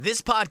This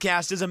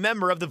podcast is a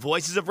member of the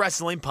Voices of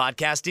Wrestling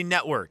Podcasting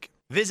Network.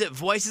 Visit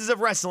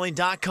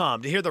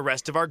voicesofwrestling.com to hear the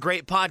rest of our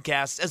great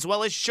podcasts, as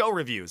well as show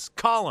reviews,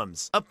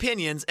 columns,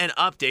 opinions, and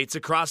updates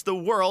across the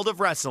world of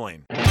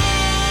wrestling.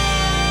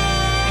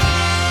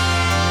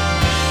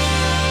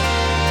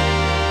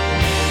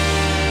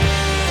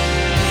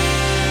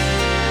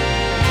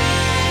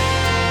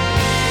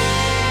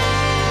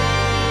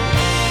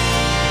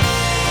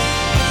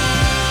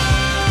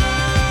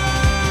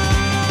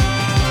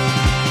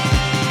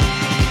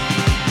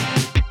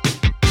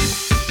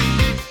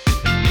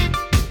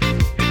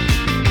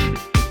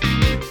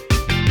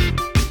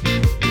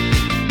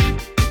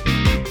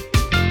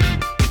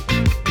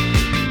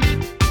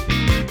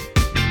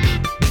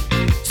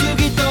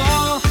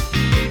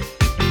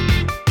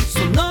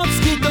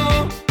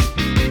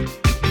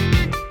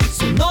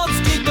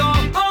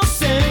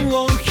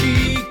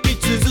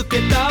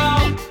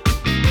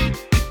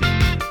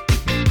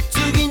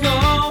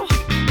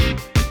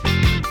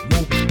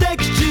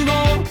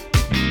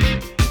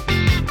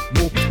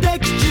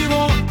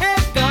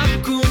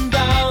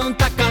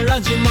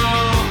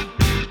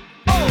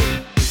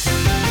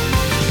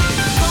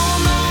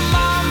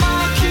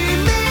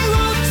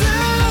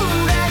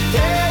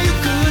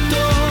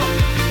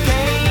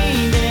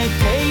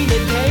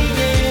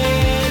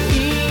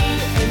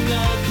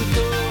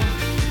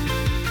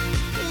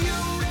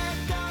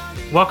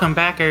 Welcome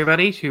back,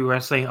 everybody, to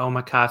Wrestling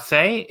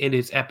Omakase. It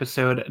is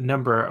episode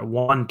number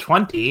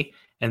 120,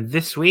 and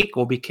this week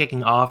we'll be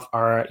kicking off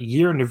our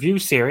year in review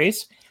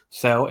series.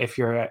 So, if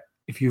you're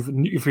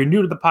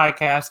new to the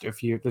podcast,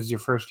 if this is your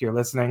first year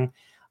listening,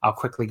 I'll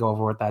quickly go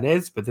over what that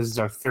is. But this is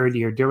our third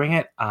year doing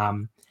it.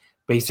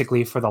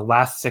 Basically, for the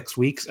last 6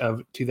 weeks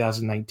of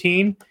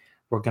 2019,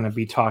 we're going to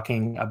be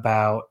talking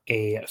about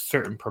a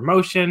certain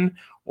promotion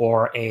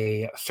or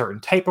a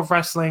certain type of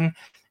wrestling,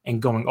 and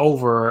going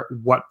over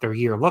what their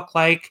year looked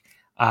like.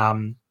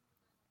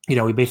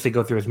 We basically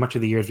go through as much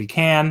of the year as we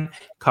can,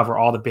 cover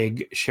all the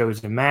big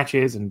shows and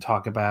matches, and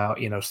talk about,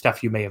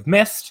 stuff you may have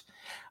missed.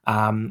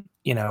 And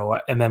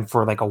then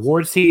for like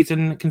award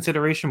season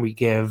consideration, we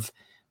give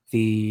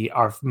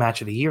our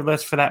match of the year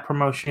list for that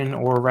promotion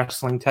or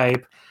wrestling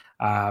type,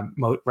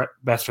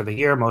 best of the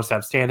year, most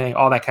outstanding,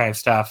 all that kind of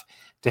stuff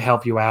to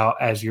help you out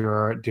as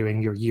you're doing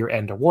your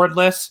year-end award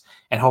lists.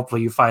 And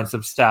hopefully you find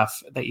some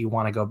stuff that you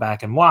want to go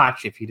back and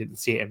watch if you didn't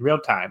see it in real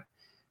time.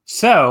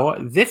 So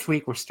this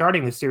week, we're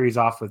starting the series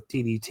off with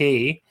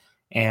DDT,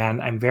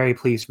 and I'm very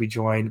pleased to be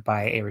joined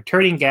by a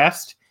returning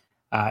guest,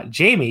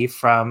 Jamie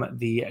from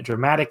the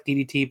Dramatic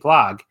DDT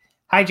blog.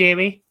 Hi,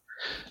 Jamie.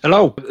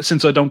 Hello.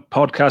 Since I don't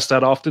podcast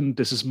that often,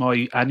 this is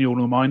my annual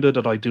reminder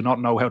that I do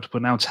not know how to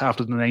pronounce half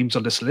of the names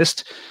on this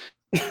list.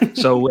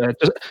 So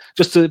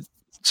just to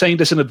saying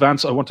this in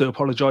advance, I want to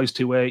apologize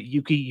to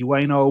Yuki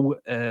Ueno,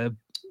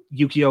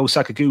 Yukio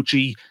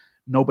Sakaguchi,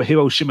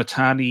 Nobuhiro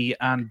Shimatani,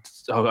 and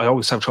I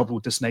always have trouble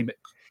with this name,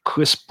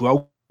 Chris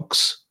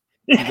Brooks.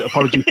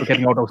 Apologies for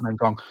getting all those names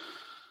wrong.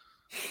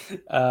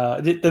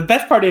 The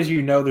best part is,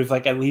 there's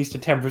like at least a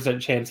 10%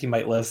 chance he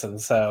might listen.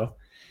 So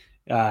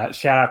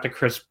shout out to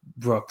Chris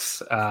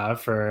Brooks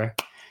for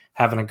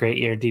having a great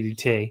year at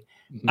DDT.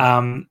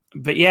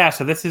 Mm-hmm. But yeah,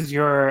 so this is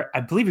I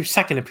believe your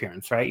second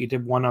appearance, right? You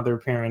did one other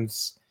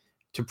appearance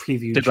to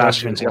preview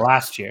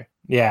last year.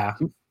 Yeah.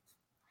 Mm-hmm.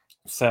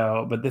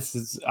 So, but this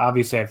is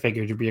obviously, I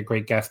figured you'd be a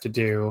great guest to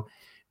do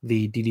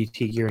the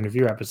DDT year in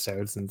review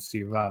episode, since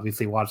you've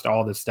obviously watched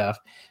all this stuff.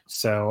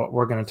 So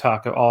we're going to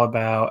talk all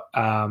about,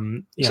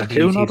 is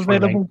Haku not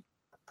available?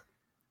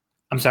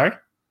 I'm sorry?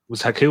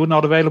 Was Haku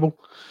not available?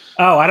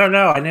 Oh, I don't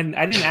know. I didn't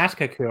ask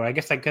Haku. I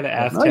guess I could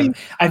have asked him.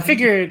 I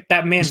figured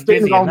that man's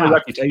busy enough. The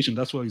reputation.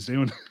 That's what he's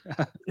doing.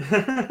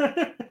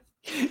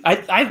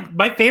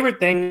 My favorite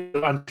thing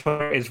on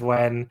Twitter is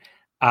when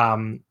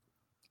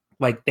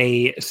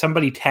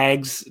somebody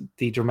tags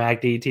the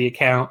Dramatic DDT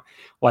account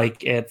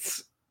like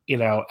it's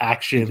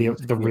actually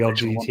the real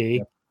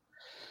DDT.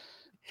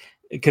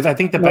 Because I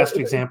think the best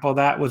example of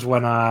that was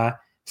when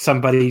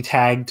somebody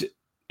tagged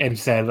and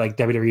said like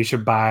WWE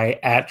should buy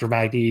at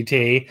Dramatic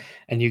DDT,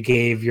 and you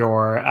gave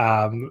your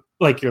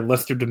your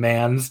list of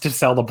demands to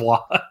sell the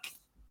blog.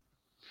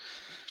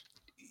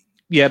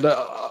 Yeah,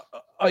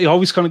 I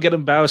always kind of get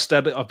embarrassed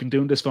that I've been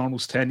doing this for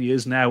almost 10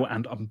 years now,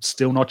 and I'm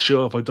still not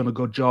sure if I've done a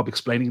good job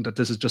explaining that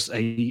this is just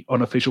a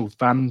unofficial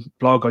fan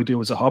blog I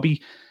do as a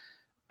hobby.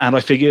 And I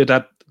figured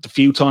that the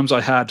few times I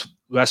had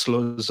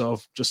wrestlers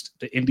of just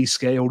the indie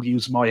scale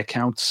use my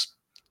accounts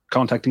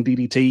contacting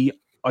DDT,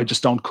 I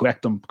just don't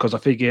correct them, because I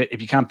figure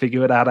if you can't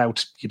figure that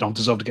out, you don't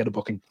deserve to get a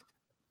booking.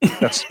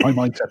 That's my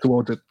mindset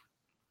towards it.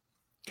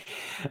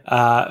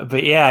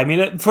 But yeah, I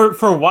mean,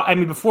 for what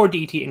before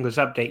DT English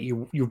Update,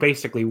 you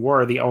basically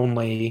were the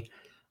only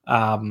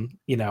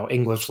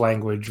English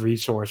language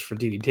resource for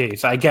DDT.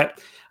 So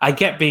I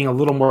get being a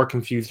little more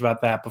confused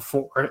about that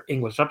before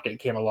English Update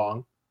came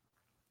along.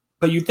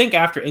 But you'd think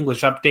after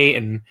English Update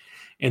and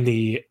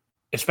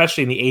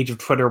especially in the age of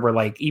Twitter, where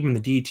like even the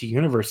DDT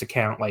Universe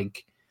account,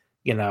 like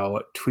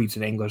tweets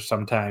in English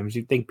sometimes.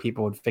 You'd think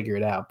people would figure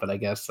it out, but I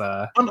guess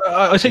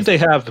I think they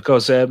have,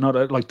 because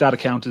not like that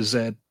account is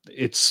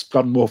it's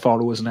gotten more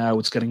followers now.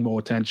 It's getting more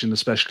attention,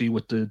 especially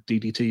with the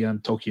DDT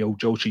and Tokyo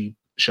Joshi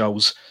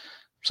shows.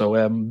 So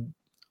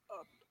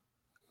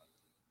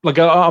like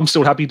I'm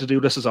still happy to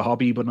do this as a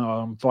hobby, but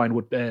I'm fine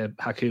with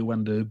Haku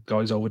and the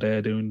guys over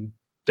there doing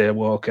their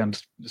work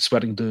and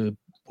spreading the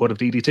word of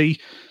DDT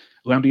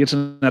around the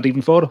internet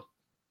even further.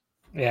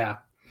 Yeah.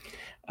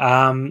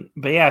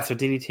 But yeah, so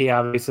DDT,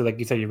 obviously, like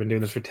you said, you've been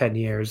doing this for 10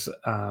 years. Is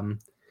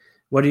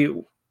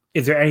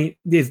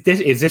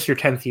this your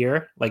 10th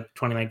year? Like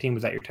 2019,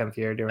 was that your 10th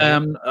year doing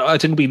it? I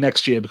think it'll be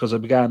next year, because I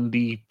began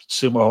the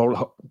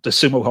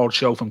Sumo Hall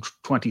show from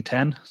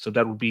 2010. So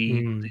that would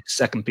be the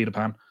second Peter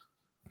Pan.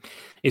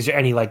 Is there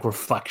any like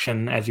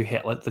reflection as you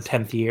hit like the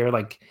 10th year?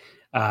 Like,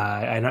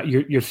 I know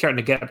you're starting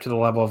to get up to the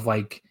level of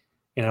like,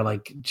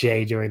 like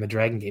Jay doing the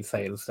Dragon Gate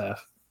site and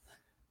stuff.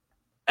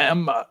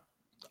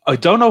 I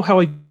don't know how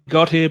I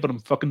got here, but I'm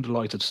fucking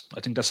delighted.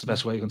 I think that's the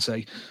best way I can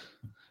say.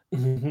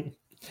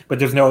 But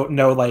there's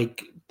no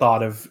like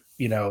thought of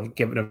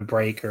giving a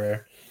break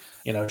or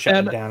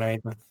shutting it down or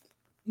anything.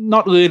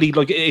 Not really.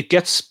 Like, it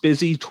gets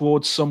busy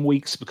towards some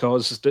weeks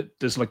because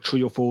there's like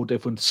 3 or 4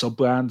 different sub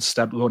brands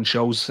that run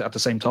shows at the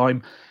same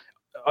time.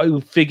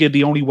 I figured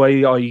the only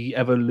way I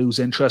ever lose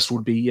interest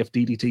would be if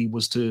DDT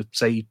was to,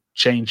 say,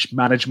 change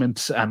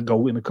management and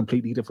go in a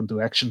completely different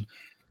direction.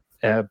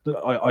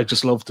 I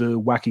just love the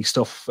wacky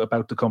stuff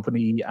about the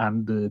company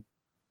and the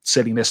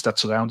silliness that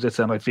surrounds it,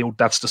 and I feel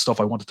that's the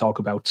stuff I want to talk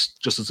about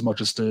just as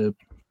much as the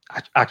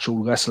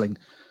actual wrestling.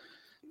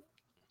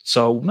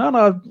 So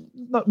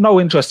no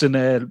interest in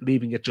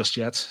leaving it just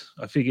yet.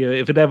 I figure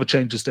if it ever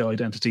changes their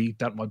identity,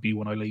 that might be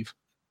when I leave.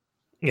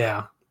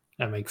 Yeah,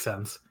 that makes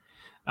sense.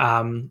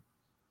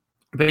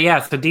 But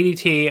yeah, so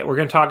DDT, we're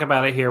going to talk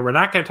about it here. We're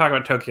not going to talk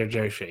about Tokyo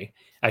Joshi,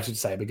 I should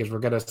say, because we're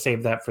going to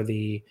save that for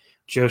the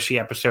Joshi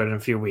episode in a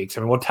few weeks.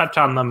 I mean, we'll touch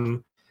on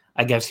them,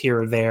 I guess,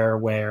 here or there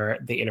where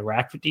they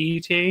interact with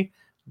DDT,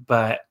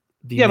 but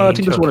I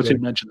think there's 1 or 2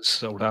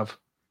 mentions I would have.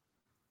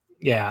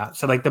 Yeah,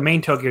 so like the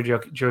main Tokyo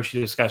Joshi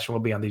discussion will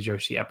be on the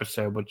Joshi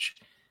episode, which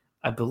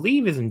I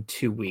believe is in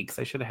 2 weeks.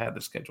 I should have had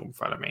the schedule in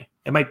front of me.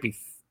 It might be,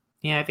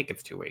 I think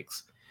it's 2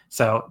 weeks.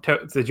 So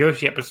the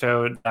Joshi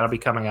episode, that'll be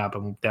coming up,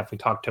 and we'll definitely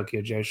talk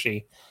Tokyo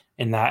Joshi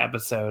in that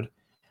episode.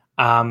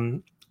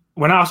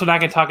 We're also not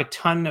going to talk a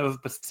ton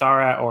of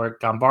Basara or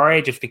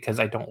Gambare, just because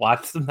I don't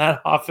watch them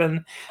that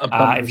often.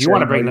 If you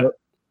want to bring them,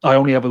 I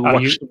only ever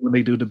watch them when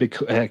they do the big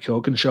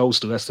Kyokan shows.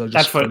 The rest I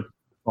just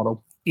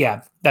follow.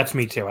 Yeah, that's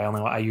me too.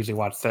 I usually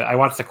watch the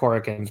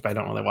Korokins, but I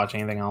don't really watch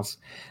anything else.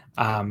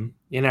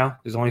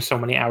 There's only so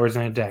many hours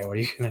in a day. What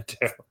are you going to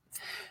do?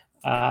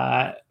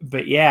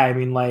 But yeah, I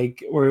mean,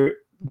 like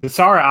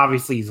Basara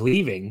obviously is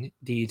leaving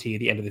DDT at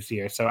the end of this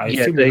year, so I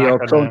assume they are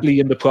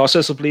currently in the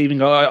process of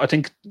leaving. I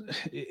think,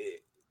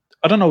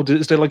 I don't know,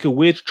 is there like a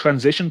weird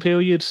transition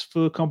period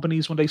for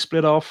companies when they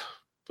split off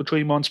for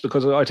 3 months?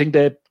 Because I think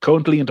they're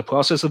currently in the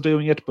process of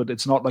doing it, but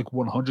it's not like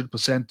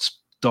 100%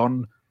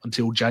 done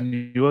until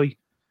January.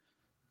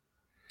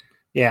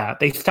 Yeah,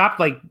 they stopped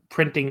like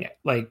printing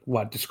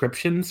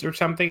descriptions or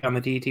something on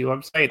the DDT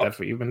website. That's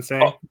what you've been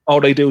saying. All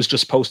they do is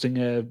just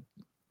posting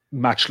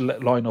match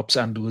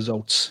lineups and the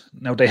results.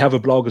 Now they have a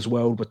blog as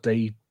well, but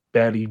they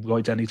barely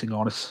write anything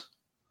on it.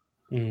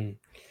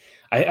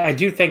 I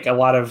do think a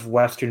lot of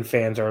Western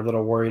fans are a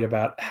little worried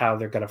about how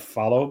they're going to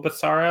follow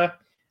Basara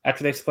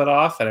after they split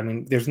off. And I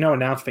mean, there's no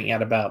announcement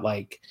yet about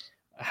like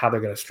how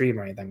they're going to stream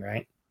or anything,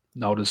 right?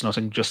 No, there's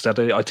nothing. Just that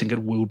I think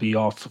it will be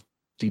off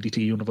DDT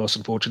Universe,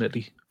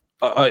 unfortunately.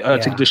 I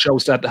think the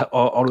shows that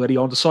are already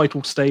on the site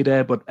will stay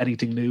there, but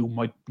anything new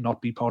might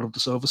not be part of the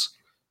service.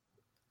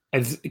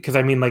 Because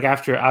I mean, like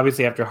after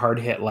Hard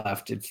Hit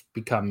left, it's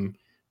become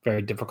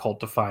very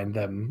difficult to find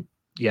them.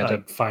 Yeah,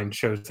 find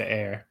shows to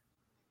air.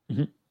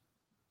 Mm-hmm.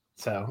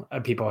 So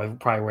people are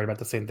probably worried about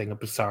the same thing with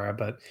Basara,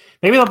 but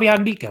maybe they'll be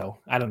on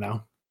Nico. I don't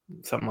know,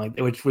 something like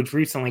that, which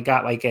recently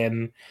got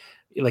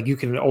you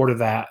can order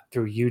that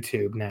through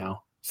YouTube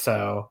now.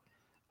 So.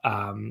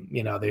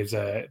 Maybe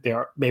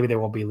there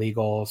will be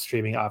legal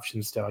streaming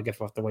options still. I guess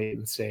we'll have to wait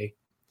and see.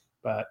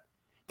 But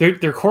their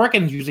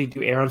Korokins usually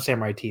do air on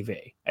Samurai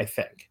TV, I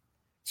think.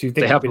 So you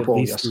think they have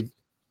before, yes.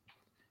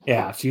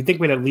 So you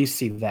think we'd at least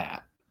see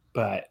that.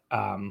 But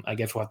I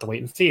guess we'll have to wait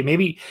and see.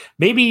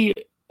 Maybe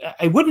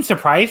it wouldn't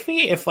surprise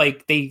me if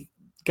like they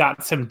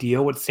got some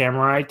deal with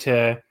Samurai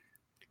to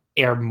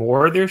air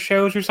more of their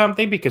shows or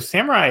something, because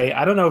Samurai,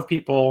 I don't know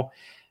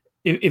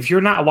if you're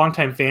not a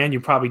longtime fan,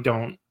 you probably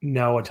don't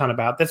know a ton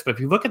about this, but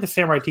if you look at the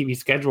Samurai TV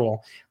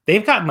schedule,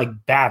 they've gotten like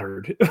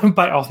battered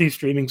by all these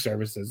streaming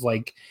services.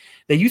 Like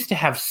they used to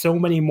have so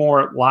many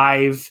more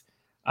live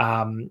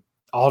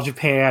All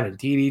Japan and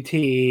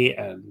DDT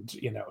and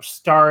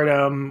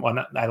Stardom.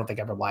 Well, I don't think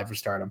ever live for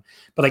Stardom,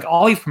 but like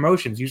all these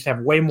promotions used to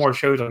have way more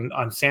shows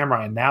on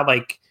Samurai, and now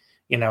like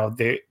they're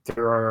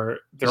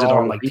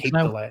all like tape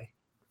delay.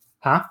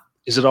 Huh?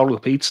 Is it all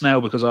repeats now?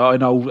 Because I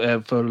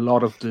know for a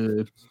lot of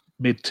the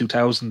mid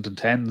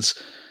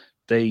 2010s,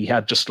 they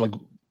had just like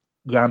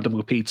random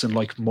repeats in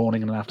like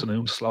morning and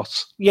afternoon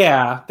slots.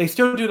 Yeah, they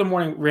still do the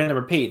morning random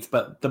repeats,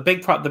 but the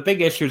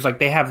big issue is like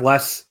they have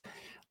less.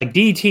 Like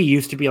DDT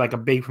used to be like a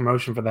big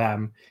promotion for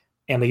them,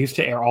 and they used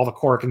to air all the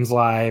Corkins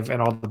live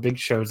and all the big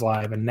shows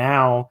live, and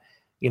now,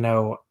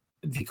 the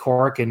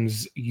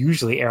Corkins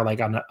usually air like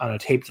on a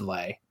tape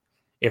delay,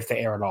 if they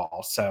air at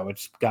all. So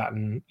it's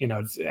gotten,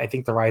 I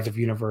think the Rise of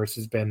Universe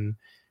has been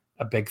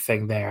a big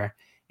thing there,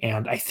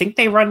 and I think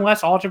they run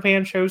less All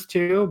Japan shows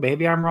too.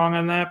 Maybe I'm wrong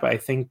on that, but I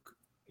think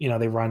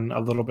they run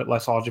a little bit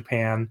less All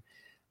Japan.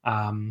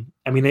 I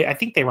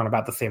think they run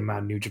about the same amount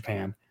of New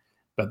Japan.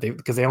 But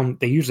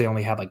they usually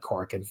only had like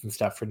Corkins and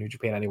stuff for New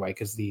Japan anyway,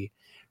 because the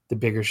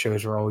bigger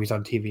shows were always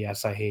on TV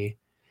Asahi.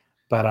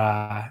 But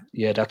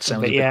yeah, that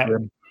sounds a bit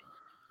grim.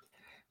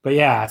 But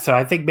yeah, so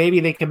I think maybe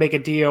they could make a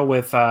deal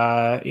with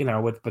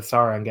with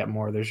Basara and get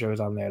more of their shows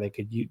on there. They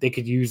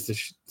could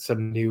use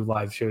some new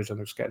live shows on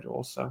their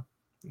schedule. So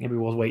maybe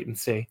we'll wait and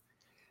see.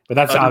 But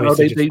that's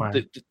obviously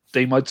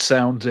they might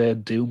sound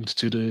doomed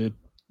to the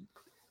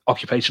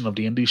occupation of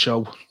the indie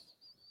show.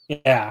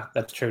 Yeah,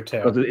 that's true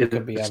too.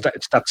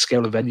 It's that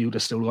scale of venue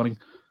they're still running.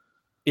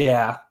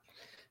 Yeah,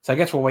 so I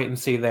guess we'll wait and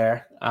see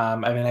there. I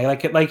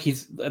like it.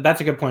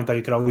 That's a good point though.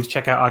 You could always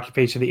check out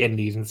Occupation of the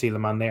Indies and see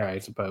them on there, I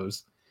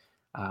suppose.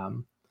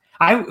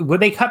 Would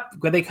they cut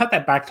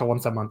that back to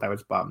once a month? I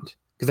was bummed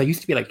because they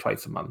used to be like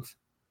twice a month.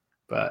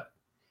 But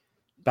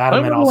I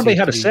remember when they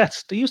had a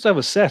set. They used to have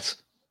a set.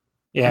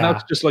 Yeah, and now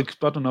it's just like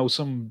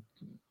some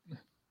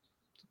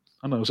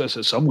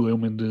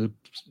room in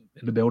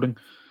the building.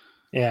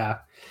 Yeah.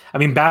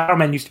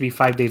 Battlemen used to be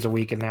 5 days a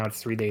week, and now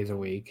it's 3 days a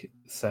week.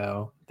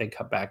 So they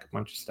cut back a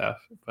bunch of stuff.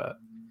 But,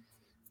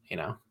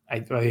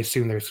 I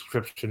assume their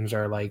subscriptions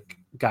are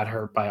got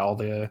hurt by all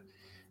the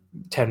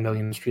 10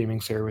 million streaming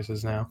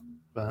services now.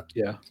 But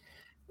yeah.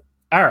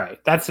 All right.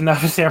 That's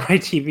enough of Samurai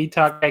TV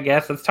talk, I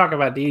guess. Let's talk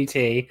about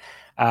DDT.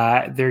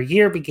 Their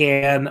year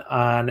began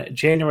on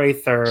January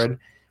 3rd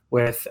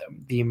with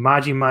the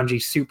Maji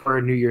Manji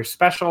Super New Year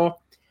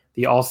Special,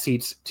 the All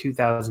Seats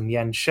 2,000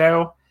 yen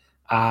show.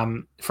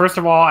 First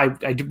of all, I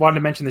wanted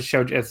to mention the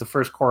show as the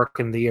first Cork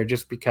in the year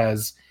just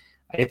because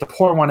I had to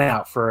pour one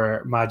out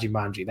for Maji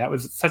Manji. That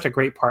was such a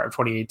great part of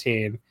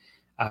 2018,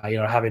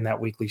 having that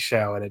weekly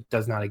show, and it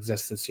does not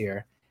exist this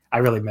year. I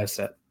really miss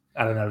it.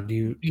 I don't know.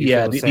 Do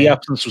you the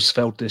absence was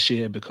felt this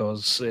year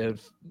because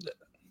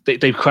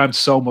they crammed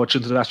so much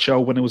into that show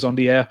when it was on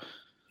the air.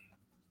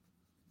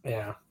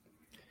 Yeah.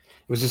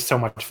 It was just so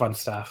much fun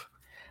stuff.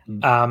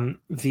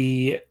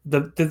 The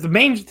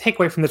main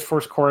takeaway from this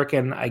first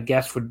Korakuen, I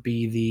guess, would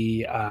be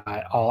the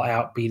all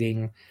out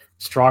beating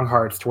Strong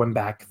Hearts to win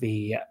back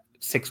the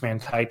 6-man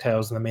tag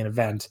titles in the main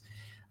event.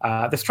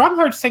 The Strong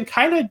Hearts thing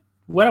kind of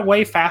went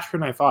away faster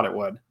than I thought it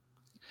would.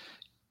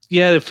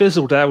 Yeah, it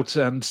fizzled out,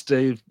 and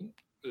I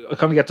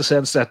kind of get the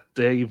sense that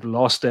they've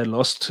lost their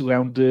lust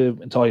around the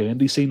entire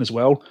indie scene as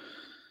well.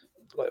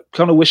 I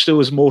kind of wish there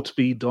was more to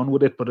be done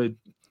with it, but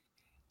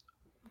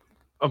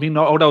all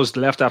that was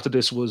left after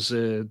this was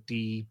a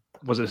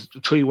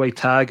 3-way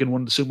tag in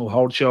one of the Sumo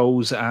Hall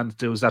shows, and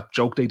there was that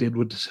joke they did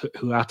with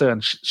Hirata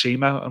and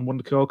Shima on one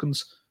of the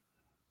Kokens.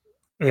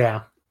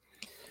 Yeah.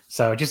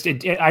 So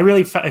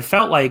it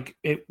felt like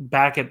it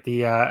back at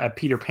the at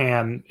Peter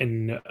Pan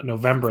in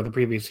November of the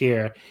previous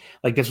year,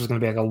 like this was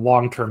going to be like a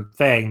long-term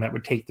thing that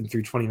would take them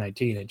through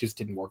 2019. It just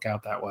didn't work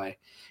out that way,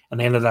 and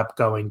they ended up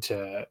going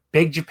to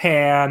Big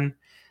Japan.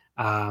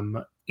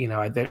 I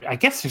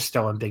guess they're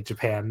still in Big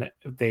Japan.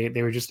 They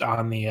were just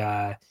on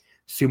the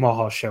Sumo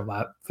Hall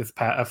show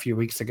a few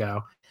weeks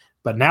ago,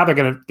 but now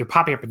they're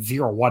popping up at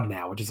 0-1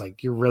 now, which is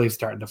like you're really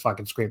starting to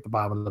fucking scrape the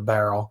bottom of the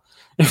barrel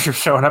if you're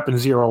showing up in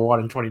 0-1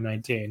 in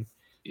 2019.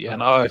 Yeah,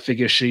 and I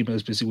figure Shima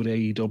is busy with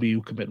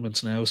AEW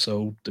commitments now,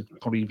 so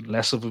probably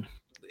less of an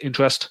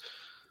interest.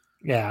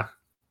 Yeah.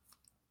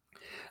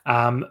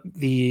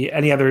 Anything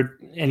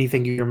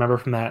you remember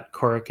from that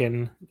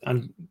Korakuen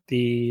on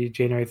the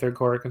January 3rd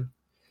Korakuen?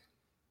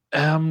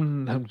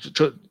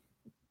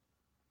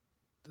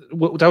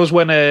 That was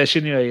when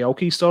Shinya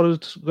Aoki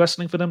started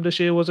wrestling for them this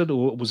year, was it?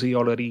 Or was he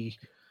already?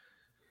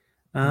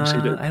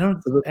 I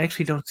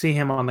don't see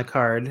him on the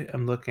card.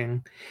 I'm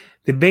looking.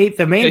 The main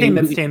thing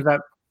that stands out.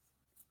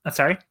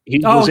 Sorry. He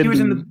was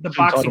in the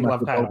boxing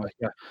glove title.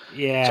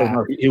 Yeah. So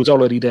no, he was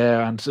already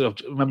there, and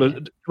remember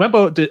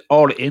the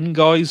All In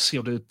guys.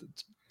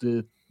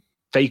 The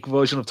fake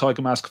version of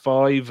Tiger Mask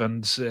 5,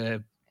 and I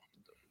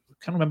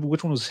can't remember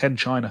which one was Hen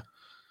China.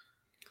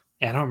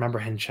 Yeah, I don't remember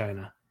Hen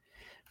China.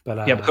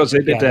 But because they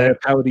did the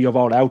parody of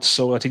All Out,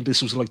 so I think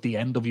this was like the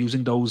end of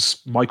using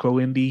those micro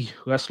indie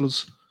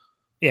wrestlers.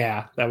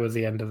 Yeah, that was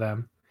the end of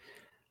them.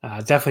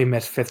 Definitely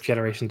missed 5th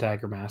generation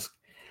Tiger Mask.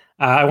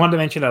 I wanted to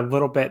mention a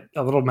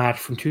little match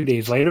from 2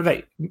 days later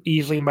that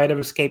easily might have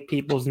escaped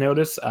people's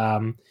notice.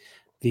 At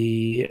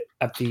the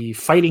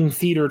Fighting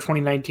Theater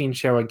 2019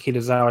 show at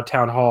Kitazawa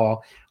Town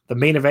Hall, the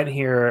main event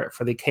here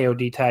for the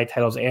KOD tag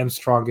titles and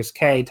Strongest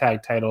K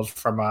tag titles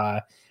from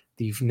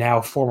the now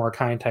former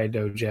Kaintai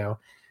Dojo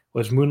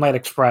was Moonlight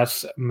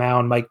Express, Mao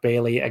and Mike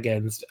Bailey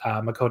against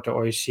Makoto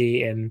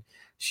Oishi and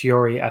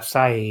Shiori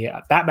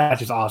Asahi. That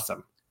match is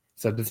awesome.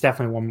 So it's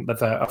definitely one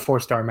that's a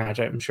 4-star match.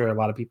 I'm sure a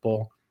lot of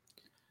people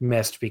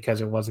missed because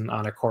it wasn't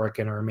on a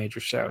Korakuen or a major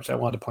show. So I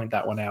wanted to point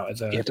that one out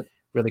as a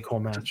really cool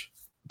match.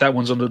 That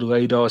one's under the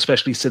radar,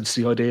 especially since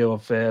the idea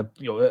of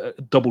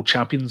double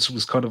champions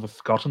was kind of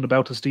forgotten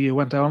about as the year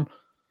went on.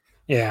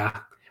 Yeah.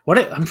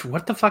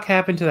 What the fuck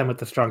happened to them with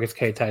the Strongest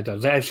K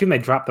titles? I assume they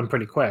dropped them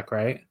pretty quick,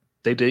 right?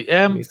 They did.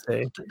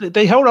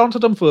 They held on to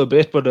them for a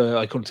bit, but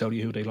I couldn't tell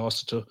you who they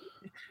lost it to.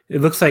 It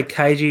looks like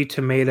Kaiji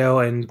Tomato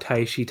and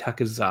Taishi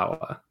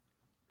Takizawa.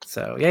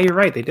 So yeah, you're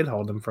right. They did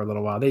hold them for a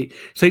little while.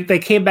 They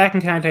came back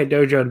in Kantai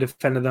Dojo and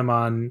defended them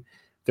on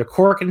their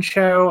Korakuen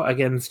show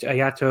against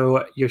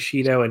Ayato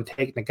Yoshido and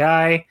Take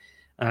Nagai.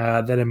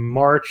 Then in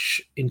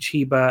March in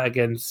Chiba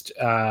against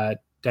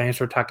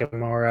Dinosaur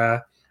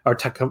Takamura or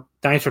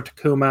Dinosaur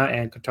Takuma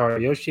and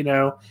Kotaro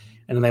Yoshino,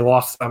 and then they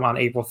lost them on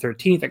April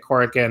 13th at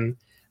Korakuen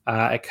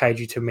at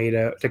Kaiji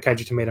Tomato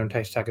and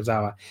Taishi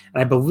Takizawa.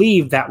 And I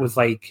believe that was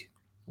like,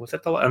 was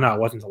that no, it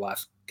wasn't the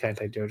last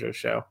Kantai Dojo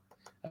show.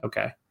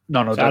 Okay.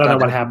 No, so I don't know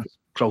what happened.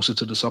 Closer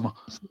to the summer.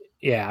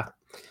 Yeah.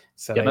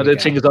 So yeah, the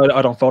thing is,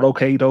 I don't follow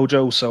K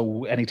Dojo,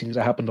 so anything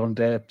that happened on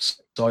their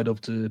side of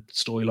the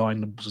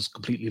storyline was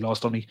completely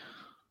lost on me.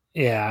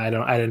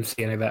 Yeah, I didn't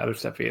see any of that other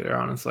stuff either,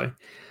 honestly.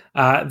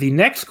 The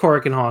next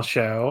Korakuen Hall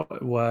show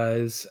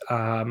was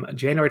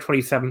January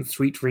 27th,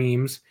 Sweet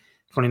Dreams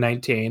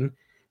 2019.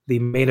 The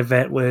main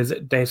event was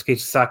Daisuke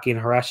Sasaki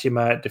and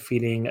Harashima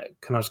defeating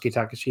Konosuke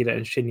Takeshita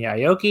and Shinya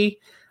Aoki.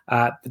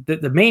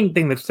 The main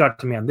thing that stood out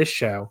to me on this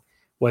show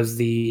was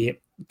the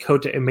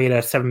Kota Umeda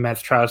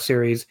 7-match trial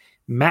series,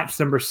 match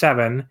number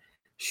 7,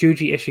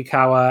 Shuji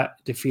Ishikawa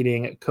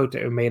defeating Kota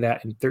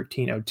Umeda in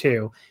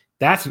 13:02.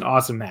 That's an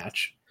awesome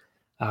match.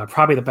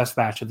 Probably the best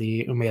match of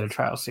the Umeda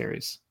trial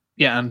series.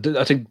 Yeah, and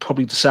I think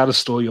probably the saddest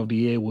story of the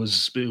year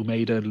was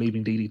Umeda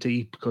leaving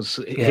DDT, because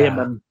him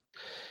and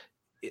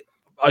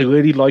I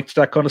really liked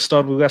that kind of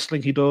style of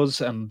wrestling he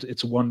does, and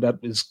it's one that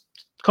is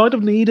kind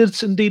of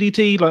needed in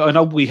DDT. Like, I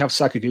know we have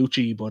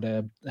Sakaguchi, but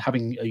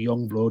having a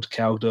young blood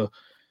character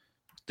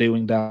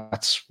doing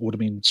that would have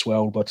been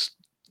swell. But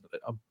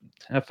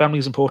family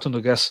is important,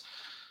 I guess.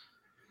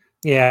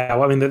 Yeah,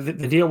 well, I mean,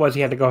 the deal was he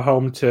had to go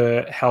home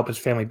to help his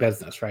family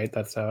business, right?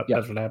 That's what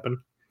happened.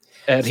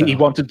 And he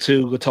wanted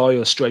to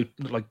retire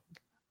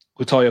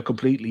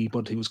completely,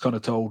 but he was kind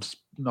of told,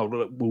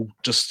 no, we'll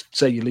just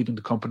say you're leaving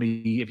the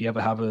company. If you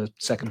ever have a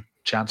second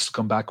chance to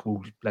come back,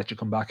 we'll let you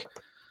come back.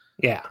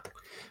 Yeah.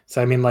 So,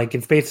 I mean, like,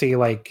 it's basically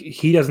like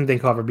he doesn't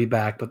think he'll ever be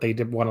back, but they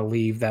did want to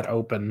leave that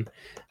open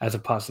as a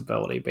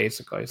possibility,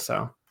 basically.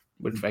 So,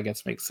 which I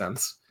guess makes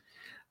sense.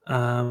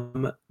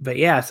 But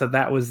yeah, so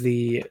that was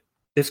this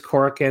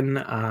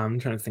Korakuen. I'm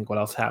trying to think what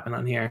else happened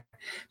on here.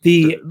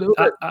 There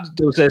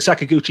was a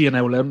Sakaguchi and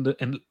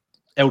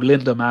El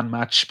Lindaman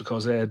match,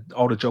 because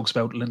all the jokes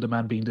about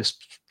Lindaman being this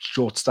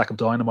short stack of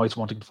dynamite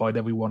wanting to fight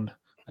everyone,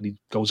 and he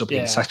goes up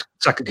against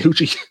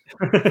Sakaguchi.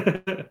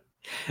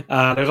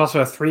 There's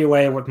also a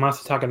 3-way with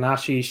Masa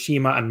Takanashi,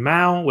 Shima, and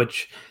Mao,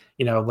 which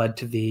led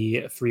to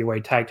the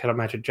 3-way tag title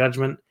match at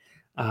Judgment.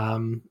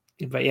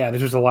 But yeah,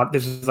 this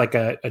is like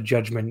a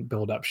Judgment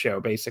build-up show,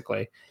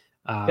 basically.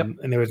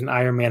 And there was an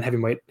Iron Man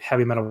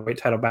heavy metal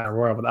title battle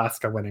royal with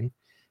Asuka winning.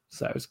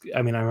 So I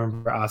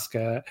remember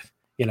Asuka,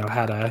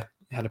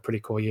 had a pretty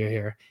cool year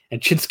here, and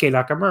Shinsuke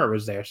Nakamura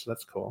was there, so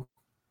that's cool.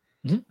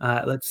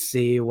 Mm-hmm. Let's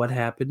see what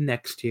happened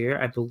next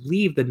year. I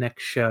believe the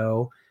next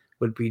show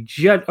would be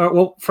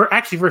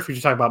first we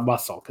should talk about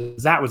Muscle,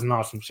 because that was an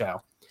awesome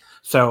show.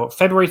 So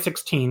February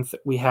 16th,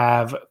 we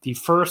have the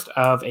first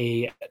of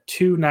a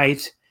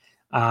 2-night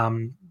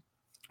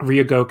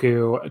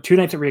Ryogoku, 2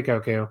 nights at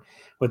Ryogoku,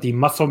 with the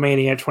Muscle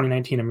Mania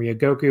 2019 and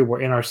Ryogoku.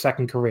 We're in our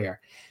second career.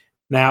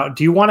 Now,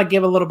 do you want to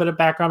give a little bit of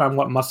background on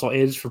what Muscle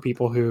is for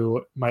people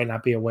who might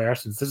not be aware,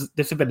 since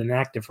this has been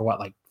inactive for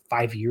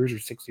 5 years or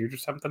 6 years or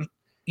something?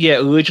 Yeah,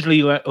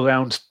 originally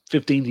around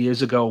 15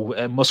 years ago,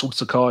 Muscle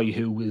Sakai,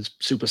 who is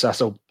Super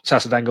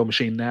Sasadango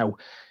Machine now,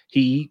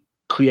 he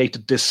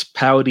created this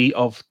parody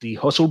of the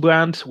Hustle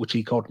brand, which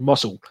he called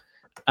Muscle.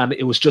 And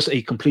it was just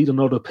a complete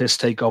another piss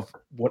take of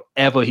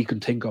whatever he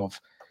could think of.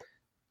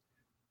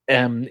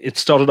 It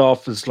started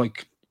off as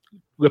like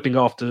ripping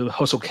off the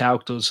Hustle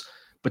characters,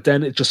 but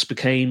then it just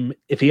became,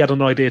 if he had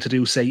an idea to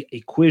do, say,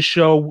 a quiz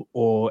show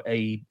or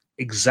a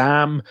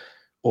exam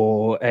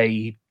or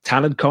a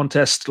talent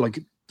contest, like,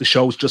 the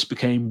shows just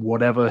became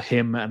whatever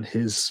him and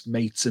his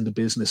mates in the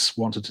business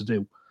wanted to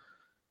do.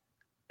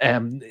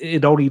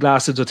 It only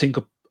lasted, I think,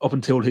 up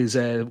until his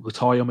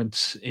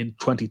retirement in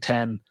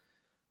 2010,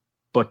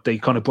 but they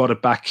kind of brought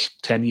it back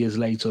 10 years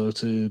later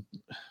to...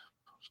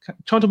 I'm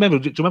trying to remember,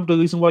 do you remember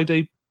the reason why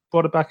they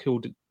brought it back?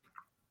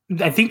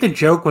 I think the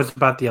joke was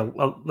about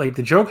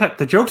the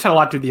jokes had a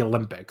lot to do with the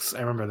Olympics.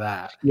 I remember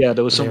that. Yeah,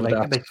 there was some of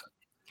that.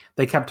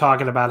 They kept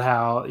talking about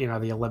how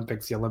the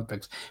Olympics,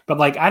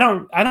 but I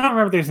don't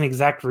remember there's an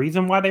exact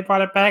reason why they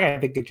brought it back. I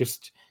think it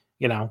just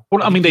Well,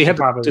 I mean, they had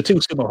the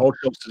 2 similar hall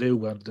shows to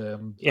do, and I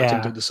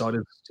think they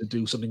decided to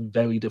do something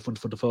very different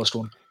for the first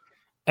one.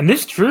 And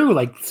this drew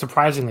like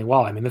surprisingly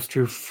well. I mean, this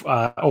drew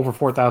over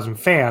 4,000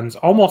 fans,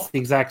 almost the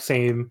exact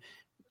same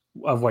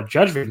of what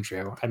Judgment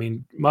drew. I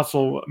mean,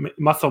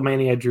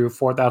 Musclemania drew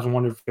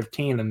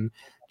 4,115 and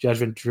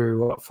Judgment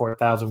drew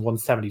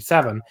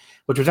 4,177,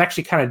 which was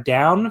actually kind of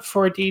down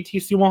for a DDT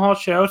Sumo Hall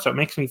show. So it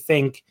makes me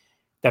think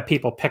that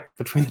people picked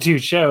between the two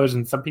shows,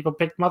 and some people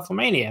picked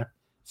Musclemania.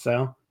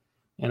 So,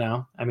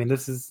 I mean,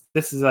 this is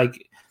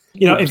like,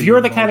 if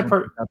you're the kind of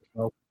person,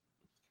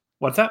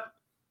 what's that?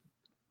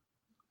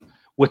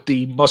 With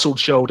the Muscle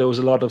show, there was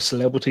a lot of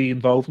celebrity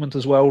involvement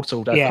as well,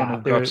 so that kind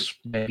of got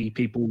maybe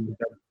people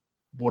that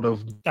would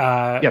have.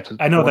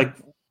 I know, like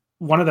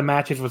one of the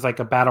matches was like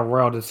a battle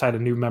royal to decide a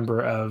new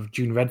member of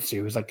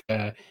Junretsu, who's like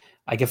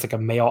I guess like a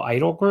male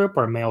idol group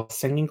or a male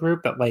singing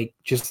group that like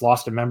just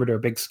lost a member to a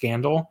big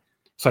scandal.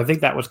 So I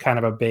think that was kind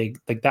of a big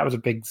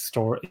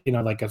story,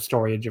 like a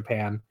story in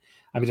Japan.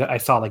 I mean, I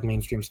saw like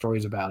mainstream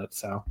stories about it,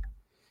 so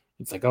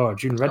it's like, oh,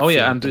 Junretsu. Oh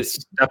yeah, and that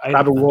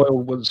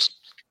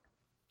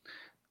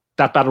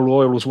battle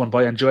royal was won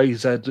by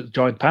Andre's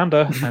Giant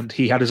Panda, and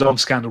he had his own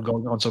scandal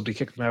going on, so they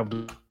kicked him out.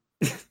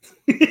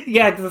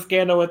 Yeah, because the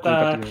scandal with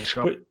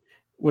Tsukasa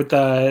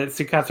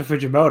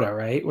Fujimoto,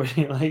 right? Where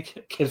he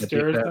like kissed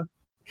her.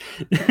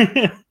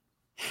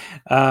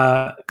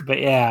 But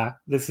yeah,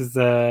 this is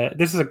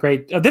a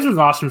great. This was an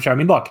awesome show. I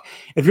mean, look,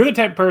 if you're the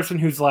type of person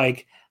who's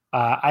like,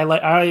 I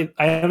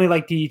only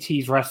like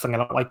DDT's wrestling, I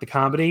don't like the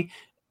comedy,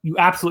 you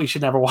absolutely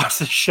should never watch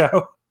this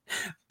show.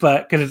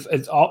 But because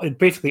it's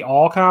basically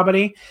all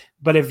comedy.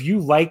 But if you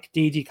like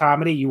DDT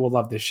comedy, you will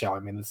love this show. I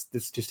mean,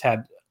 this just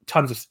had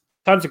tons of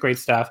great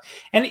stuff.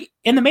 And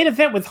in the main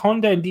event with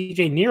Honda and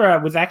DJ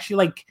Nira was actually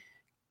like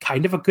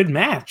kind of a good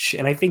match,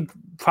 and I think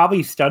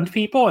probably stunned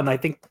people. And I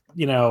think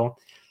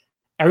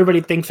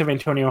everybody thinks of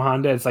Antonio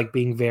Honda as like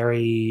being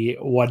very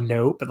one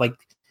note, but like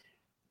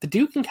the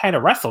dude can kind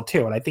of wrestle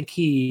too. And I think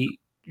he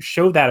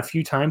showed that a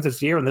few times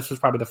this year, and this was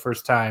probably the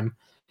first time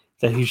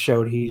that he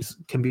showed he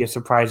can be a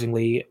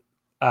surprisingly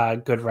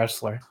good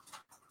wrestler.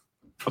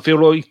 I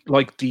feel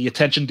like the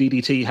attention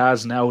DDT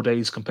has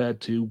nowadays compared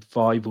to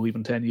 5 or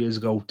even 10 years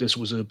ago, this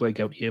was a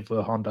breakout year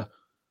for Honda.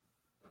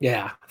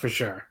 Yeah, for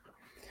sure.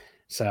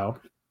 So,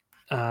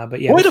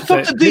 but yeah. Why the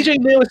fuck did DJ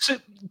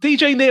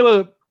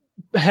Nira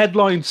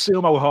headline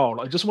Sumo Hall?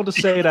 I just want to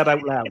say that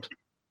out loud.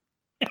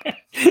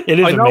 It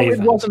is. I know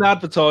amazing. It wasn't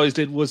advertised.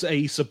 It was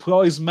a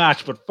surprise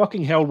match, but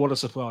fucking hell, what a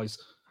surprise!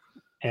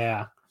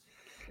 Yeah.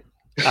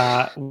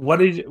 What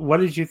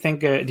did you think?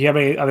 Do you have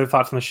any other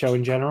thoughts on the show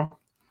in general?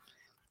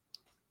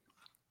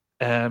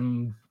 I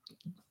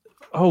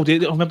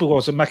remember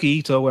was it Maki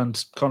Ito and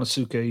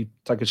Konosuke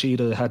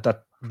Takeshita had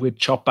that weird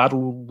chop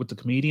battle with the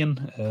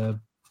comedian.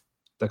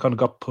 They kind of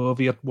got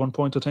pervy at one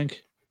point, I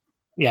think.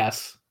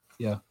 Yes.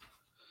 Yeah.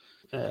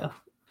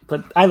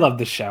 But I love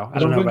this show. I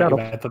don't know about you,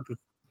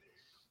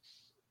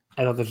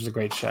 I thought this was a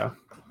great show.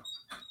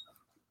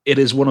 It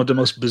is one of the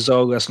most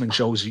bizarre wrestling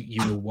shows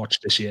you will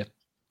watch this year.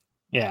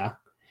 Yeah.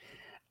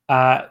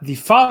 The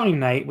following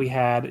night, we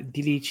had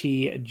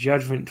DDT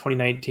Judgment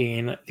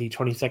 2019, the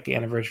 22nd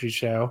anniversary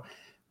show,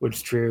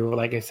 which drew,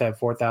 like I said,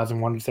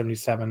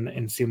 4,177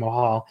 in Sumo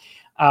Hall.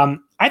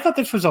 I thought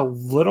this was a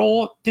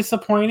little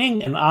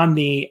disappointing, and I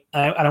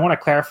want to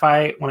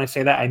clarify when I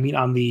say that, I mean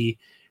on the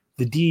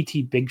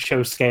DDT Big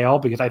Show scale,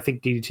 because I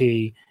think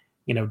DDT,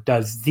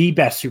 does the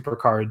best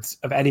supercards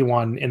of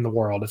anyone in the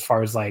world as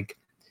far as like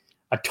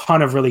a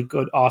ton of really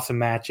good, awesome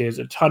matches,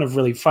 a ton of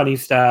really funny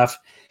stuff,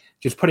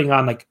 just putting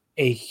on like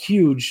a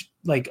huge,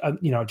 like,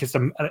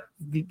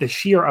 the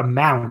sheer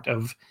amount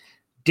of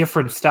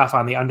different stuff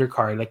on the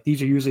undercard. Like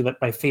these are usually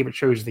like my favorite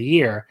shows of the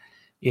year,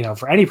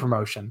 for any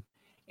promotion.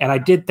 And I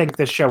did think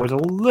this show was a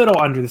little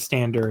under the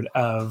standard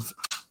of,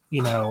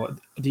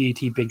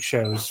 DDT big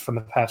shows from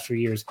the past few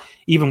years.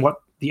 Even what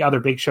the other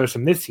big shows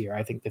from this year,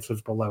 I think this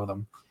was below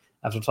them,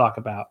 as we'll talk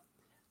about.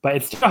 But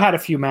it still had a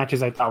few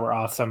matches I thought were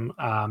awesome.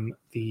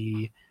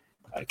 The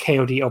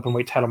KOD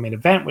Openweight title main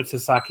event with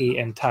Sasaki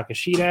and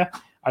Takeshita,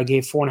 I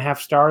gave 4.5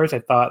 stars. I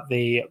thought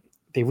they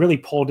really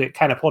pulled it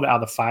out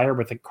of the fire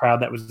with a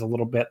crowd that was a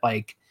little bit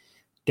like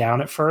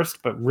down at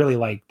first, but really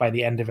like by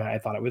the end of it, I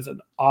thought it was an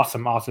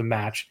awesome, awesome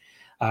match.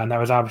 And that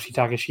was obviously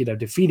Takeshita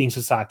defeating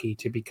Sasaki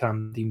to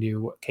become the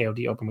new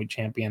KOD Openweight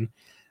champion.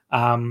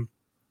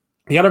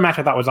 The other match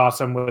I thought was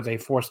awesome was a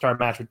 4-star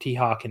match with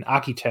T-Hawk and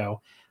Akito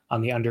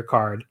on the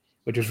undercard,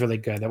 which was really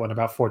good. That went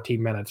about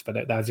 14 minutes, but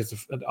that was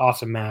just an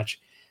awesome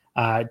match.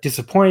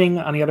 Disappointing,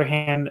 on the other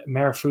hand,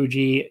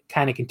 Marufuji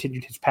kind of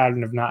continued his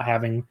pattern of not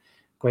having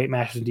great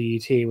matches in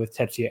DDT with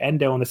Tetsuya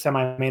Endo in the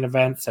semi-main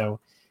event. So,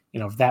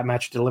 if that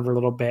match delivered a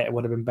little bit, it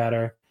would have been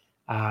better.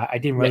 I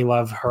didn't really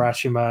love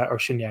Harashima or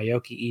Shinya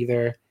Aoki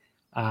either.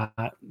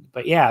 But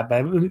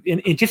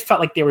it just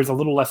felt like there was a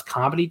little less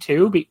comedy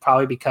too,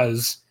 probably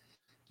because,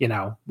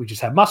 we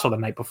just had Muscle the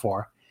night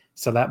before.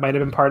 So that might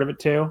have been part of it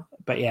too.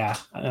 But yeah,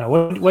 I don't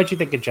know. What did you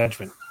think of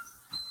Judgment?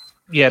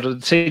 Yeah, the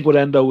thing with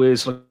Endo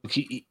is, like,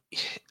 he,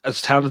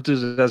 as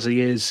talented as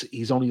he is,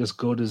 he's only as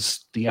good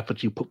as the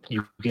effort you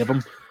give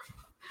him.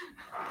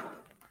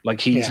 Like,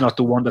 he's not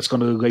the one that's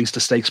going to raise the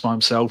stakes by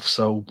himself.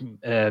 So,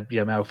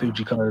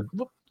 Marufuji kind of...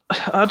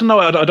 I don't know.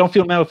 I don't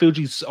feel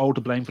Marufuji's all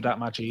to blame for that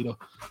match either.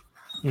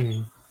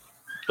 Mm.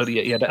 But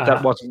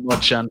that wasn't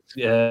much. And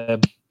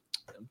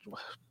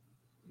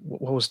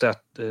what was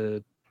that?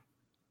 The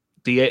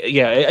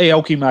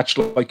Aoki match.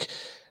 Like,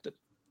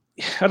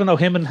 I don't know.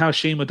 Him and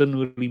Harashima didn't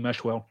really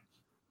mesh well.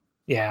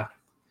 Yeah.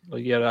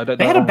 Like, I don't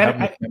have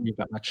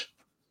that match.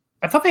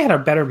 I thought they had a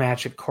better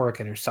match at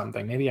Korakuen or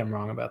something. Maybe I'm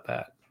wrong about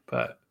that,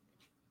 but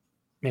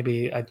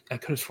maybe I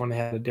could have sworn they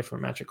had a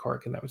different match at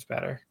Korakuen that was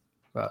better.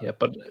 But. Yeah,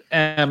 but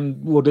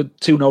the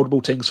two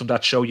notable things from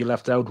that show you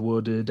left out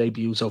were the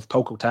debuts of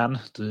Pokotan,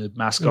 the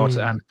mascot,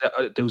 and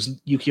there was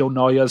Yukio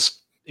Noya's.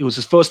 It was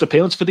his first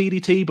appearance for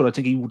DDT, but I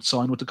think he would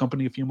sign with the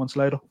company a few months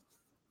later.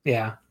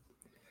 Yeah.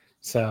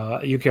 So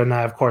Yukio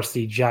Noya, of course,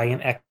 the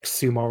giant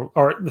ex-sumo,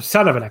 or the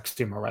son of an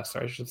ex-sumo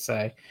wrestler, I should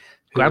say.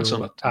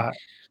 Grandson.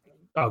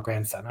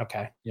 Grandson.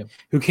 Okay. Yep.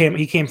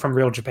 He came from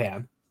Real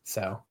Japan.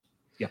 So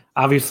yeah,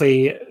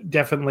 obviously,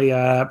 definitely,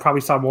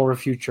 probably saw more of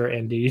a future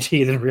in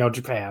DDT than Real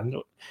Japan,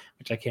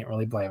 which I can't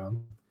really blame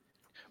him.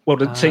 Well,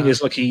 the thing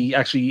is, like, he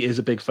actually is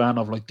a big fan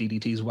of like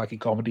DDT's wacky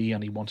comedy,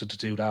 and he wanted to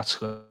do that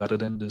rather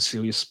than the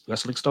serious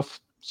wrestling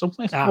stuff. So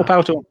more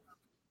power to him.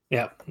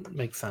 Yeah,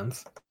 makes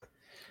sense.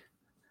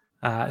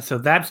 So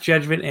that's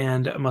Judgment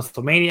and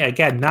Muscle Mania.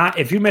 Again,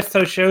 if you missed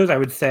those shows, I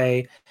would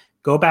say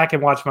go back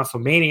and watch Muscle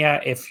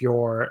Mania if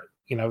you're,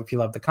 if you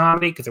love the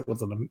comedy, because it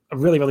was a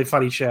really, really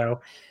funny show.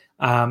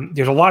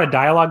 There's a lot of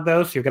dialogue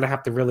though, so you're going to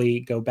have to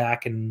really go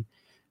back and,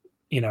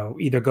 you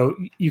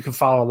can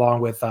follow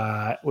along with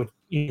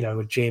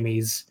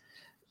Jamie's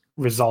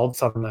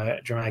results on the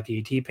Dramatic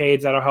DDT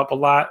page. That'll help a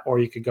lot. Or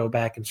you could go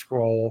back and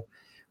scroll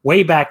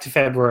way back to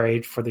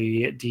February for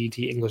the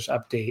DDT English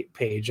update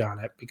page on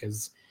it,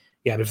 because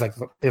there's like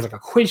a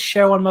quiz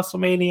show on Muscle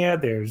Mania.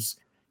 There's,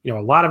 a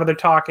lot of other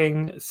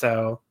talking.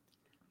 So,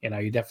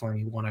 you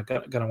definitely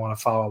gonna want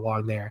to follow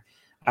along there.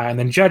 And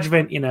then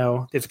Judgment,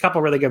 there's a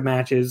couple really good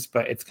matches,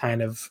 but it's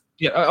kind of...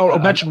 Yeah, I'll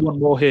mention one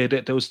more here.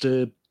 There was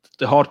the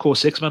hardcore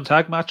 6-man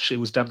tag match. It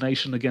was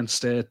Damnation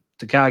against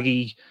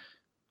Takagi,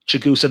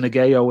 Chigusa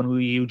Nagao, and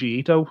Ryuji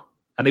Ito.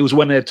 And it was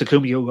when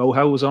Takumi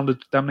Oroha was on the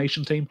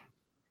Damnation team.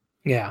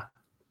 Yeah.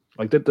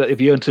 Like,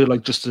 if you're into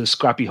like just the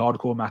scrappy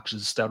hardcore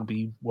matches, that'll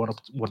be one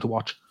to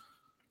watch.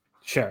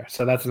 Sure.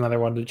 So that's another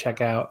one to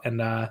check out. And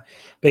but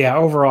yeah,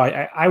 overall,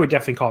 I would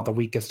definitely call it the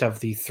weakest of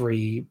the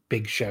three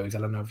big shows. I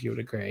don't know if you would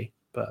agree,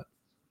 but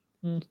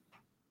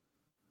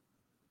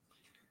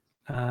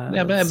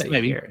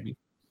maybe.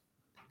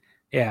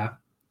 Yeah.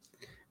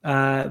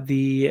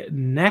 The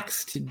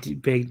next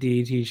big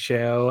DDT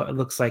show, it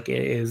looks like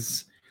it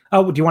is.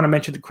 Oh, do you want to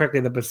mention quickly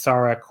the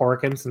Basara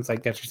Korakuen, since I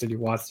guess you said you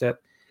watched it?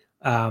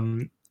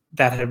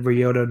 That had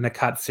Ryoto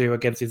Nakatsu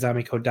against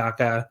Izami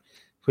Kodaka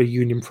for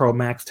Union Pro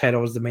Max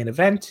title was the main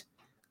event.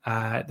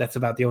 That's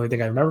about the only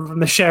thing I remember from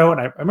the show, and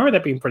I remember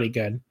that being pretty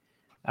good.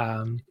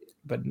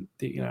 But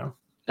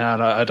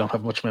I don't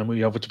have much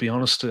memory of it, to be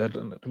honest. Let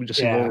me just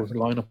see what the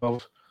lineup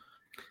of.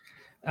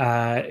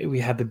 We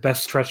had the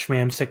Best Stretch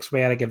Man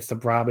 6-man against the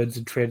Brahmins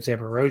and Trans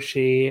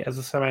Hiroshi as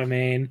a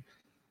semi-main.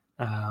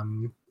 I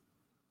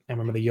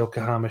remember the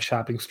Yokohama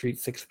Shopping Street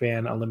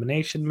 6-man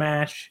elimination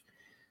match.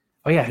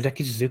 Oh yeah,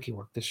 Hideki Suzuki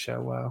worked this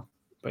show well.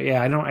 But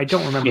yeah, I don't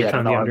remember the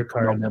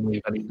undercard. No memory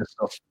of any of this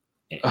stuff.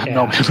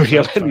 No memory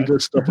of any of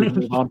this stuff.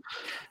 Move on.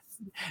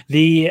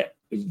 The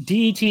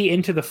DDT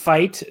Into the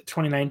Fight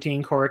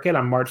 2019 Korakuen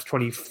on March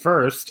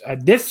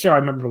 21st. This show I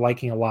remember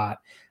liking a lot.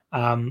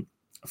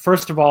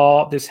 First of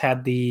all, this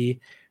had the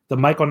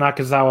Michael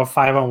Nakazawa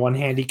 5-on-1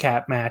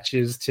 handicap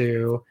matches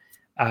to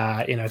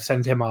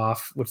send him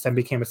off, which then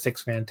became a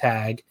 6-man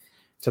tag.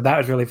 So that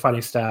was really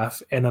funny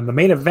stuff. And then the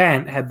main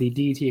event had the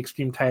DDT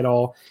Extreme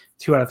title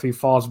 2 out of 3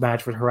 falls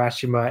match with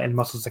Harashima and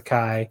Muscle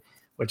Sakai,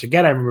 which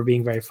again I remember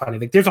being very funny.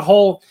 Like there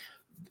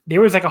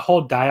was like a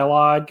whole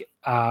dialogue.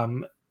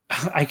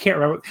 I can't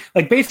remember.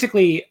 Like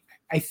basically,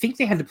 I think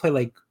they had to play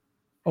like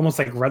almost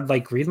like red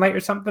light, green light or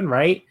something,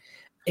 right?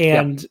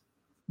 And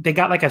they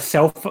got like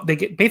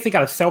basically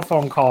got a cell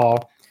phone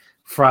call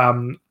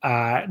from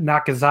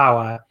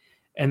Nakazawa.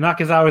 And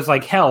Nakazawa's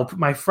like, help,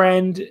 my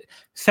friend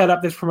set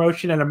up this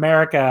promotion in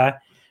America,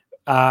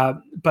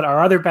 but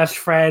our other best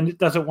friend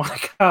doesn't want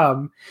to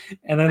come.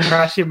 And then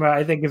Harashima,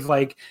 I think, is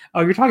like,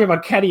 oh, you're talking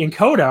about Kenny and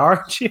Koda,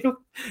 aren't you?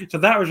 So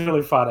that was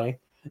really funny.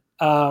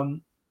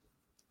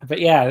 But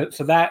yeah,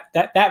 so that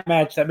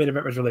match, that main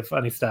event was really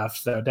funny stuff.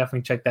 So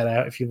definitely check that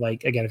out if you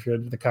like, again, if you're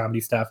into the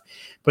comedy stuff.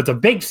 But the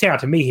big standout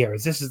to me here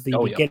is this is the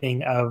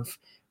beginning of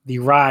the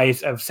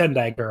rise of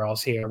Sendai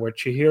Girls here, where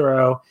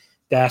Chihiro,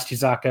 Dash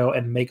Chizako,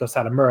 and Meiko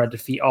Satomura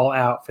defeat All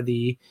Out for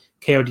the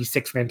KOD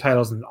 6-man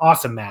titles in an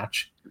awesome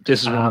match.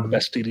 This is one of the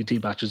best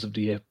DDT matches of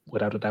the year,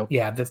 without a doubt.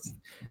 Yeah, this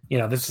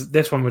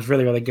one was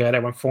really, really good. I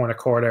went 4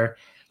 1/4.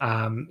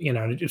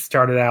 It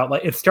started out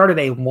like it started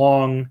a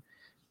long,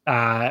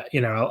 a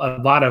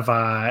lot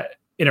of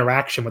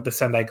interaction with the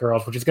Sendai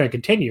Girls, which is going to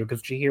continue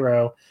because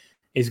Chihiro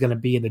is going to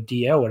be in the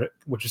DO,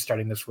 which is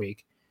starting this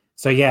week.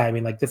 So yeah, I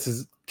mean, like this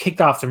is kicked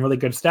off some really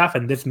good stuff.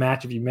 And this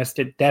match, if you missed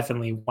it,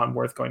 definitely one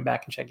worth going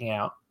back and checking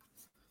out.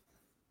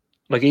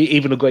 Like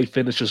even a great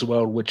finish as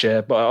well, which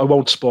but I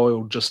won't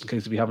spoil just in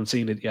case if you haven't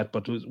seen it yet.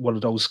 But it was one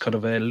of those kind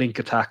of link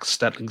attacks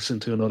that links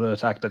into another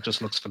attack that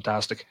just looks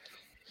fantastic.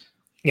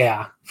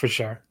 Yeah, for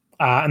sure.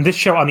 And this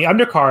show on the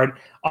undercard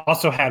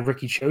also had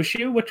Riki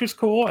Choshu, which was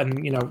cool. And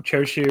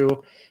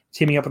Choshu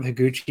teaming up with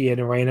Higuchi and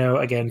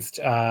Ueno against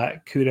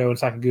Kudo and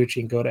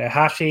Sakaguchi and Goto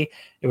Ihashi.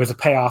 It was a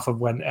payoff of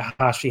when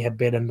Ihashi had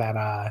been in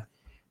that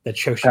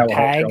Choshu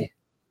tag.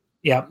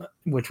 Yeah,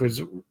 which was,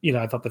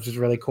 I thought this was a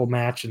really cool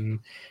match, and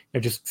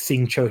just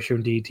seeing Choshu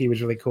and DDT was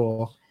really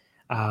cool.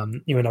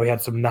 Even though he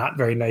had some not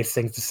very nice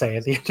things to say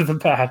at the end of the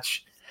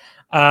match.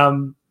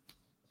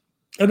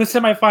 In the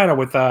semifinal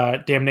with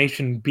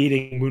Damnation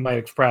beating Moonlight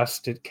Express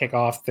to kick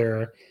off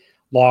their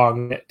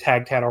long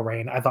tag title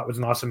reign, I thought was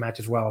an awesome match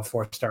as well, a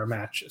 4-star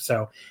match.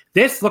 So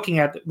this, looking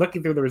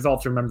through the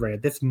results, remembering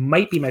it, this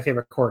might be my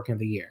favorite Korakuen of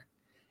the year.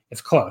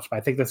 It's close, but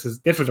I think this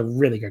was a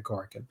really good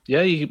Korakuen.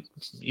 Yeah, you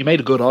made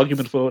a good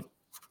argument for it.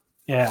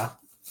 Yeah.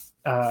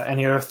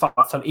 Any other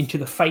thoughts on Into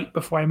the Fight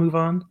before I move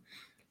on?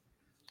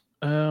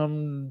 Let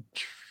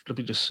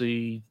me just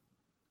see.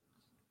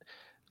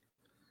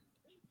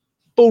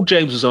 Bo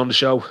James was on the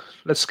show.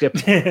 Let's skip.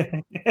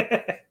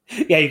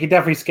 Yeah, you can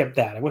definitely skip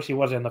that. I wish he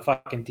wasn't in the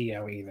fucking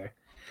DO either.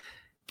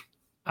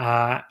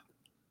 But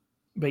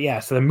yeah,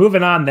 so then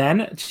moving on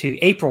then to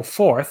April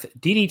 4th,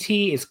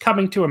 DDT is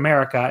coming to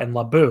America in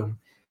La Boom.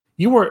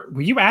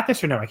 Were you at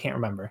this or no? I can't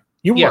remember.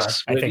 You were,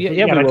 yes, I think.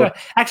 Yeah, we were.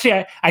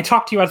 Actually, I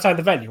talked to you outside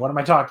the venue. What am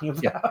I talking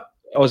about? Yeah,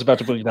 I was about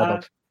to bring that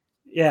up.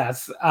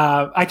 Yes.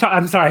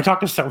 I'm sorry. I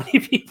talked to so many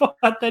people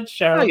at that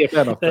show. Oh, yeah,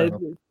 fair enough.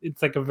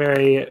 It's like a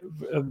very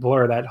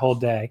blur that whole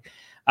day.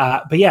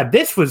 But yeah,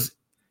 this was,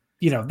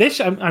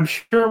 this, I'm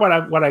sure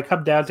when I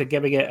come down to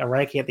giving it a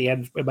ranking at the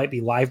end, it might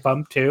be Live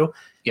Bump too.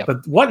 Yeah.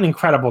 But what an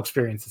incredible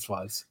experience this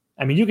was.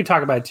 I mean, you can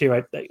talk about it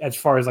too, as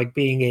far as like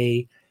being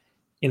a,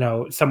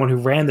 someone who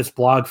ran this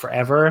blog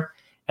forever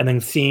and then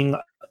seeing,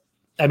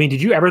 I mean,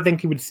 did you ever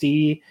think you would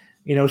see,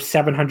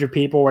 700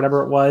 people,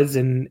 whatever it was?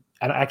 And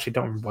I actually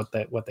don't remember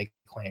what they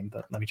claimed.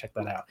 But let me check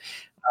that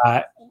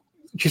out.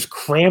 Just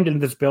crammed into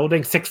this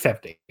building,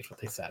 650 is what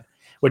they said,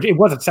 which it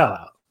was a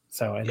sellout.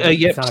 So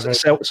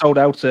sold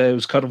out. It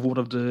was kind of one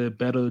of the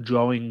better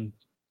drawing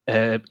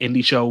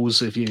indie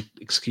shows, if you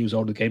excuse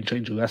all the game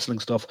changer wrestling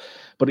stuff.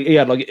 But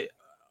yeah, like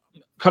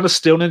kind of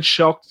still in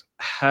shock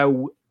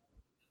how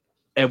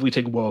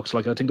everything works.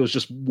 Like I think there was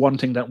just one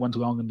thing that went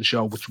wrong in the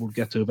show, which we'll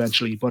get to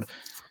eventually. But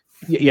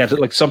yeah,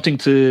 like something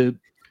to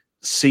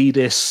see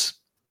this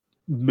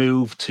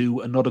move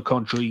to another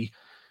country,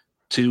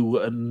 to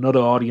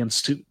another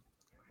audience,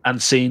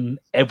 and seeing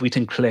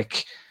everything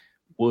click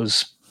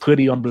was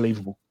pretty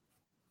unbelievable.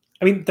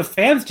 I mean, the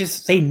fans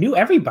they knew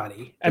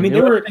everybody. I mean,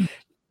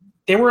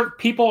 there were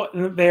people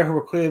there who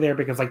were clearly there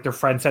because like their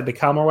friend said to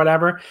come or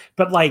whatever.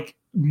 But like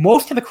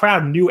most of the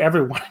crowd knew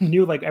everyone,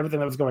 knew like everything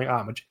that was going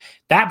on, which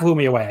that blew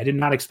me away. I did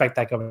not expect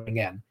that going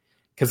in.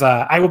 Because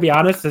I will be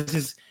honest, this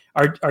is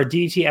our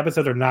DDT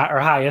episodes are not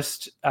our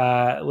highest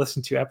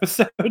listened to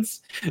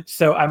episodes.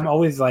 So I'm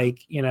always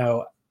like,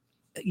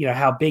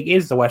 how big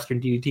is the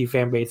Western DDT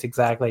fan base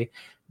exactly?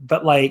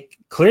 But like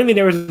clearly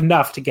there was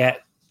enough to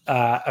get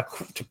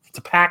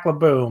to pack La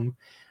Boom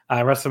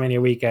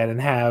WrestleMania weekend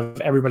and have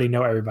everybody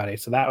know everybody.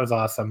 So that was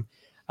awesome.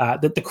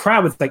 The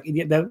crowd was like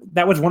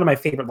that was one of my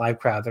favorite live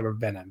crowds I've ever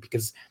been in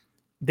because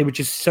they were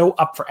just so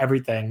up for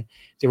everything.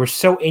 They were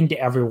so into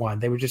everyone.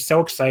 They were just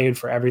so excited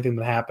for everything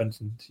that happens.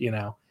 And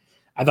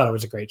I thought it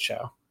was a great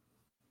show.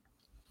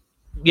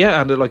 Yeah,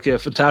 and like a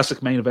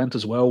fantastic main event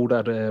as well.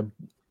 That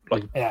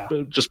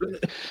just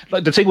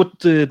like the thing with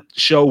the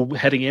show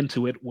heading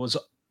into it was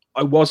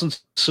I wasn't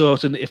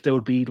certain if there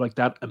would be like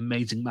that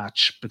amazing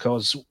match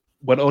because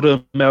when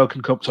other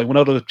when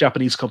other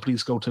Japanese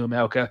companies go to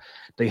America,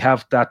 they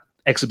have that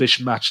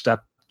exhibition match that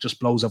just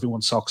blows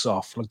everyone's socks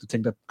off. Like the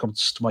thing that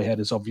comes to my head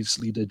is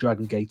obviously the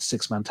Dragon Gate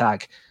 6-man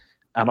tag,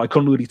 and I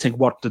couldn't really think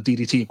what the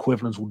DDT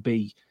equivalent would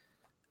be.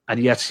 And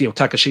yet,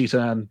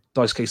 Takashita and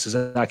Daisuke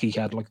Sasaki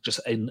had like just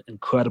an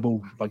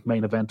incredible like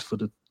main event for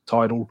the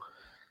title.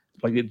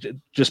 Like it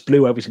just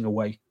blew everything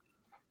away.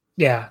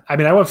 Yeah, I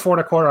mean, I went 4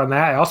 1/4 on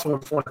that. I also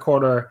went 4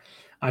 1/4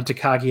 on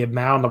Takagi and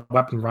Mao on the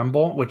Weapon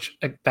Rumble, which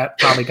that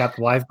probably got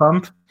the live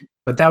bump.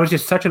 But that was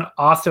just such an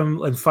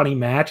awesome and funny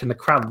match, and the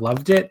crowd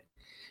loved it.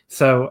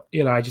 So,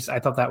 I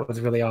thought that was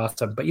really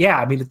awesome. But yeah,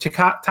 I mean, the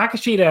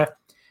Takashita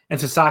and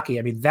Sasaki,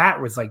 I mean,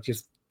 that was like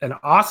just an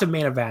awesome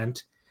main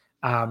event.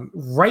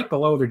 Right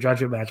below their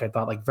judgment match, I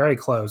thought like very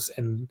close.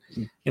 And,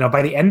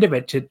 by the end of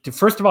it, to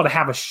first of all, to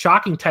have a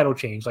shocking title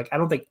change, like I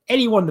don't think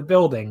anyone in the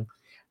building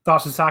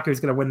thought Sasaki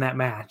was going to win that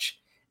match.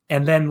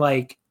 And then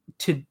like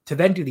to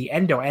then do the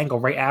Endo angle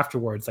right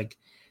afterwards, like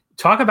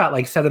talk about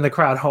like sending the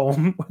crowd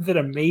home with an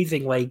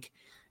amazing, like,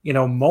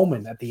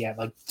 moment at the end,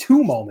 like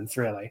 2 moments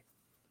really.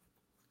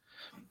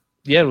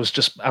 Yeah, it was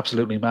just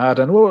absolutely mad.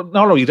 And well,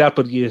 not only that,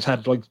 but you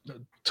had like a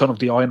ton of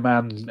the Iron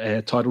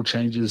Man title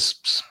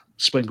changes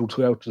sprinkled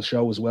throughout the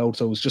show as well.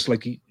 So it was just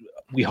like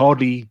we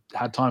hardly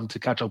had time to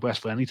catch our breath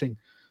for anything.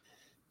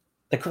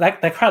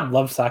 That crowd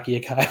loves Saki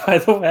Akai, by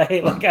the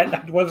way. Like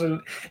I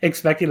wasn't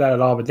expecting that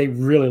at all, but they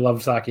really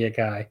love Saki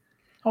Akai.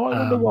 Oh, I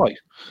wonder why.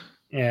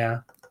 Yeah,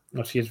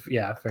 well, she is.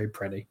 Yeah, very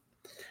pretty,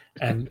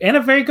 and a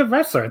very good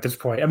wrestler at this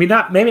point. I mean,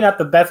 maybe not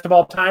the best of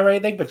all time or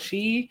anything, but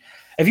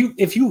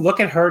if you look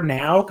at her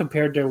now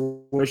compared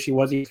to where she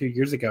was a few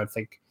years ago, it's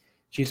like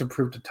she's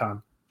improved a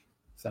ton.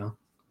 So.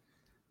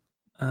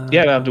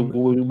 Yeah,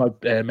 we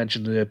might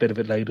mention a bit of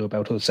it later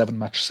about her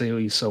 7-match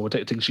series. So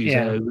I think she's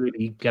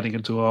really getting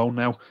into her own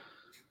now.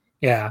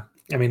 Yeah,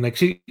 I mean, like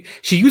she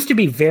used to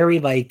be very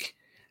like,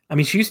 I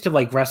mean, she used to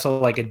like wrestle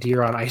like a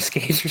deer on ice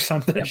skates or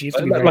something. Yeah, she used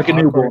to be like a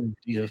newborn.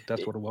 Yeah,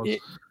 that's what it was.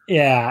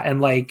 Yeah,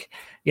 and like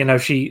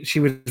she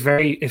was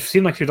very. It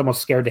seemed like she was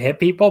almost scared to hit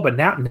people, but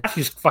now she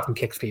just fucking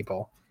kicks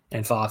people, and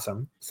it's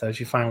awesome. So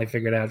she finally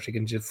figured out she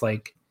can just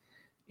like,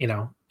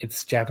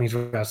 it's Japanese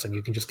wrestling.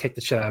 You can just kick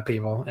the shit out of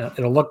people, and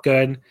it'll look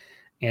good,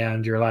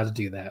 and you're allowed to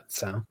do that.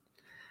 So,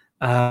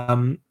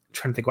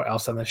 trying to think what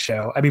else on the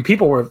show. I mean,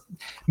 people were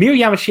Miyu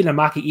Yamashita and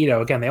Maki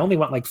Ito. Again, they only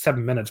went like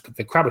 7 minutes, but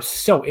the crowd was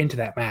so into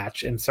that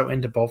match and so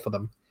into both of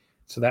them.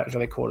 So that was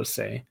really cool to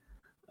see.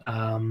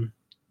 But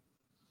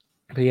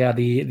yeah,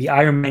 the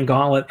Iron Man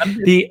Gauntlet.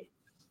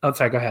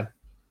 Sorry, go ahead.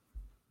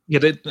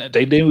 Yeah,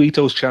 they knew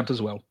Ito's chant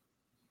as well.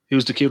 He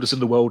was the cutest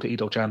in the world,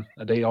 Ito-chan,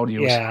 and they all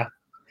knew it.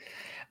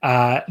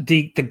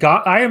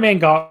 The Iron Man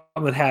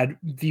Gauntlet had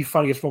the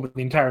funniest moment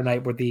the entire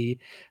night, where the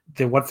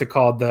what's it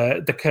called,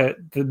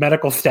 the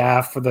medical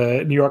staff for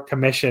the New York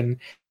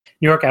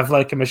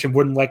Athletic Commission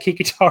wouldn't let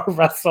Kikutaro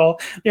wrestle.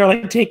 They were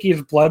like taking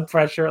his blood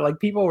pressure. Like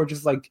people were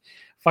just like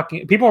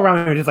people around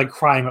him were just like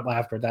crying with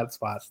laughter at that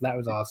spot. So that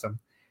was awesome.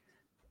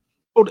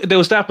 Oh, there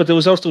was that, but there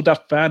was also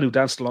that fan who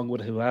danced along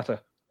with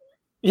Hirata.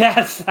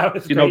 Yes, that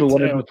was the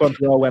one in the front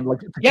row when like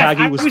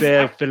Takagi was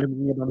there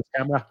filming it on his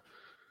camera.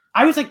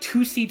 I was like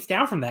 2 seats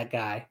down from that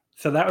guy.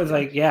 So that was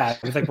like, yeah,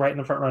 it was like right in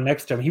the front row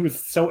next to him. He was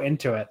so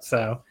into it.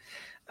 So,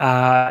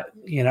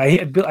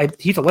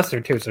 he's a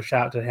listener too. So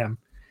shout out to him.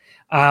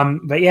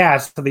 But yeah,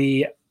 so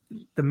the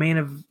main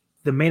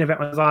event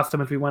was awesome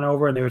as we went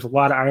over, and there was a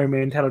lot of Iron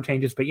Man title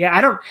changes. But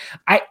yeah,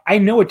 I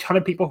know a ton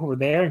of people who were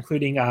there,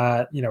 including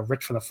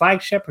Rich from the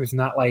Flagship, who's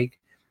not like,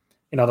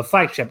 the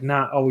Flagship,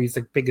 not always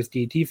the biggest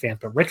DDT fans,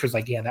 but Rich was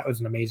like, yeah, that was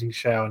an amazing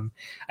show. And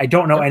I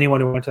don't know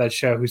anyone who went to that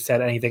show who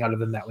said anything other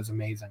than that was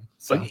amazing.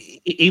 So like,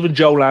 even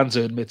Joe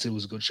Lanza admits it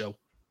was a good show.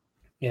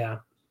 Yeah.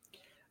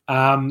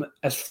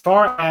 As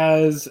far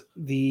as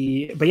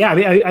but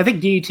yeah, I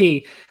think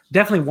DDT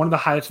definitely one of the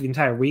highlights of the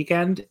entire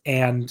weekend.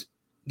 And,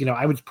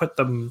 I would put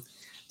them,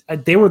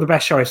 they were the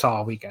best show I saw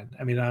all weekend.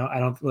 I mean, I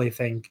don't really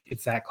think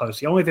it's that close.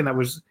 The only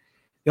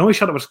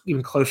show that was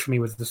even close for me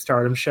was the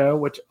Stardom show,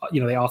 which,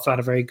 they also had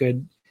a very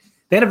good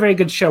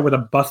show with a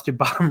busted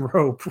bottom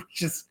rope,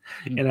 which is,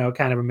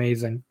 kind of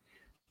amazing.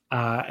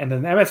 And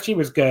then the MSG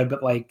was good,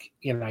 but like,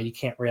 you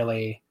can't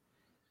really,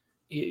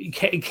 you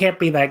can't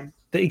be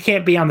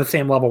on the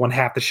same level when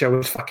half the show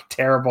is fucking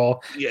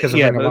terrible because of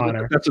Ring of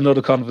Honor. That's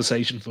another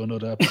conversation for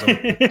another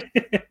episode.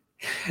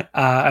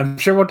 I'm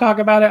sure we'll talk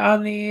about it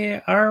on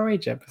the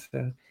ROH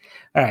episode.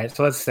 All right,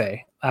 so let's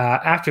see.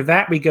 After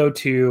that, we go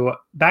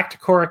back to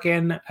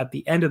Korakuen at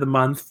the end of the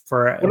month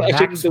for. Well, I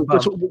think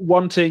there's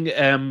one thing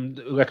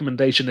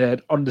recommendation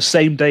on the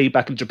same day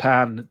back in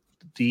Japan,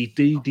 the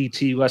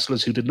DDT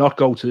wrestlers who did not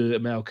go to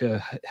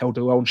America held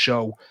their own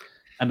show,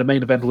 and the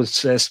main event was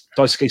Daisuke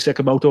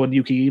Sekimoto and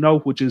Yuki Ino,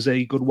 which is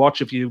a good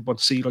watch if you want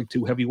to see like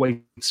two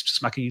heavyweights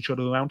smacking each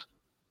other around.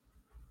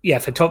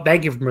 Yes,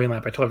 thank you for bringing that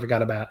up. I totally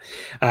forgot about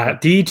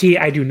DDT.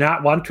 I do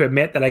not want to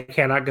admit that I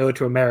cannot go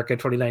to America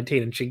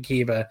 2019 in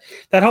Shinkiba.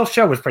 That whole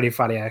show was pretty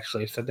funny,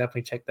 actually. So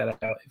definitely check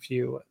that out if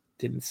you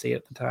didn't see it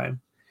at the time.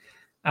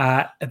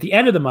 At the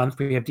end of the month,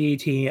 we have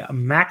DDT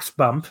Max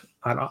Bump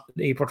on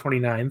April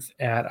 29th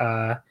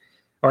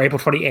or April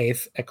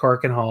 28th at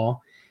Korakuen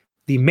Hall.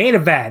 The main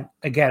event,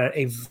 again,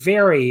 a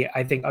very,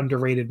 I think,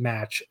 underrated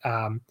match.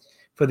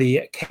 For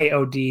the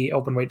KOD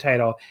openweight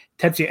title,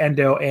 Tetsuya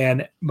Endo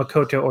and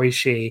Makoto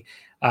Oishi,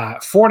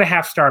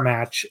 4.5-star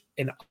match,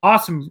 an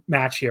awesome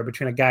match here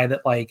between a guy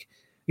that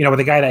with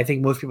a guy that I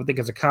think most people think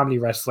is a comedy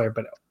wrestler,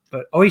 but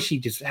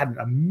Oishi just had an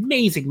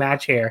amazing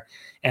match here,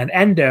 and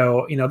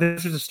Endo,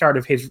 this was the start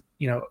of his,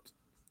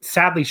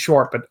 sadly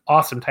short but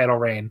awesome title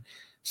reign.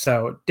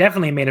 So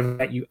definitely a main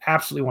event you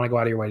absolutely want to go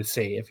out of your way to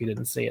see if you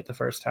didn't see it the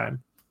first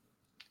time.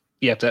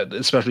 Yeah,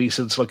 especially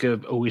since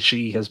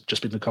Oishi has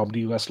just been the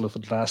comedy wrestler for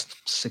the last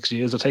 6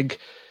 years, I think.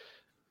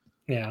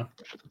 Yeah,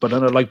 but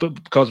then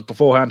because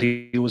beforehand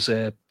he was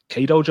a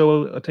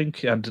K-Dojo, I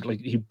think, and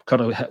he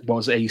kind of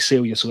was a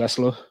serious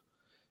wrestler.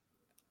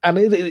 And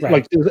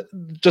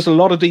just a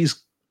lot of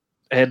these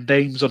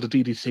names on the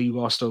DDT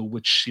roster,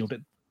 which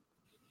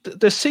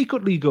they're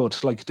secretly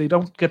good. Like they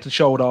don't get to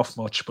show it off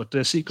much, but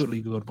they're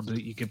secretly good when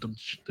you give them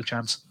the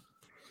chance.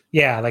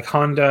 Yeah, like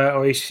Honda,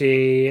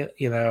 Oishi,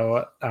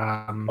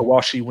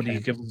 Awashi when you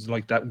give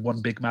him that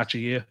one big match a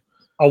year.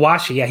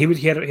 Awashi, yeah, he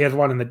had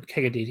one in the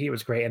King of DDT. It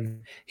was great,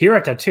 and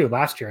Hirata too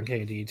last year in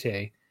King of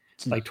DDT.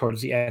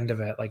 Towards the end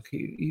of it,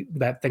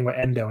 that thing with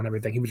Endo and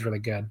everything, he was really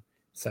good.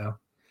 So,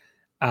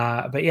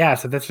 But yeah,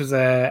 so this was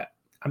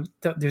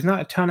there's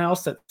not a ton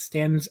else that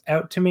stands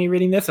out to me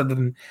reading this other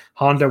than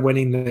Honda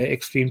winning the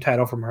Extreme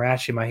title from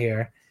Hiroshima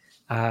here.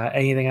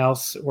 Anything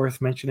else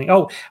worth mentioning?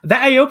 Oh,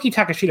 that Aoki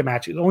Takashita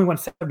match, it only went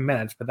 7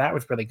 minutes, but that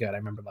was really good. I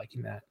remember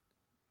liking that.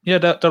 Yeah,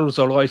 that was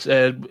all right.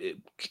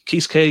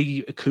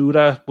 Keisuke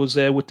Ikuda was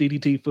there with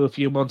DDT for a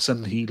few months,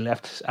 and he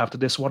left after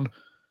this one.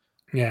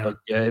 Yeah. But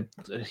yeah,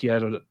 he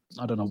had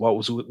I don't know what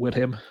was with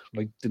him.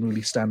 Like, didn't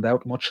really stand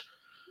out much.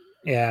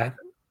 Yeah.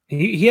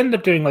 He ended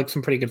up doing like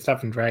some pretty good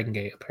stuff in Dragon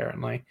Gate,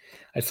 apparently.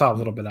 I saw a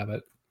little bit of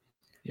it.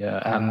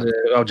 Yeah, and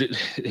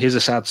here's a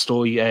sad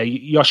story.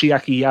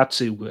 Yoshiaki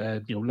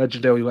Yatsu,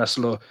 legendary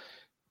wrestler.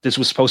 This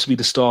was supposed to be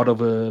the start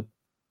of a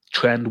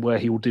trend where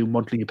he would do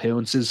monthly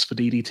appearances for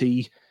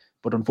DDT,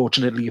 but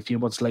unfortunately, a few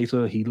months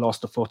later, he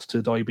lost a foot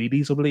to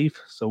diabetes, I believe.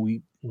 So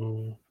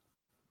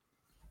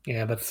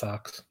yeah, that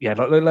sucks. Yeah,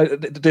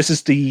 this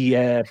is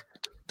the.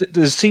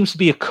 There seems to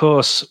be a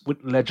curse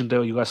with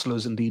legendary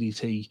wrestlers in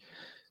DDT.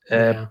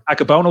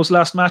 Akabono's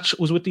last match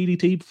was with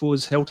DDT before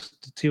his health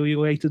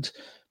deteriorated.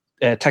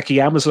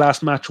 Takayama's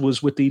last match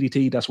was with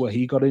DDT. That's where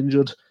he got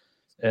injured.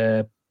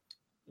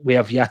 We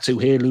have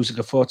Yatsu here losing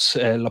a foot.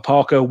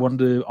 Laparca won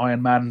the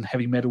Iron Man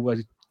heavy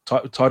middleweight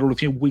title a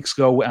few weeks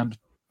ago, and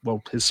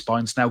well, his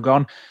spine's now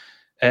gone.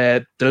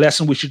 The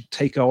lesson we should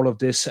take all of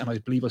this, and I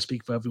believe I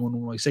speak for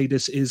everyone when I say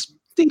this, is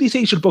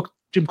DDT should book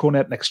Jim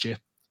Cornette next year.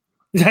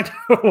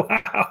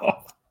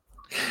 Wow.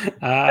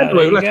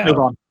 Anyway, let's move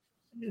on.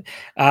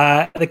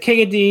 The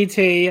King of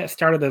DDT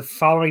started the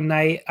following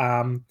night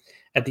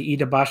at the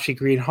Itabashi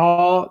Green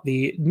Hall.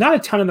 Not a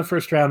ton in the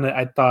first round that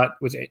I thought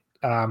was, that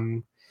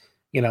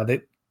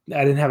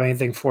I didn't have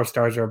anything 4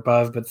 stars or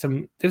above, but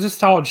there's a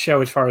solid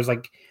show as far as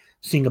like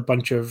seeing a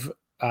bunch of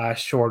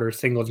shorter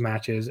singles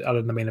matches other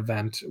than the main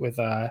event with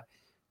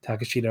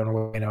Takashita and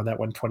Ueno that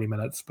went 20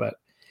 minutes. But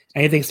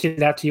anything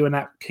stood out to you in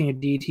that King of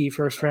DDT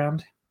first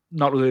round?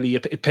 Not really.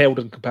 It paled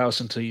in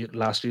comparison to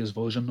last year's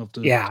version of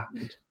the. Yeah,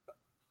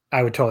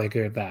 I would totally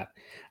agree with that.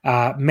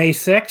 May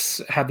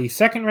 6th had the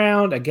second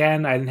round.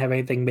 Again, I didn't have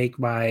anything make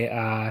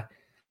my,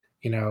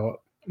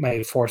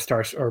 my 4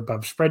 stars or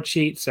above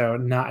spreadsheet. So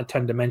not a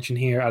ton to mention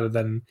here other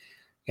than,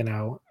 I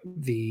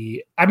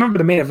remember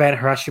the main event,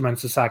 Hiroshima and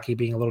Sasaki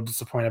being a little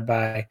disappointed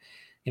by,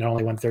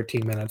 only went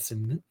 13 minutes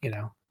and,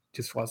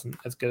 just wasn't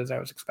as good as I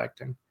was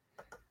expecting.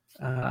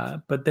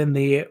 But then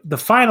the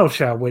final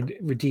show would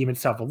redeem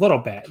itself a little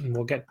bit, and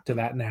we'll get to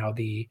that now.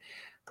 The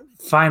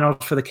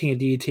finals for the King of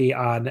DDT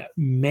on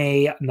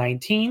May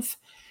 19th.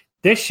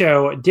 This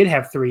show did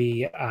have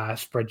 3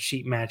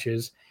 spreadsheet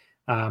matches.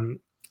 In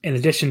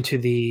addition to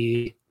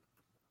the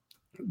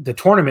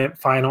tournament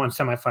final and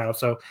semifinal.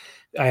 So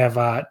I have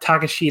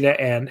Takashita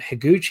and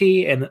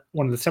Higuchi, and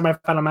one of the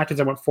semifinal matches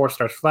I went 4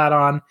 stars flat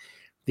on.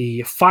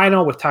 The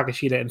final with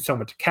Takashita and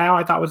Soma Takao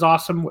I thought was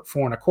awesome with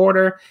 4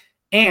 1/4.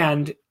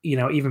 And,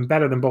 even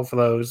better than both of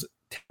those,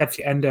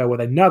 Tetsuya Endo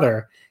with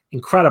another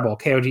incredible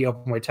KOG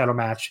openweight title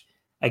match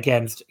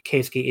against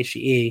Keisuke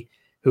Ishii,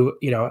 who,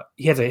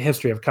 he has a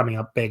history of coming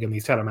up big in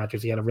these title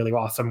matches. He had a really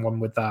awesome one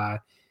with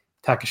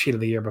Takashita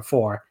the year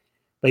before.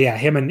 But yeah,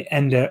 him and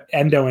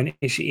Endo and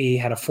Ishii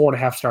had a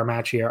 4.5 star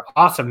match here.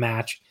 Awesome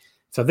match.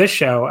 So this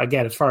show,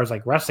 again, as far as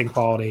like wrestling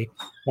quality,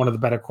 one of the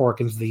better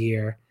Corkins of the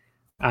year.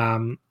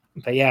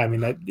 But yeah, I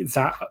mean, it's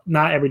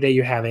not every day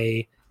you have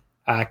a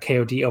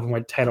KOD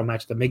openweight title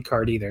match at the mid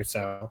card either.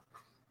 So,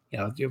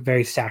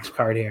 very stacked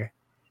card here.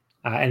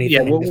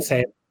 Anything to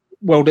say?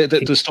 Well, the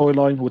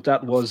storyline with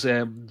that was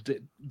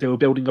they were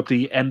building up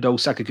the Endo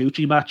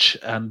Sakaguchi match,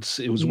 and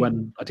it was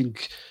when I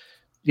think,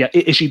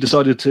 Ishii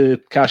decided to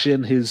cash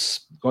in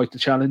his right to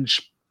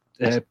challenge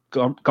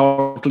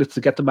Gauntlet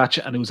to get the match,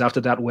 and it was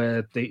after that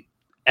where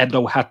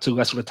Endo had to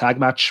wrestle a tag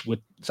match with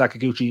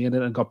Sakaguchi in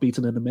it and got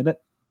beaten in a minute.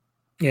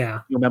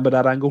 Yeah, you remember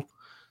that angle?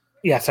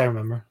 Yes, I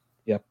remember.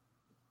 Yep.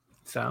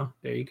 So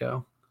there you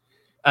go.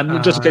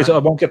 And just in case, I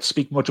won't get to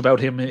speak much about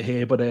him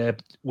here, but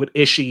with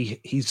Ishii,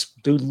 he's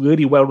doing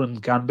really well in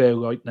Ganbei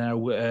right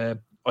now.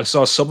 I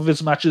saw some of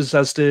his matches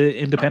as the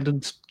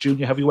independent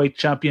junior heavyweight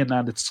champion,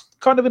 and it's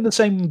kind of in the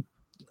same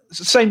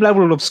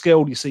level of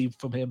skill you see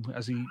from him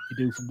as you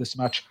do from this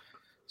match.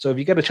 So if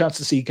you get a chance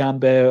to see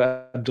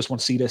Ganbei and just want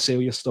to see their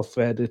serious stuff,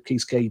 the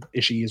Keisuke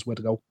Ishii is where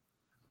to go.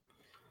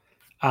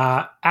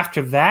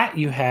 After that,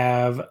 you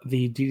have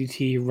the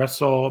DDT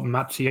Wrestle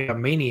Matsuya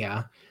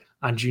Mania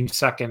on June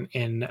 2nd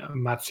in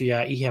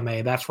Matsuya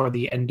Ihime. That's where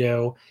the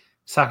Endo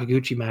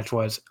Sakaguchi match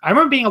was. I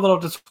remember being a little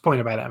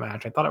disappointed by that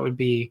match. I thought it would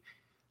be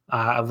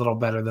a little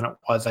better than it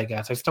was, I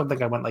guess. I still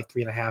think I went like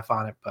 3.5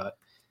 on it, but,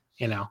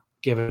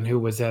 given who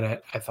was in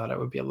it, I thought it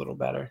would be a little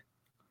better.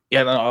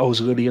 Yeah, I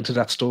was really into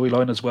that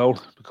storyline as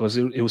well, because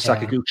it was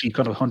Sakaguchi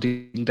kind of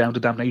hunting down the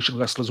Damnation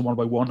wrestlers one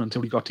by one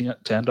until he got to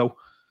Endo.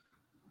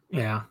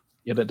 Yeah.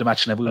 Yeah, the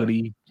match never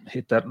really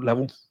hit that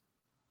level.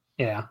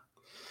 Yeah.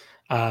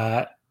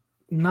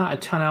 Not a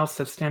ton else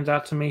that stands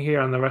out to me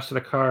here on the rest of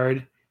the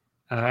card.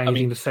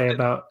 Anything to say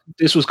about...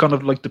 This was kind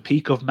of like the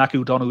peak of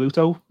Maku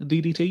Donaruto in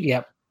DDT.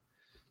 Yep.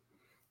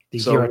 The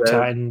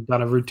Hirata and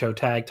Donaruto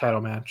tag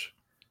title match.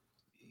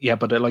 Yeah,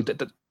 but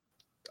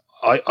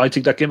I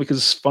think that gimmick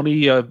is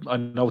funny. I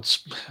know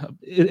it's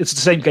the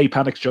same gay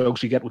panic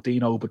jokes you get with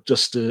Dino, but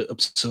just the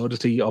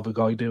absurdity of a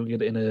guy doing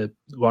it in a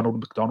Ronald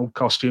McDonald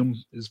costume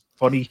is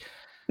funny.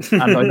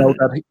 And I know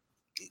that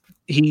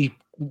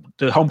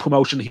the home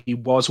promotion he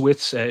was with,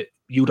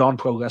 Udon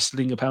Pro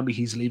Wrestling, apparently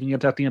he's leaving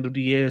it at the end of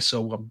the year.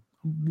 So I'm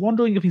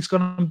wondering if he's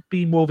going to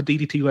be more of a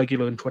DDT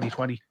regular in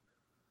 2020.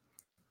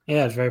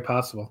 Yeah, it's very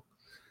possible.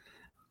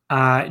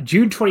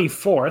 June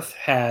 24th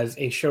has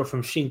a show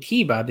from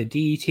Shinkiba, the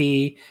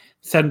DDT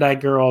Sendai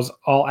Girls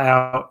All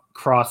Out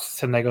Cross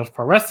Sendai Girls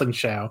Pro Wrestling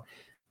show,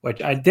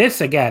 which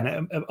this,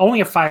 again,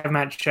 only a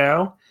 5-match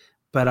show,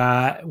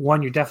 but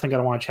one you're definitely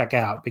going to want to check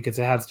out because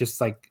it has just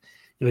like,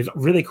 there's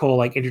really cool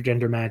like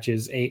intergender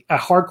matches, a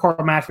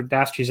hardcore match with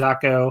Dash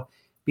Chizako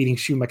beating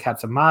Shuma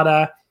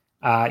Katsumata.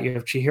 You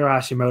have Chihiro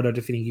Hashimoto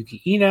defeating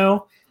Yuki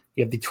Ino.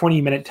 You have the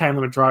 20-minute time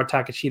limit draw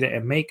Takashita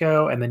and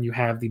Mako, and then you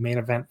have the main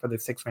event for the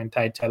 6-man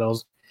tag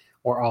titles,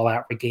 where All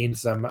Out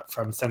regains them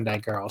from Sendai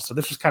Girls. So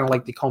this was kind of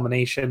like the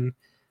culmination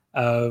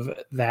of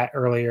that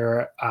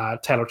earlier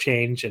title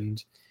change,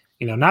 and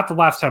not the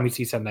last time we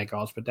see Sendai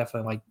Girls, but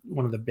definitely like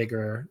one of the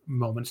bigger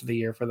moments of the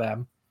year for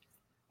them.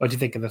 What do you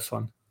think of this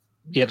one?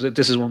 Yeah,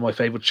 this is one of my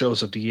favorite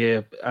shows of the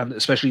year, and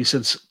especially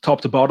since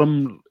top to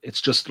bottom,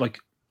 it's just like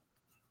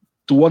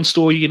the one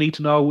story you need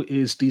to know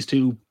is these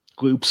two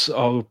groups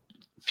are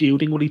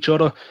feuding with each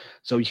other,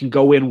 so you can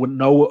go in with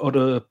no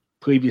other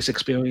previous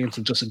experience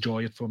and just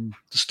enjoy it from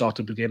the start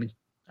to the beginning.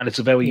 And it's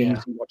a very easy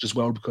watch as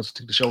well because I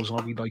think the show is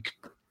only like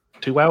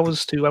 2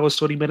 hours,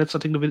 20 minutes. I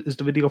think is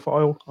the video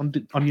file on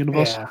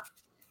Universe. Yeah,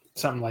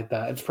 something like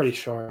that. It's pretty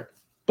short.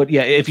 But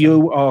yeah, if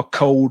you are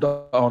cold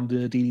on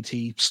the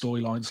DDT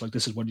storylines, like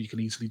this is one you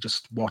can easily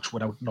just watch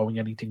without knowing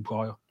anything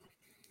prior.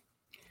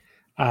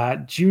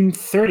 June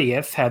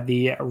 30th had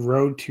the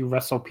Road to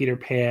Wrestle Peter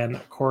Pan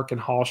Cork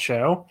and Hall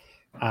show.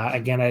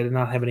 Again, I did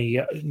not have any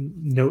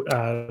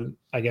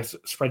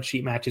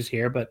spreadsheet matches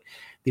here, but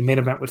the main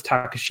event was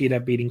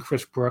Takashita beating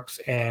Chris Brooks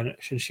and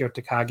Shinshiro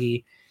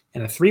Takagi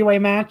in a 3-way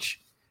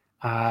match.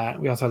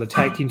 We also had a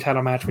tag team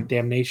title match with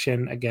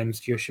Damnation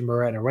against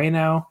Yoshimura and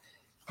Ueno.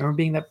 I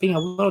remember being a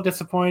little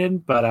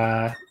disappointed,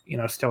 but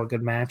still a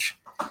good match.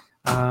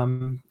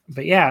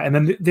 But yeah, and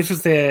then this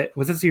was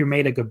this your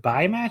made a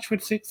goodbye match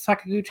with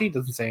Sakaguchi? It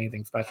doesn't say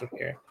anything special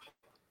here.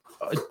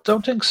 I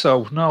don't think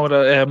so. No, hold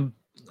on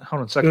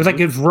a second. It was like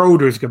his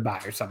Roaders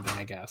goodbye or something,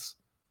 I guess.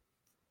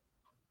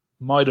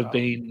 Might have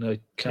been. I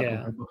can't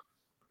remember.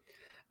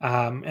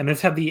 And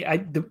this had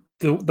the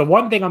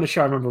one thing on the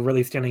show I remember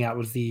really standing out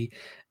was the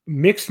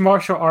mixed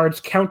martial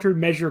arts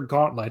countermeasure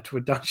gauntlet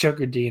with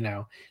Danshoku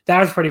Dino. That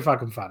was pretty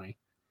fucking funny.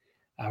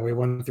 We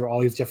went through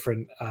all these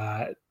different,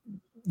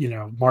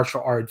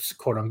 martial arts,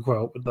 quote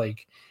unquote, with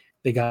like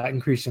they got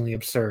increasingly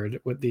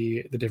absurd with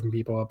the different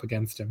people up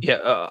against him. Yeah,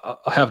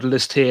 I have the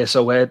list here.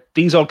 So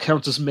these all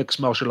count as mixed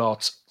martial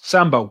arts: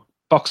 sambo,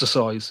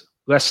 boxercise,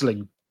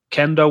 wrestling,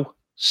 kendo,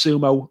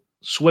 sumo,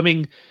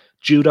 swimming,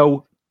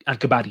 judo, and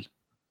kabaddi,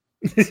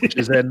 which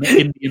is an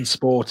Indian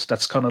sport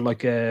that's kind of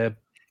like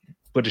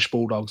British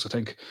Bulldogs, I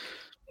think.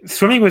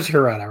 Swimming was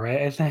Hirata,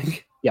 right? I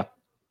think. Yeah.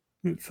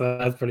 So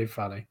that's pretty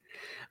funny.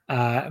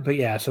 But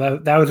yeah, so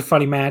that was a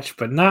funny match,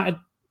 but not a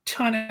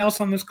ton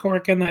else on this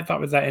Korakuen that I thought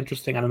was that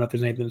interesting. I don't know if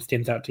there's anything that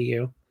stands out to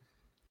you.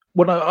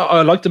 Well,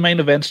 I like the main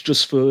events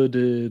just for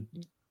the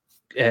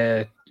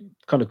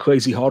kind of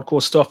crazy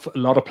hardcore stuff. A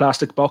lot of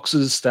plastic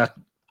boxes that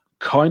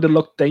kind of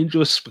looked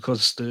dangerous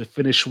because the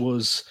finish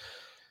was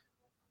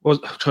I'm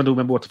trying to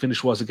remember what the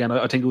finish was again.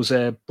 I think it was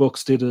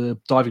Brooks did a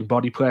diving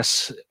body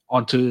press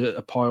onto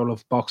a pile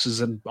of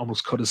boxes and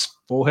almost cut his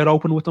forehead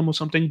open with them or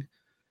something.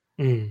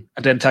 And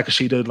then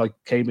Takashita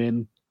came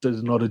in, did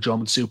another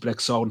German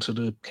suplex, saw into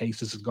the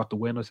cases and got the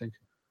win, I think.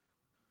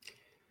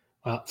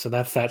 Well, so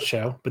that's that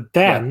show. But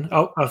then,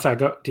 sorry,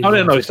 go.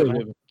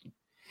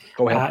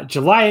 Go ahead.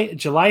 July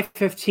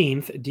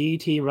 15th,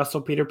 DDT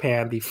Wrestle Peter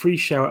Pan, the free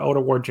show at Old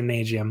Award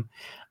Gymnasium.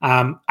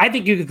 I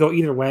think you could go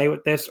either way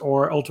with this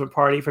or Ultimate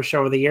Party for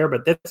show of the year,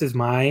 but this is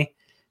my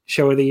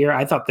show of the year.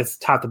 I thought this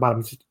top to bottom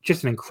was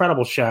just an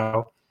incredible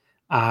show.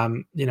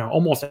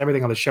 Almost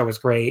everything on the show is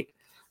great,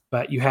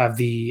 but you have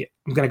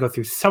I'm going to go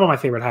through some of my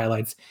favorite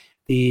highlights.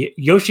 The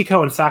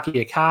Yoshiko and Saki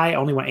Akai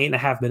only went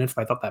 8.5 minutes,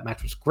 but I thought that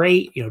match was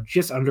great.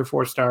 Just under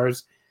 4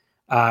 stars.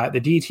 The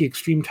DDT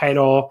Extreme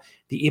title,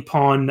 the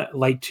Ippon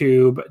Light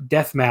Tube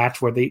death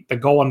match, where the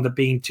goal ended up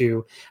being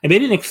and they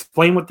didn't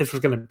explain what this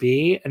was going to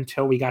be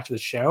until we got to the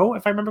show,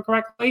 if I remember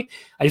correctly.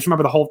 I just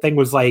remember the whole thing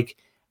was like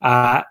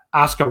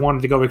Asuka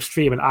wanted to go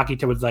extreme, and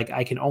Akita was like,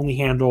 I can only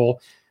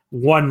handle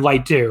one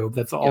light tube.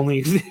 That's the only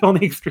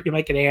extreme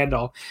I can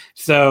handle.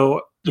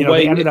 So the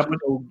way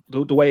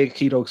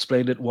Akito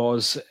explained it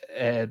was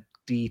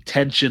the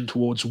tension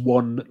towards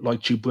one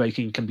light tube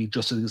breaking can be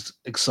just as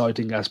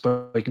exciting as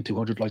breaking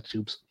 200 light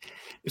tubes.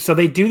 So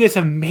they do this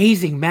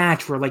amazing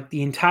match where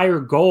the entire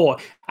goal,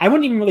 I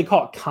wouldn't even really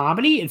call it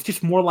comedy. It's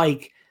just more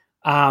like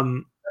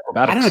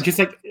acrobatics. I don't know, just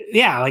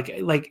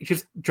like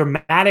just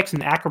dramatics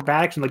and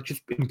acrobatics and like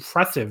just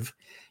impressive,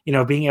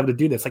 being able to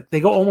do this. Like they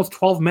go almost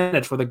 12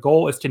 minutes where the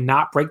goal is to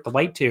not break the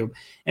light tube.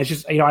 And it's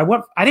just,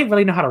 I didn't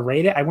really know how to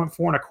rate it. I went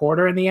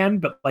 4.25 in the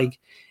end, but like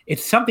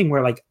it's something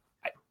where like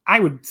I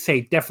would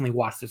say definitely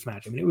watch this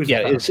match. I mean, it was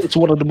it's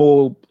one of the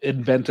more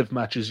inventive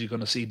matches you're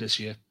going to see this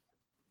year.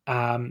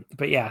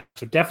 But yeah,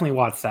 so definitely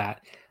watch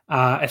that.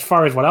 As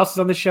far as what else is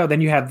on the show, then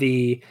you have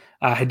the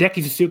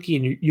Hideki Suzuki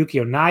and Yuki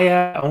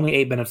Onaya, only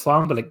 8 minutes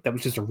long, but like, that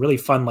was just a really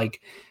fun, like,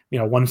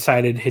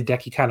 one-sided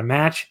Hideki kind of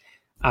match.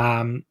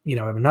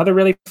 Another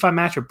really fun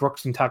match with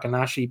Brooks and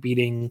Takanashi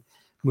beating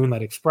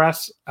Moonlight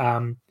Express.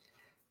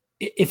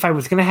 If I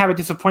was going to have a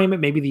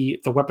disappointment,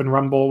 maybe the Weapon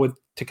Rumble with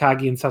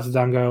Takagi and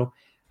Sasadango.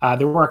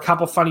 There were a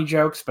couple funny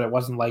jokes, but it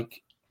wasn't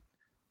like,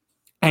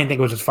 I didn't think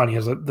it was as funny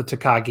as the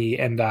Takagi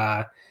and,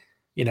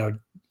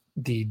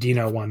 the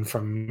Dino one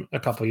from a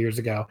couple years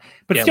ago.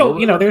 But still,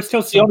 there's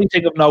still some... The only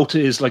thing of note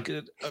is, like,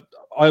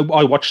 I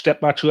watch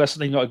Deathmatch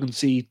Wrestling. I can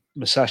see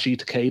Masashi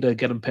Takeda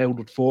getting impaled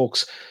with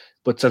forks,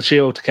 but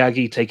Sanshiro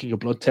Takagi taking a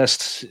blood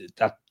test,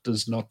 that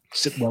does not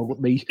sit well with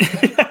me.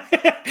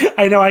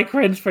 I know, I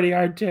cringe pretty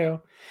hard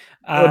too.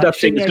 That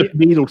thing is just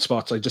needle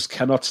spots. I just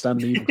cannot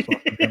stand needle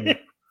spots.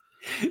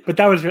 But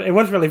it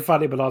was really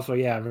funny, but also,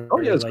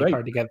 it's like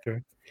hard to get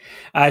through.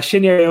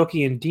 Shinya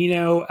Aoki and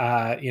Dino,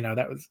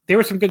 there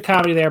was some good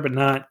comedy there, but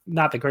not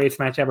the greatest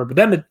match ever. But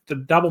then the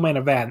double main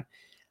event,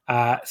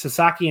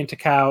 Sasaki and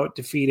Takao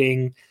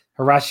defeating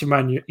Harashima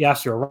and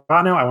Yasuo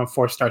Arano. I went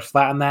 4 stars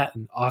flat on that,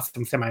 an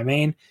awesome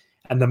semi-main.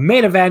 And the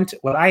main event,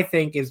 what I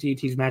think is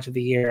DDT's match of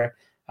the year,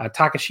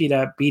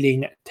 Takashita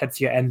beating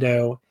Tetsuya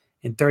Endo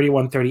in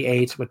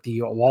 31-38 with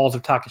the walls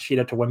of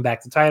Takashita to win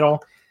back the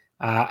title.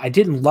 I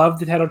didn't love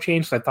the title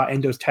change, so I thought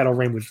Endo's title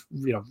reign was,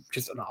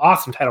 just an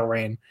awesome title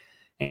reign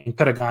and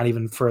could have gone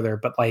even further.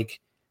 But like,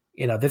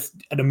 this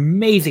an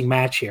amazing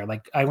match here.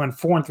 Like I went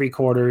 4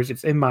 3/4.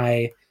 It's in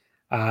my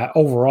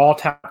overall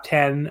top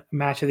 10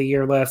 match of the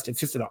year list. It's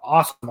just an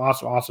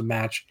awesome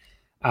match.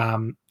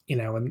 And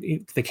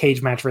the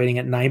cage match rating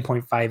at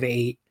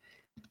 9.58,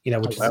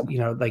 which is,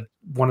 like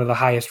one of the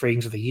highest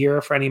ratings of the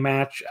year for any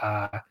match.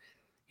 I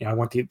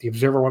went the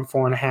Observer went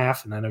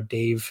 4.5, and I know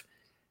Dave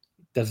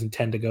doesn't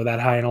tend to go that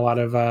high in a lot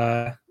of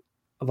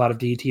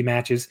DDT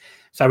matches.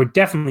 So I would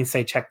definitely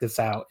say check this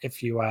out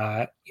if you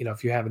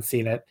if you haven't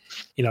seen it.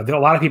 A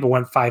lot of people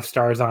went 5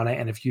 stars on it,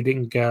 and if you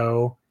didn't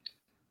go,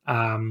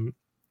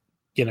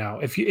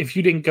 if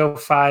you didn't go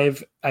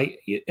 5, I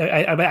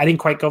didn't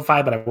quite go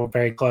 5, but I went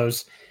very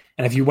close.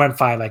 And if you went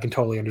 5, I can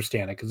totally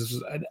understand it because this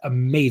is an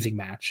amazing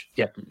match.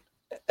 Yeah,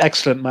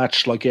 excellent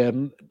match. Like, I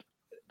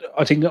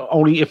think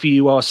only if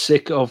you are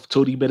sick of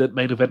 30-minute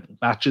main event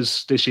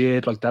matches this year,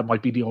 like that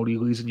might be the only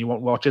reason you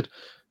won't watch it.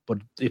 But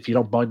if you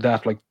don't mind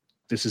that, like,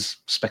 this is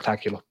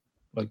spectacular.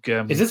 Like,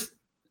 is this?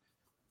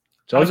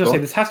 I was gonna say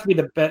this has to be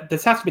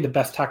the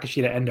best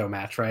Takashita Endo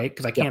match, right?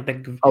 Because I can't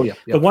think of. Oh yeah.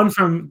 The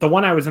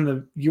one I was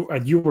in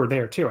you were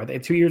there too. I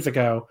think 2 years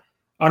ago.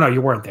 Oh no,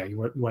 you weren't there. You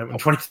went in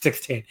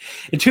 2016.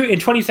 In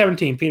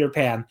 2017, Peter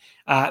Pan.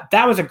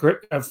 That was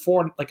a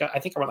 4. Like I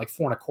think I went like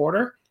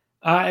 4.25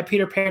 at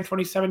Peter Pan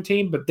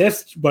 2017. But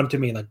this one to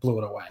me like blew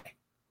it away.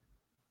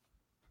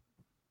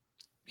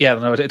 Yeah,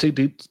 no, I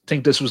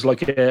think this was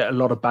like a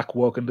lot of back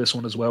work in this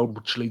one as well,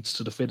 which leads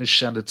to the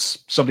finish, and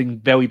it's something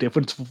very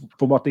different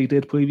from what they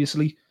did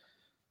previously.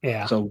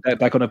 Yeah. So that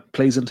kind of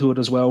plays into it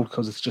as well,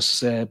 because it's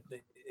just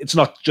it's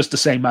not just the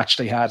same match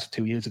they had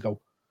 2 years ago.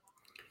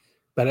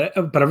 But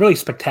a really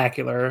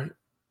spectacular,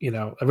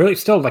 a really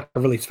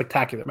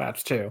spectacular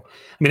match too.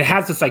 I mean, it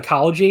has the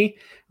psychology,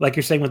 like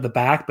you're saying with the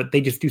back, but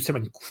they just do some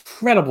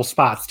incredible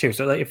spots too.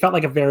 So it felt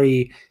like a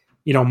very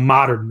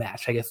modern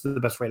match, I guess is the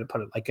best way to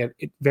put it. Like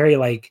it very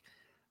like,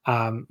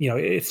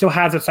 it still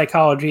has a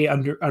psychology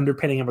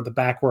underpinning it with the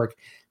back work,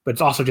 but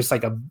it's also just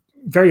like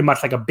very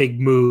much like a big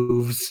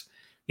moves,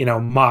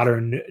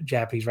 modern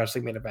Japanese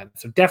wrestling main event.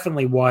 So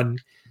definitely one,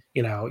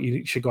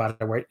 you should go out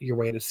of your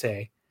way to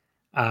say.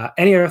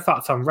 Any other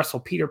thoughts on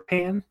Wrestle Peter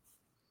Pan?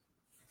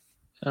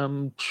 Let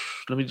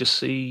me just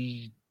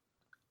see.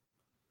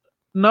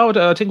 No,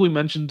 I think we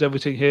mentioned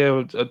everything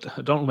here.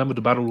 I don't remember the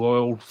Battle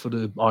Royal for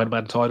the Iron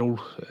Man title.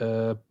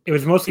 It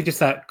was mostly just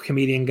that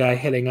comedian guy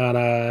hitting on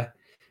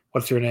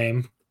what's her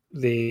name?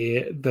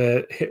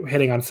 The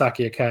hitting on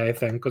Saki Akai, I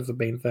think, was the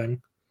main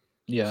thing.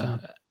 Yeah,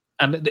 so.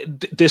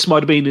 And this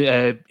might have been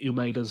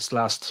Umeida's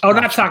last. Oh,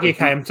 not Saki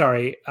Akai. I'm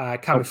sorry,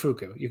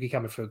 Kamifuku, Yuki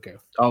Kamifuku.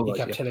 Oh, he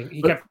kept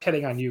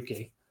hitting on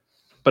Yuki.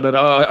 But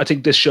I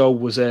think this show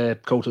was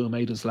Kota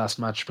Umeida's last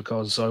match,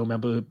 because I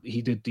remember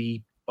he did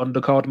the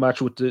undercard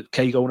match with the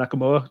Keigo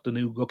Nakamura, the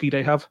new rookie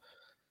they have.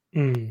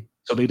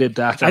 So they did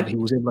that, and he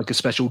was in like a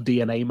special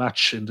DNA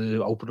match in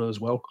the opener as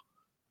well.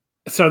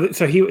 So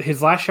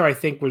his last show I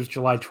think was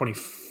July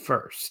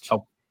 21st.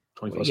 Oh,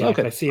 21st. Yeah,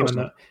 okay. I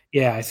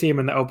see him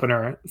in the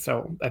opener.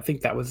 So I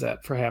think that was it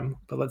for him.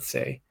 But let's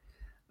see.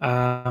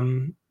 But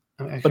no,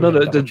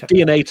 the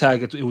DNA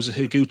tag, it was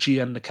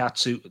Higuchi and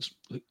Nakatsu.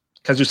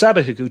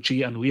 Kazusada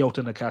Higuchi and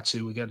Ryota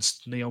Nakatsu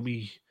against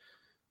Naomi.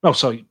 No,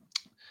 sorry.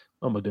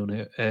 What am I doing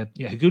here?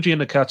 Higuchi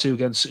and Nakatsu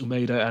against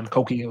Umeda and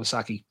Koki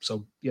Iwasaki.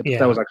 So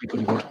that was actually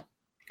pretty good.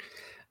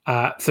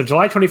 So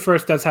July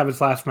 21st does have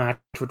its last match,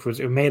 which was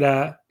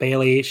Umeda,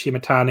 Bailey,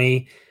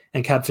 Shimatani,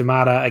 and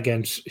Katsumata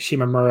against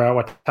Shimamura,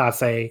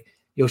 Watase,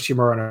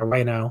 Yoshimura, and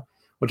Ueno,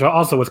 which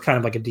also was kind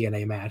of like a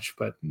DNA match,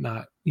 but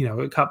not,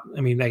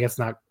 I guess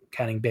not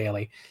counting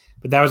Bailey.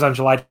 But that was on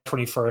July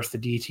 21st, the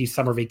DDT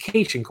Summer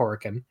Vacation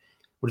Korakuen,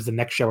 which is the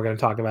next show we're going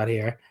to talk about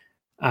here.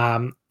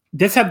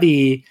 This had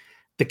the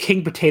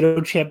King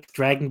Potato Chip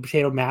Dragon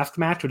Potato Mask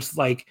match, which is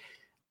like,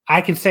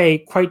 I can say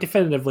quite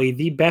definitively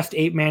the best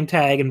 8-man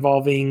tag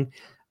involving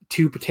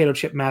 2 potato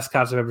chip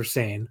mascots I've ever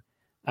seen.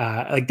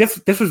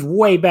 This was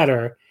way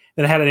better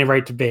than it had any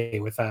right to be,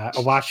 with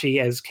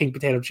Awashi as King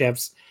Potato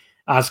Chips,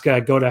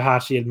 Asuka,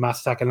 Godahashi, and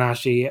Masa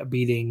Takanashi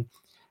beating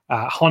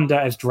Honda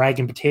as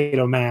Dragon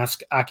Potato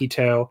Mask,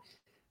 Akito,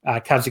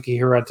 Kazuki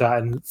Hirata,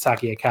 and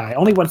Saki Akai.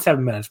 Only went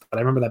 7 minutes, but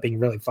I remember that being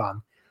really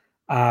fun.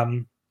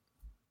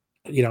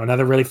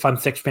 Another really fun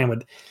 6-man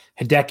with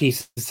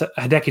Hideki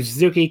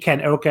Suzuki,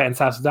 Ken Oka, and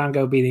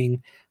Sasadango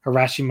beating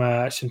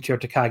Harashima, Shinichiro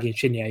Takagi, and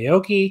Shinya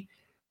Aoki.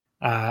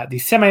 The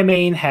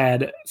semi-main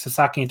had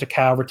Sasaki and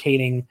Takao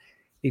retaining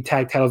the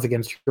tag titles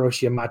against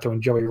Hiroshi Yamato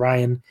and Joey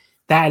Ryan.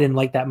 That I didn't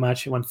like that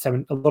much. It went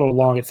a little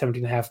long at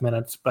 17.5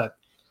 minutes. But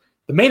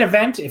the main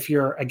event, if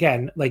you're,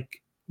 again,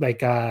 like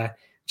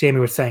Jamie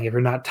was saying, if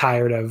you're not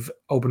tired of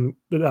open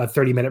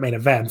 30-minute main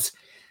events,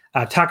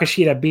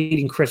 Takashita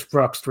beating Chris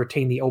Brooks to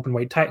retain the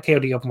KOD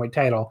openweight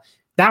title.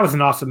 That was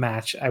an awesome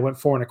match. I went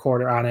 4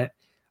 1/4 on it.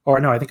 Or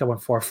no, I think I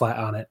went 4 flat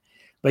on it.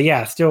 But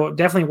yeah, still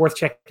definitely worth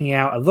checking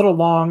out. A little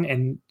long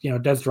and,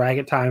 does drag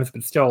at times,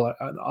 but still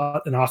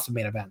an awesome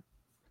main event.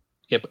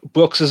 Yeah, but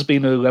Brooks has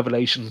been a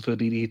revelation for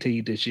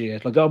DDT this year.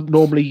 Like, I'm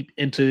normally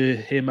into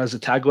him as a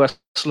tag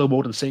wrestler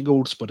more than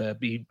singles, but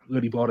he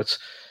really brought it.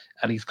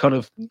 And he's kind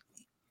of,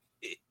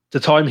 the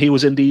time he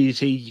was in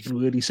DDT, you can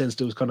really sense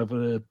there was kind of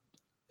a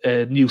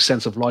new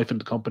sense of life in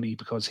the company,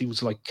 because he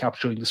was like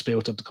capturing the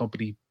spirit of the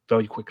company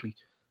very quickly.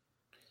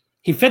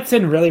 He fits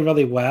in really,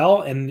 really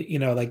well. And, you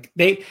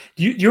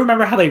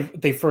remember how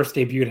they first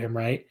debuted him,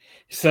 right?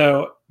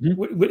 So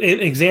an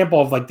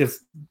example of like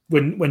this,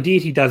 when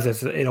DDT does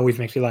this, it always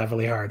makes me laugh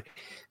really hard.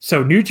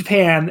 So New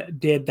Japan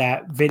did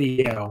that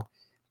video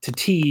to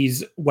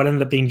tease what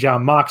ended up being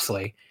Jon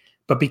Moxley.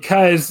 But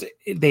because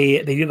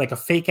they did like a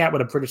fake out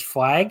with a British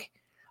flag,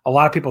 a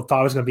lot of people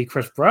thought it was going to be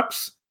Chris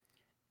Brooks.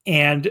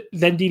 And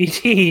then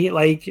DDT,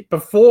 like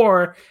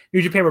before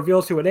New Japan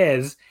reveals who it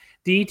is,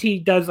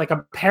 DDT does like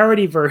a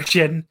parody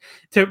version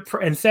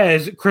and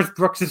says Chris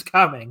Brooks is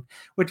coming,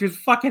 which is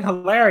fucking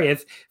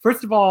hilarious.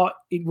 First of all,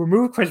 it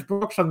removed Chris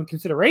Brooks from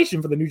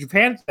consideration for the New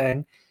Japan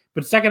thing.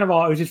 But second of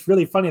all, it was just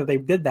really funny that they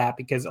did that,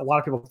 because a lot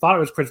of people thought it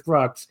was Chris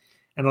Brooks.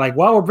 And like,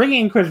 well, we're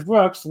bringing in Chris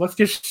Brooks. Let's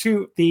just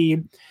shoot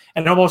an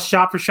almost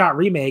shot-for-shot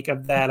remake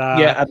of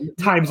that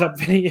Time's Up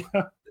video.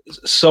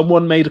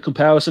 Someone made a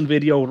comparison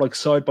video like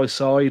side by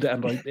side,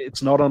 and like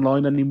it's not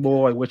online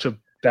anymore. I wish I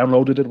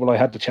downloaded it while I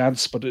had the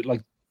chance, but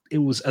it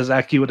was as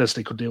accurate as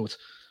they could do it.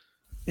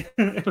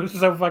 It was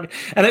so fucking.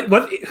 And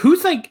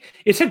who's like?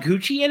 Is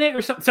Higuchi in it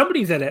or something?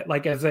 Somebody's in it,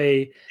 like as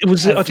a. It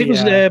was. I think it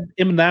was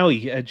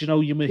Imanawi. Do you know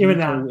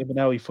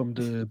Imanawi from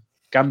the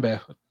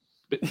Ganbare?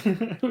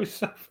 It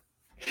was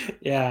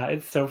yeah,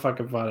 it's so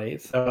fucking funny.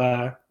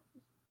 So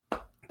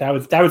that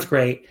was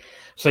great.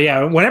 So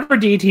yeah, whenever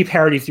DDT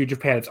parodies New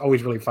Japan, it's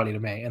always really funny to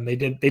me. And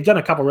they've done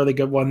a couple really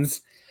good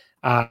ones.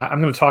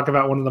 I'm going to talk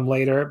about one of them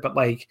later, but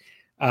like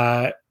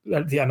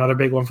another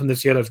big one from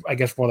this year, that's I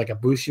guess more like a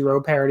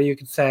Bushiroad parody, you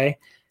could say.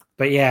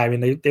 But yeah, I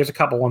mean, there's a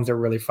couple ones that are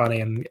really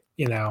funny. And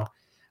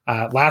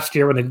last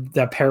year when they did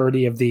that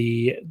parody of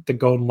the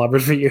Golden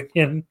Lovers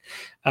reunion,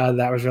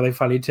 that was really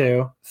funny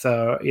too.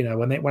 So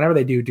whenever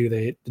they do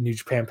the New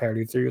Japan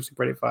parodies, they're usually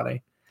pretty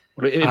funny.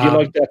 If you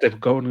like that, they're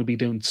going to be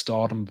doing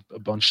Stardom a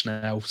bunch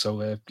now,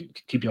 so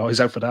keep your eyes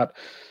out for that.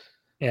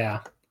 Yeah,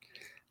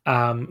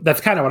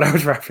 that's kind of what I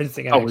was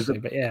referencing actually.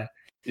 But yeah,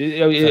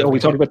 are we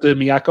talking about the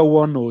Miyako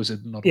one, or is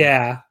it not?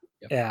 Yeah.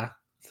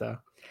 So,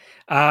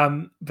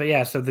 but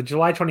yeah, so the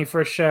July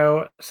 21st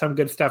show, some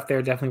good stuff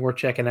there, definitely worth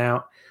checking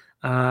out.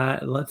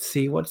 Let's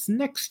see what's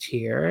next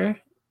here.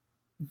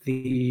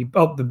 The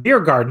Beer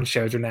Garden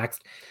shows are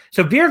next.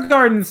 So Beer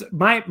Gardens,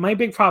 my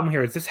big problem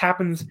here is this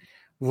happens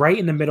right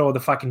in the middle of the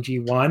fucking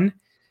G1.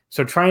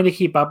 So trying to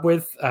keep up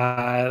with,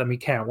 let me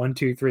count, 1,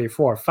 2, 3,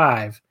 4,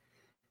 5.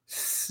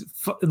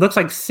 It looks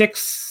like 6,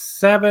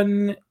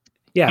 7.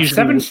 Yeah, usually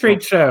 7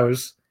 straight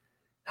shows.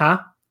 Huh?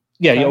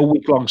 Yeah, a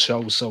week-long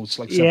shows, so it's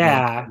like 7.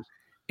 Yeah.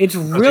 It's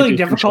really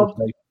difficult.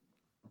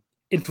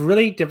 It's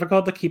really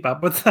difficult to keep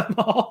up with them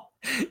all,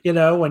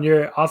 when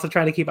you're also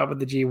trying to keep up with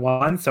the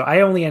G1. So I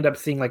only end up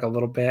seeing like a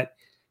little bit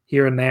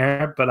here and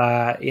there.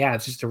 But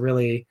it's just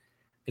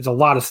it's a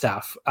lot of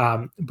stuff.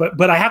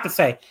 But I have to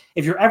say,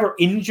 if you're ever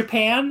in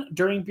Japan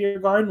during Beer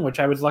Garden, which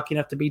I was lucky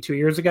enough to be 2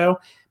 years ago,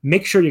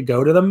 make sure you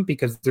go to them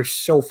because they're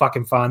so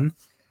fucking fun,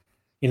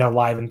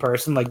 live in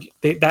person. Like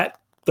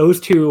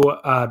those 2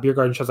 Beer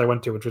Garden shows I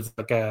went to, which was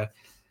like a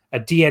a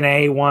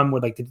DNA one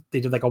where like they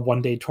did like a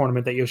 1-day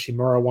tournament that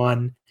Yoshimura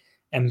won,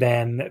 and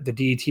then the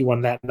DDT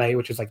one that night,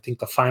 which is like, I think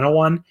the final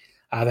one.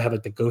 They had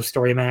like the ghost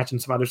story match and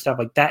some other stuff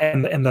like that,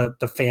 and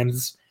the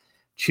fans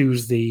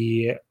choose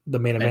the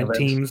main event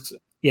teams.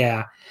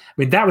 Yeah, I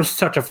mean that was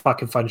such a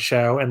fucking fun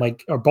show, and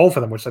like, or both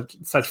of them were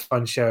such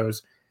fun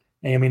shows.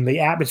 And I mean the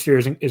atmosphere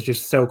is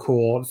just so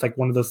cool. It's like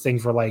one of those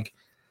things where like,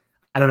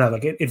 I don't know,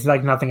 like it's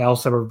like nothing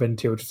else I've ever been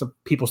to. It's just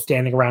people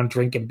standing around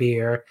drinking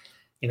beer,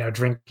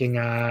 drinking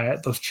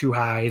those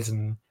Chu-Hais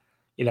and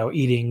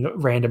eating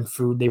random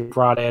food they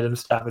brought in and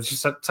stuff. It's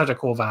just such a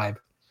cool vibe.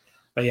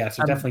 But yeah,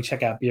 so definitely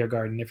check out Beer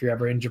Garden if you're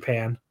ever in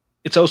Japan.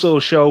 It's also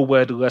a show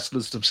where the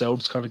wrestlers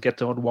themselves kind of get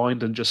to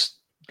unwind and just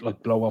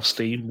like blow off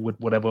steam with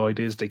whatever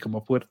ideas they come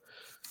up with.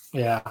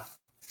 Yeah.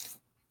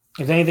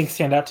 Does anything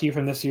stand out to you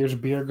from this year's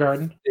Beer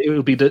Garden? It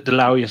would be the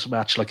Lariat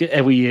match. Like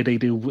every year they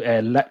do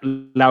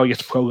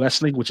Lariat Pro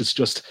Wrestling, which is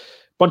just a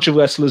bunch of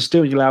wrestlers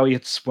doing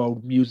lariats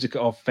while music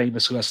of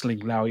famous wrestling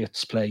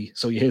lariats play.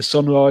 So you hear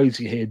Sunrise,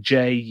 you hear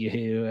Jay, you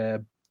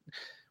hear...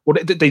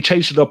 they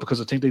changed it up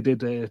because I think they did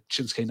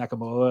Shinsuke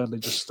Nakamura and they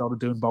just started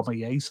doing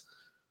Bombay-Yays.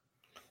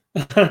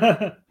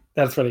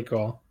 That's pretty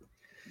cool.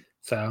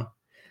 So,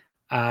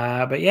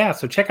 but yeah,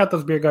 so check out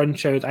those Beer Garden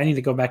shows. I need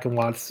to go back and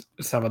watch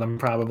some of them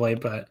probably,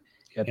 but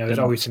there's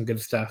always some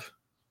good stuff.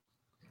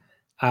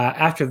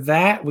 After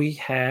that, we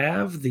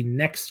have the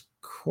next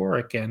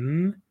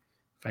Korakuen.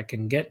 If I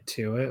can get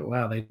to it.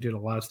 Wow, they did a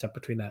lot of stuff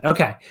between that.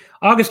 Okay,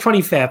 August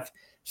 25th,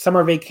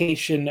 Summer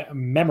Vacation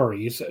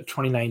Memories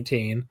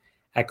 2019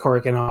 at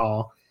Korakuen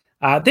Hall.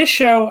 This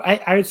show,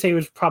 I would say,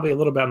 was probably a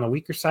little bit on the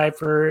weaker side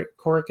for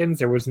Korakuens.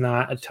 There was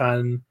not a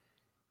ton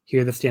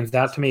here that stands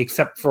out to me,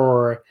 except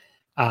for,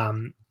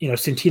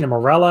 Santina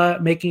Morella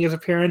making his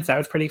appearance. That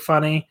was pretty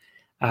funny.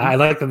 I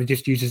like that they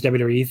just used his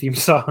WWE theme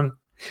song.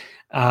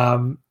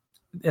 And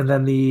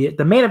then the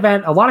main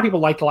event, a lot of people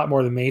liked a lot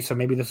more than me, so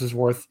maybe this is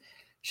worth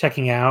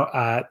checking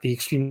out. The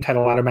Extreme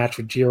Title Ladder match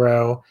with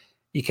Jiro,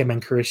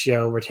 Ikemen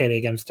Kurishio, rotated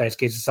against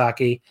Daisuke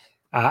Sasaki.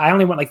 I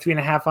only went like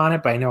 3.5 on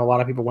it, but I know a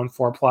lot of people went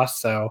 4+,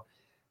 so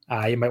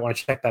you might want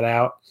to check that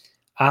out.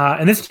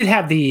 And this did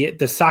have the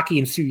Saki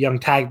and Su Young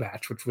tag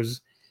match, which was,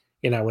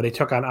 where they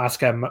took on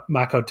Asuka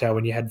Makoto,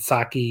 and you had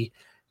Saki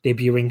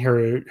debuting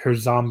her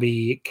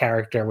zombie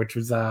character, which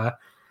was,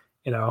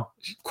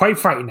 quite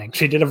frightening.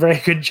 She did a very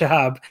good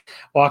job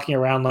walking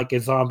around like a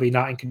zombie,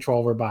 not in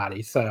control of her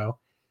body. So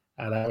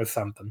that was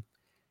something.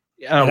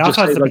 Yeah, I'll just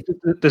say,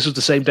 this was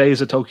the same day as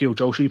the Tokyo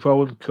Joshi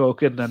Pro and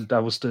Korakuen, and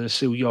that was the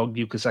Su Young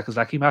Yuka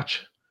Sakazaki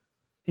match.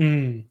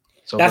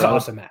 So that's an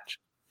awesome match.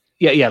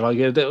 Yeah, like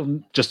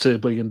just to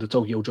bring in the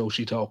Tokyo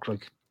Joshi talk,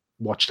 like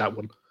watch that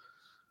one.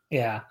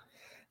 Yeah,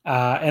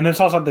 and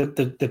it's also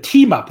the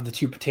team up of the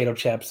two potato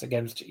chips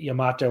against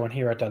Yamato and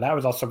Hirata. That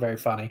was also very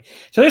funny.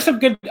 So there's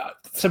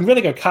some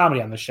really good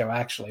comedy on the show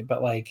actually,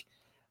 but like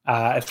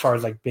as far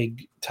as like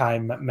big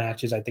time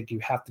matches, I think you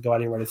have to go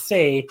out here to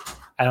say.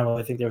 I don't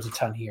really think there was a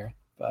ton here,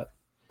 but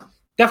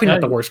definitely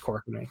not the worst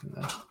Korakuen or anything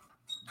though.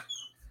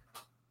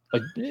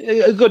 Like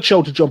a good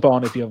show to jump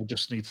on if you ever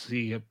just need to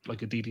see a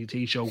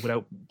DDT show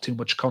without too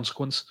much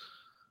consequence.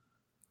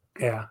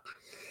 Yeah.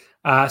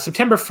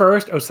 September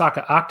 1st,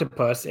 Osaka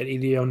Octopus at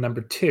EDO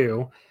number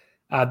 2.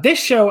 This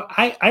show,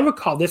 I would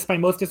call this my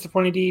most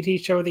disappointing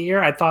DDT show of the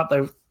year. I thought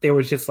that there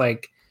was just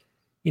like,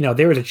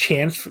 there was a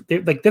chance.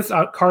 Like this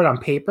card on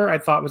paper, I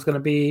thought was going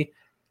to be,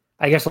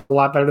 I guess, a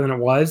lot better than it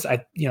was.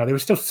 There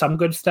was still some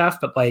good stuff,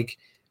 but like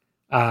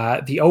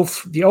the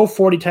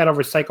 040 title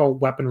Recycle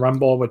Weapon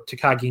Rumble with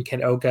Takagi and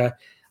Ken Oka,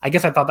 I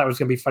guess I thought that was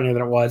going to be funnier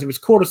than it was. It was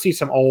cool to see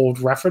some old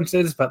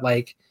references, but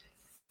like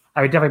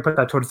I would definitely put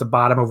that towards the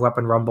bottom of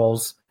Weapon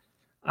Rumbles.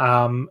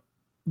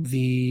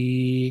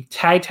 The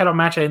tag title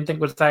match I didn't think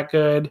was that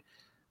good.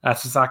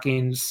 Sasaki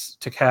and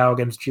Takao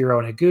against Jiro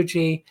and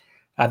Higuchi.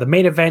 The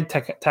main event,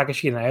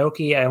 Takashi and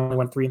Aoki, I only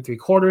went 3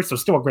 3/4, so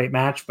still a great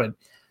match, but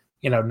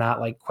not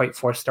like quite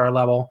 4-star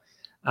level.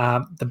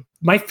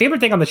 My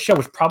favorite thing on the show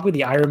was probably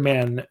the Iron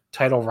Man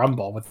title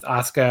rumble with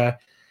Asuka,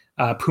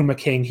 Puma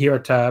King,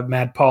 Hirata,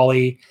 Mad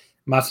Paulie,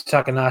 Masu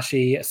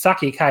Takanashi,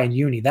 Saki Kai, and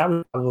Yuni. That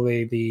was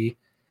probably the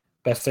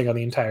best thing on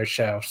the entire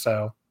show.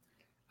 So,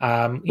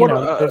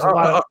 there's a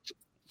lot of...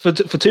 For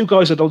two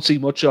guys I don't see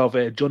much of,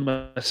 Jun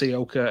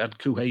Masaoka and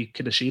Kuhei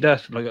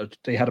Kinoshita, like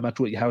they had a match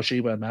with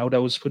Yaoshima and Mao.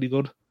 That was pretty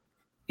good.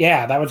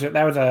 Yeah,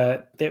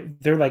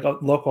 they're like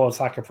local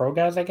Osaka Pro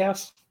guys, I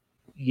guess.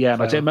 Yeah,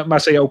 and I think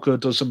Masaoka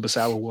does some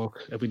Basawa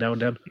work every now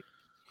and then.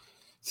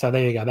 So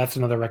there you go. That's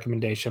another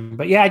recommendation.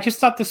 But yeah, I just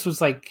thought this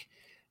was like,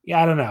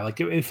 I don't know, like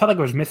it felt like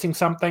it was missing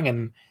something,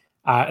 and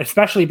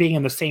especially being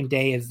in the same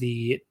day as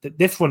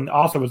this one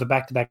also was a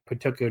back-to-back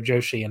with Tokyo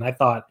Joshi, and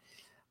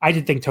I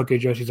did think Tokyo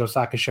Joshi's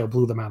Osaka show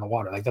blew them out of the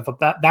water. Like I thought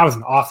that was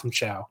an awesome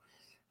show,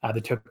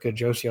 the Tokyo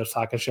Joshi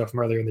Osaka show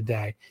from earlier in the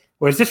day.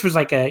 Whereas this was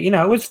like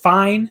it was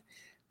fine,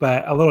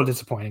 but a little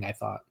disappointing, I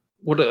thought.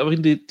 Well, I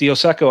mean, the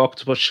Osaka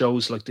Octopus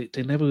shows, like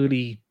they never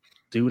really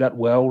do that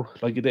well.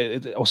 Like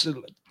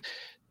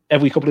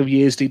every couple of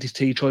years,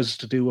 DDT tries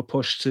to do a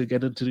push to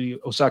get into the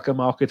Osaka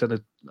market, and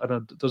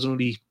it doesn't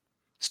really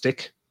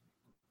stick.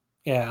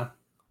 Yeah.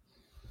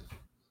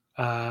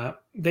 I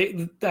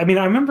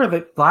remember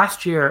that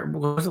last year,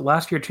 was it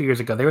last year, 2 years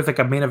ago? There was like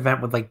a main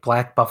event with like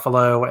Black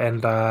Buffalo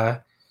and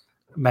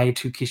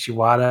Maito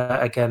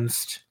Kishiwada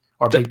against,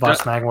 or Big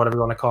Boss Man, whatever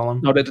you want to call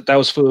him. No, that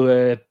was for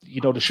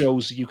the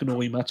shows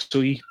Yukinori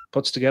Matsui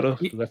puts together.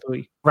 The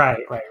referee. Right.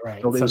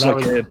 So it was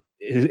like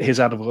his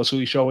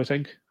anniversary show, I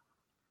think.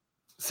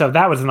 So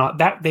that was not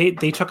that they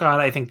took on,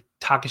 I think,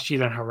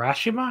 Takeshita and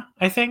Harashima.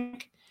 I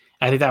think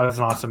that was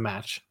an awesome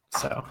match.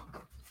 So,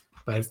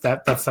 but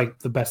that's like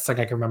the best thing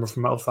I can remember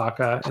from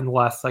Osaka in the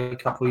last like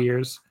couple of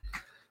years.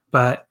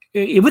 But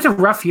it was a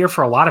rough year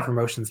for a lot of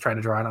promotions trying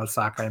to draw in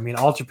Osaka. I mean,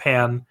 All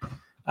Japan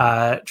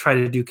tried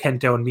to do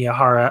Kento and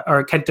Miyahara,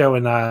 or Kento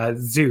and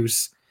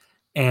Zeus,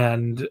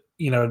 and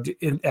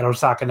at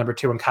Osaka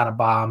 #2 and kind of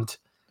bombed.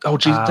 Oh,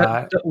 geez,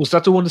 was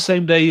that the one the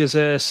same day as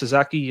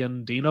Sasaki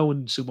and Dino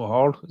in Sumo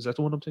Hall? Is that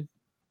the one I'm thinking?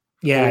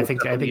 Yeah, I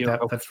think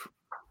that's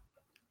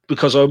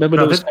because I remember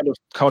there was kind of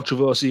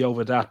controversy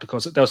over that,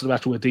 because that was the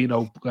match where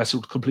Dino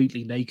wrestled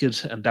completely naked,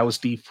 and that was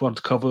the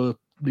front cover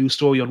news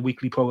story on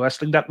Weekly Pro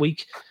Wrestling that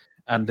week,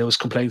 and there was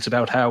complaints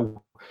about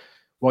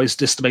why is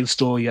this the main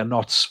story and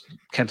not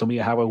Kento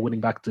Miyahara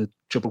winning back the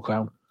Triple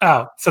Crown?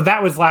 Oh, so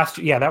that was last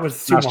year. Yeah, that was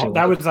Sumo.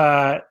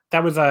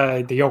 That was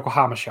the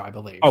Yokohama show, I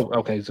believe. Oh,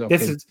 okay.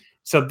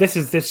 This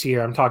is this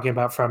year. I'm talking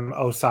about from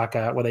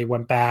Osaka, where they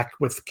went back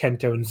with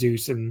Kento and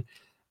Zeus and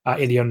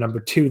Idio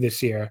 #2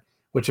 this year,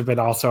 which have been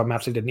also a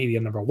match they did in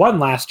Idio #1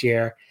 last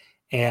year,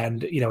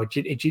 and it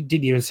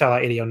didn't even sell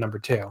out Idio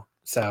 #2.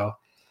 So,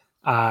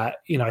 I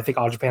think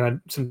All Japan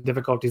had some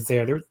difficulties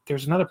there.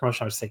 There's another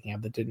promotion I was thinking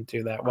of that didn't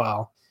do that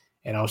well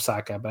in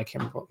Osaka, but I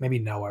can't remember, maybe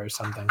Noah or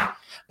something.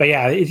 But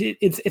yeah,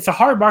 it's a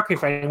hard market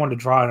for anyone to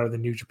draw out of the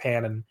New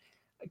Japan and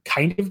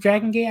kind of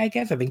Dragon Gate, I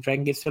guess. I think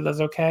Dragon Gate still does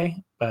okay,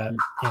 but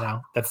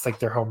that's like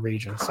their home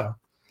region. So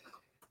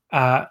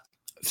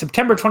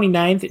September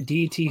 29th,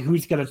 DDT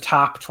Who's Gonna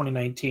Top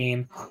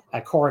 2019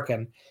 at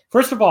Korakuen.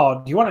 First of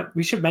all,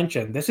 we should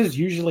mention, this is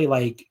usually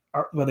like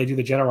when they do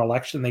the general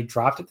election, they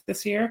dropped it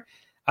this year.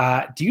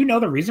 Do you know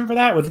the reason for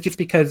that? Was it just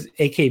because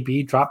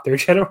AKB dropped their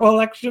general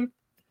election?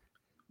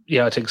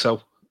 Yeah, I think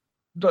so.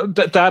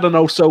 That and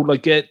also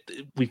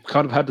we've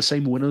kind of had the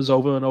same winners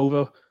over and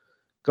over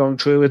going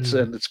through it,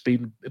 and it's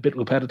been a bit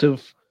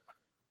repetitive.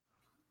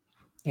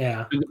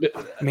 Yeah,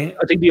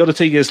 I think the other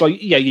thing is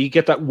you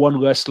get that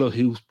one wrestler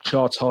who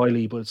charts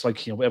highly, but it's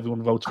like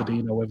everyone votes for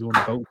Dino,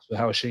 everyone votes for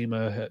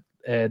Harashima,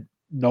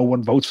 no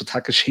one votes for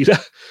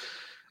Takeshita.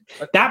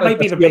 That might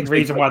be the big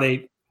reason why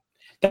they.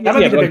 That might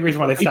be the big reason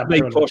why they stopped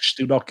doing it. Push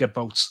do not get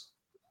votes.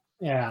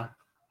 Yeah.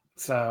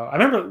 So I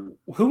remember,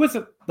 who was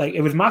it? Like,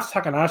 it was Masu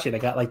Takanashi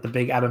that got like the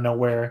big out of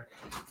nowhere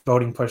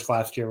voting push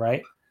last year,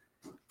 right?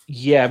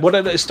 Yeah, well,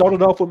 it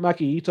started off with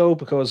Maki Ito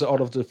because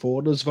all of the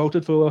foreigners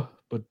voted for her,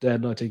 but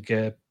then I think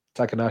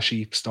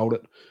Takanashi stole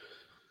it.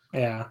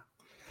 Yeah,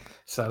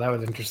 so that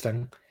was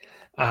interesting.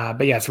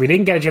 But yeah, so we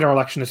didn't get a general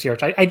election this year,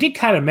 which I did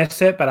kind of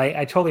miss it, but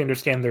I totally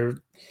understand they're,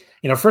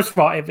 first of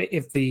all,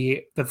 if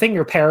the thing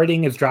you're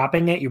parroting is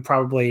dropping it, you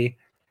probably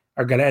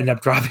are going to end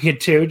up dropping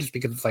it too, just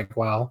because it's like,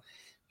 well,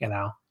 and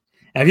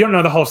if you don't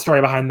know the whole story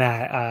behind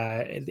that,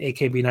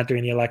 AKB not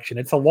doing the election,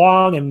 it's a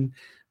long and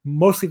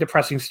mostly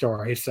depressing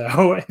story.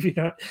 So if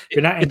you're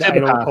not into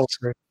idol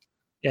culture,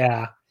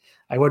 yeah,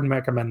 I wouldn't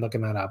recommend looking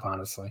that up,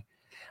 honestly.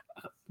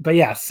 But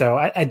yeah, so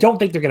I don't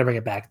think they're going to bring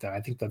it back, though. I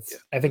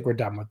think we're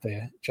done with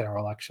the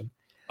general election.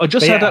 I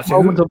just had that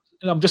moment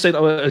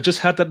I just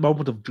had that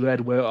moment of dread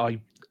where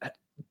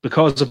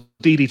because of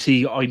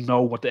DDT, I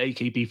know what the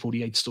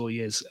AKB48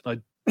 story is.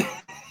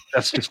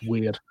 That's just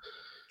weird.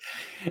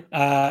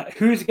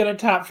 Who's Gonna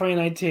Top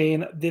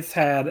 2019? This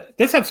had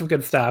some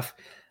good stuff.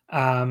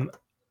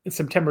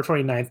 September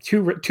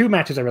 29th, two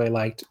matches I really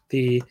liked.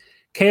 The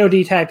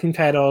KOD tag team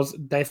titles,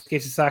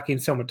 Daisuke Sasaki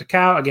and Soma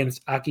Takao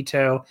against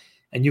Akito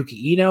and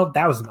Yuki Ino.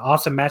 That was an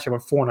awesome match. I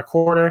went 4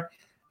 1/4.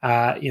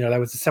 That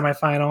was the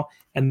semifinal.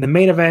 And the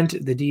main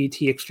event, the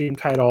DDT Extreme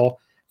title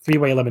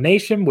 3-way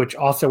elimination, which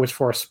also was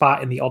for a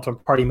spot in the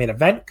Ultimate Party main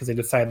event, because they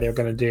decided they were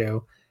going to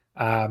do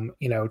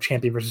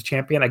champion versus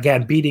champion,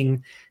 again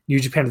beating New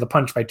Japan to the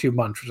punch by 2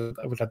 months,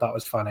 which I thought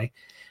was funny.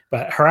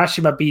 But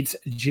Harashima beats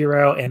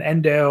Jiro and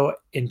Endo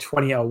in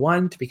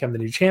 2001 to become the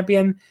new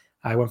champion.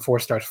 I went 4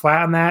 stars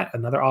flat on that.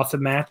 Another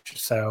awesome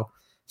match. So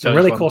some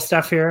really cool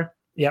stuff here.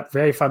 Yep,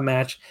 very fun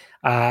match.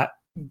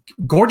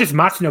 Gorgeous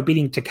Matsuno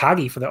beating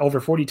Takagi for the over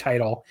 40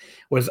 title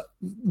was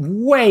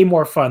way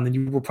more fun than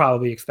you were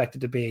probably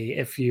expected to be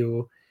if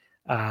you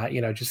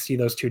just see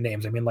those two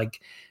names. I mean,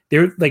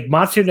 they're like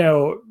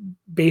Matsuno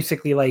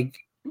basically I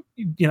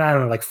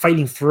don't know,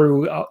 fighting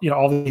through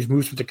all these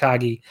moves from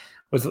Takagi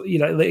was,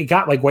 it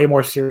got way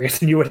more serious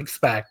than you would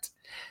expect.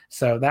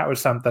 So that was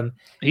something.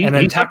 And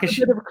then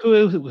Takashi, a bit of a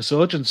cool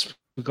resurgence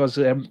because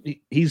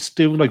he's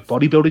doing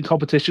bodybuilding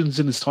competitions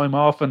in his time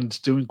off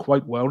and doing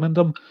quite well in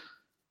them.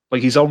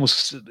 He's in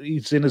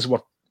his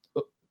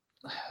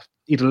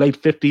either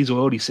late 50s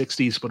or early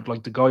 60s,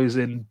 but the guy is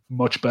in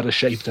much better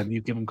shape than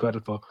you give him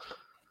credit for.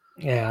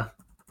 Yeah.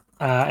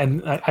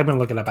 And I've been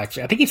looking up,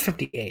 actually. I think he's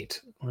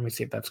 58. Let me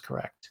see if that's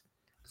correct.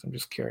 So I'm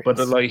just curious. But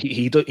like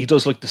he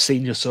does like the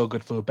senior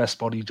surrogate for best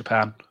body in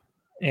Japan.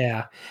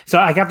 Yeah. So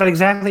I got that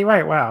exactly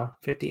right. Wow.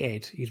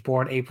 58. He's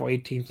born April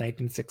 18th,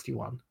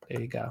 1961. There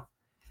you go.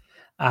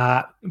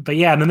 But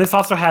yeah, and then this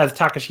also has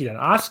Takeshita and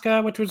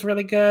Asuka, which was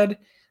really good.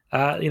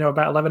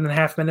 About 11 and a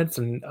half minutes,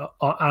 and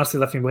honestly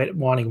left me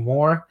wanting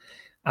more.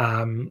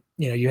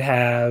 You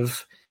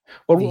have.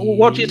 Well,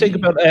 what do you think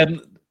about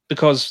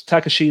because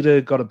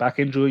Takeshita got a back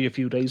injury a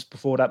few days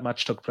before that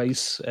match took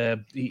place?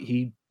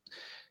 He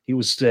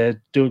was doing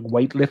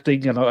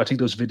weightlifting, and I think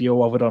there's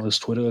video of it on his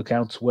Twitter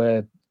account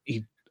where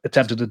he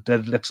attempted a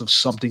deadlift of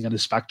something and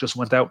his back just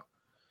went out.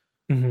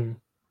 Mm-hmm.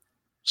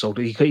 So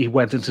he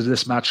went into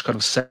this match kind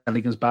of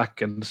selling his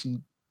back and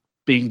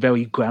being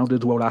very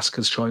grounded while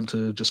Asuka's trying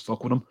to just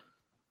fuck with him.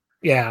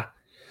 Yeah.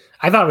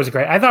 I thought it was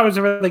great. I thought it was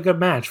a really good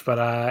match,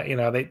 but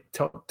they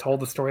told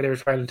the story they were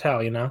trying to tell,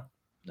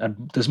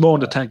 And there's more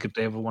in the tank if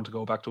they ever want to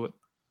go back to it.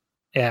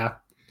 Yeah.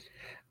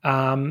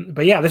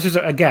 But yeah, this is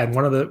again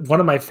one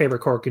of my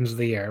favorite Korakuens of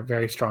the year.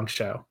 Very strong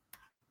show.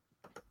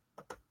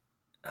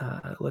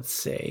 Let's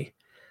see.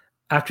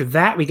 After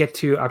that, we get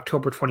to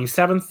October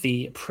 27th,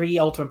 the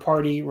pre-Ultimate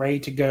Party, ready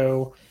to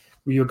go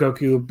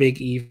Ryogoku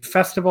Big E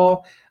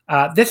Festival.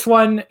 This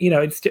one,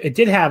 it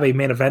did have a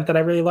main event that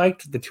I really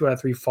liked, the 2 out of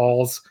 3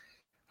 falls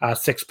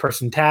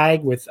 6-person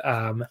tag with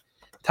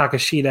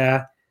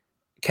Takeshita,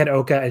 Ken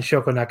Oka, and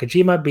Shoko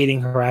Nakajima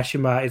beating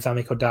Harashima,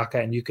 Izami Kodaka,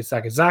 and Yuka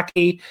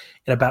Sakazaki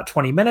in about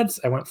 20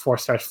 minutes. I went 4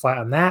 stars flat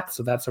on that,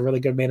 so that's a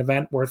really good main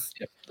event worth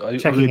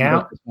checking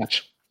out.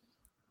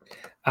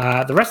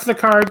 The rest of the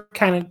card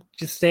kind of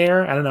just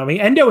there. I don't know. I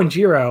mean, Endo and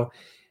Jiro,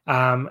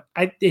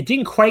 it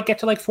didn't quite get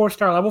to like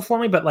 4-star level for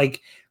me, but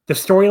like the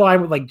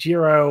storyline with like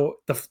Jiro,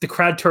 the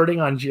crowd turning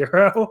on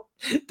Jiro,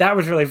 that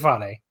was really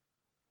funny.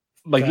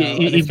 Like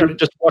even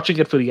just watching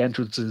it for the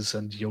entrances,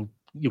 and you'll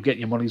get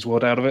your money's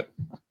worth out of it.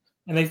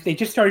 And they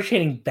just started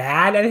chanting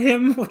bad at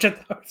him, which I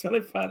thought was really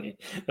funny.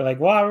 They're like,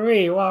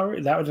 Wari.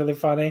 That was really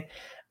funny.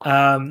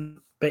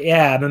 But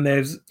yeah, and then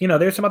there's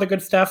some other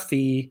good stuff.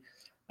 The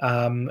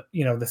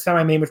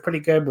semi-main was pretty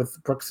good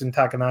with Brooks and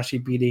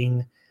Takanashi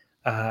beating,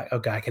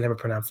 I can never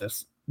pronounce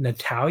this.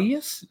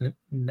 Natalius?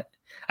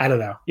 I don't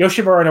know.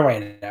 Yoshimura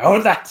and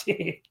Ueno, that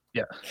team.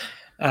 Yeah.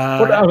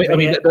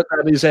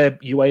 That is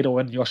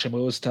Ueno and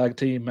Yoshimura's tag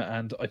team,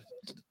 and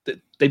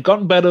they've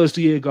gotten better as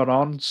the year got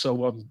on,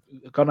 so I'm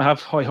going to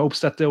have high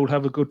hopes that they'll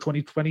have a good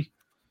 2020.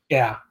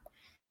 Yeah.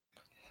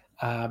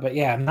 But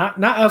yeah, not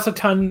a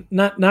ton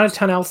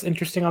else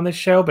interesting on this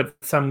show, but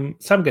some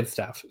good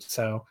stuff.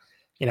 So,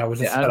 it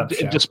was a setup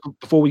show. Just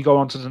before we go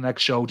on to the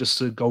next show, just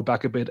to go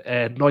back a bit,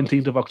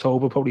 19th of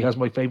October probably has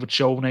my favorite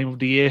show name of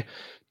the year,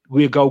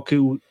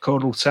 Ryogoku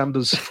Colonel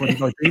Sanders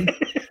 2019,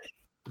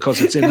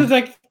 because it's in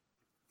the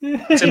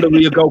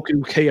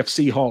Ryogoku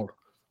KFC hall.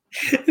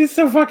 It's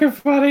so fucking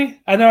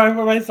funny. I know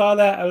when I saw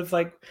that, I was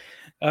like,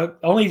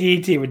 only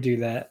DDT would do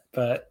that,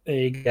 but there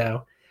you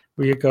go.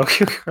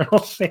 Ryogoku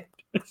Colonel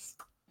Sanders.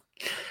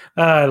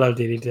 I love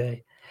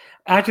DDT.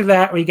 After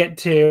that, we get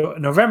to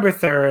November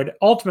 3rd,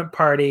 Ultimate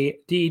Party,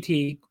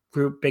 DDT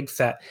Group Big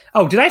Set.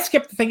 Oh, did I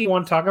skip the thing you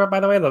want to talk about, by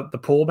the way, the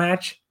pool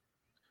match?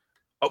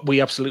 Oh,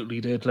 we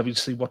absolutely did. Let me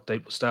see what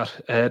date was that.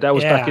 That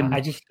was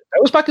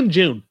back in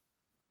June.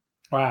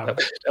 Wow.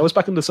 That was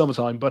back in the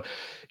summertime. But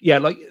yeah,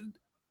 like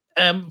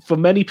for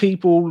many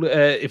people,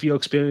 if your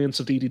experience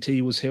of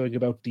DDT was hearing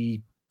about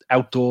the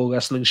outdoor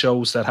wrestling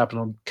shows that happen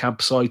on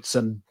campsites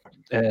and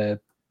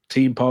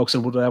theme parks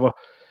and whatever,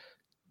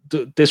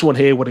 this one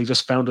here, where they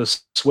just found a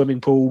swimming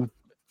pool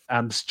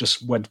and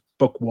just went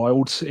buck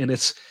wild in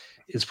it,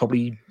 is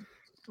probably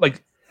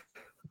like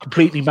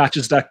completely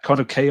matches that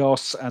kind of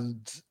chaos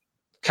and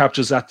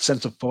captures that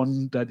sense of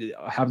fun that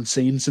I haven't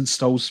seen since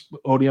those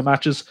earlier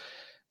matches.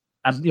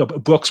 And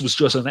Brooks was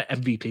just an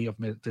MVP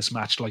of this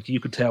match. Like, you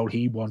could tell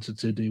he wanted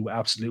to do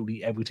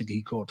absolutely everything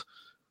he could.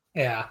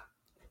 Yeah.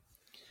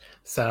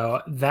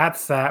 So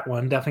that's that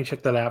one. Definitely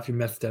check that out if you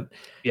missed it.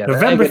 Yeah,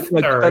 November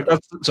 3rd.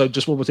 So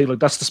just one more thing. Like,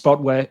 that's the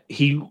spot where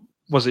him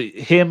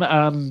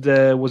and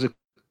was it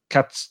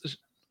Kats?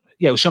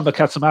 Yeah, it was Shunba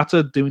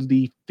Katsumata doing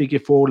the figure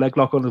 4 leg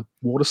lock on a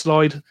water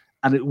slide,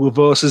 and it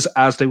reverses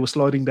as they were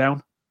sliding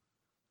down.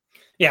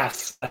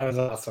 Yes, that was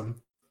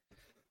awesome.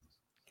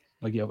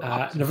 Like,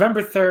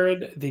 November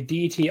 3rd, the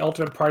DDT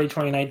Ultimate Party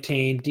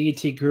 2019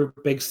 DDT Group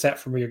Big Set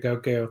from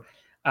Ryogoku.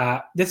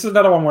 This is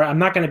another one where I'm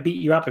not going to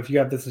beat you up if you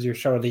have this as your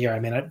show of the year.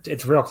 I mean,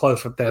 it's real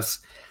close with this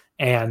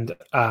and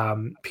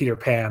Peter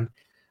Pan.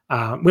 We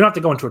don't have to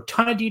go into a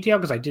ton of detail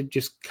because I did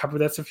just cover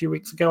this a few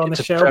weeks ago on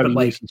the show. But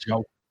like,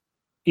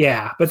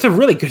 yeah, but it's a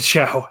really good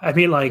show. I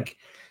mean, like,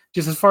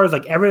 just as far as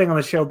like everything on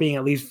the show being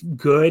at least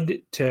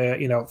good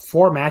to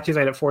 4 matches,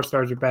 I had 4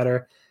 stars or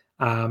better.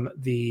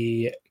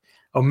 The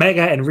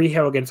Omega and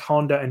Riho against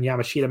Honda and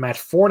Yamashita match,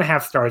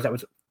 4.5 stars. That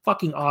was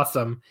fucking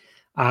awesome.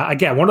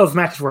 Again, one of those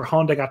matches where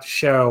Honda got to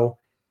show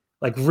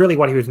like really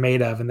what he was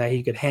made of, and that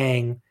he could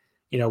hang,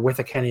 with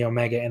a Kenny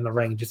Omega in the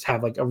ring, just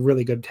have like a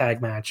really good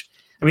tag match.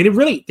 I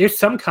mean, there's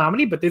some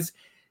comedy, but there's,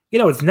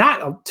 it's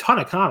not a ton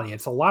of comedy.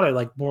 It's a lot of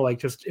like more like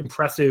just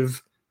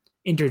impressive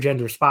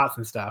intergender spots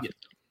and stuff.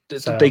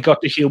 So, they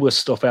got the humorous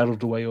stuff out of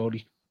the way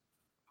early.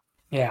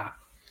 Yeah.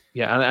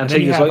 Yeah, and then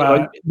thing you is,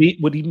 have,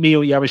 with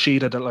Mio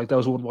Yamashita, that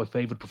was one of my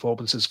favorite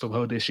performances from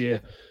her this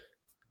year.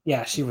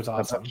 Yeah, she was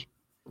awesome.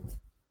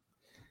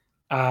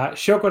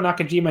 Shoko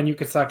Nakajima and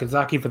Yuka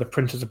Sakazaki for the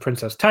Princess of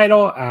Princess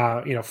title.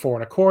 4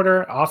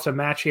 1/4. Awesome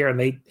match here, and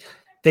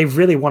they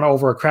really won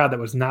over a crowd that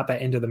was not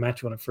that into the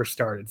match when it first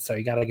started. So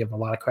you got to give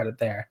them a lot of credit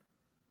there.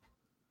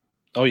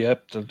 Oh yeah,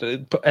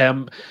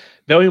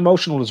 very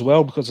emotional as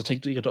well, because I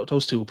think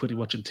those two were pretty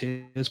much in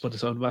tears by the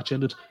time the match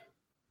ended.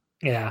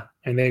 Yeah,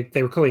 and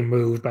they were clearly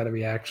moved by the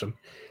reaction.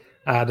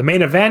 The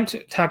main event,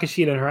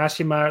 Takeshita and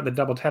Harashima, the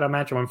double title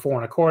match, won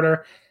 4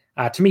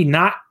 1/4. To me,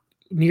 not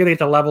nearly at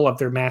the level of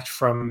their match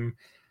from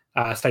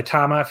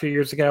Saitama a few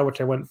years ago, which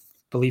I went,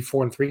 believe,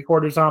 4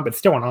 3/4 on, but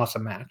still an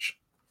awesome match.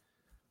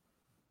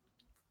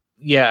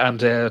 Yeah,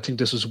 and I think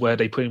this was where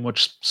they pretty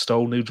much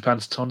stole New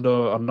Japan's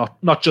thunder on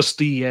not just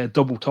the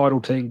double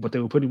title thing, but they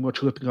were pretty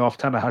much ripping off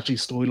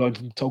Tanahashi's storyline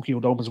from Tokyo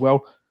Dome as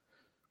well.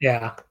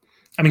 Yeah.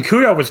 I mean,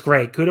 Kudo was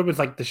great. Kudo was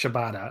like the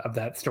Shibata of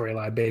that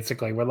storyline,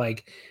 basically. Where,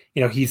 like,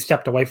 he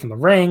stepped away from the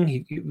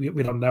ring.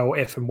 We don't know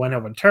if and when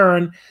he'll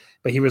return,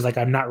 but he was like,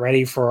 I'm not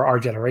ready for our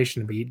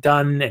generation to be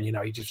done. And,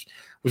 he just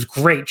was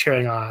great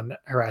cheering on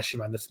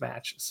Harashima in this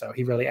match. So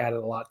he really added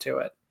a lot to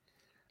it.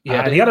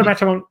 Yeah, the other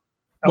match I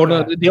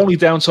won't... the only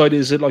downside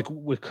is that, like,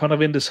 we're kind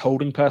of in this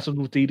holding pattern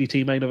with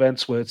DDT main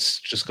events where it's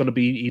just going to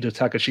be either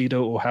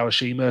Takeshita or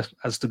Harashima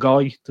as the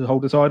guy to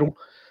hold the title.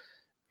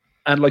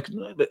 And, like,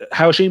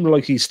 Harashima,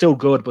 like, he's still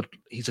good, but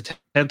he's a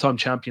 10-time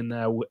champion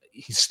now.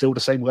 He's still the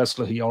same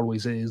wrestler he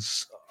always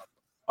is.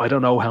 I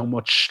don't know how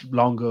much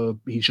longer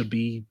he should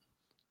be,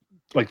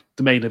 like,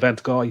 the main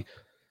event guy.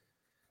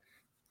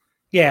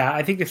 Yeah,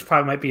 I think this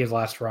probably might be his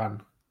last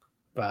run.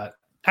 But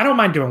I don't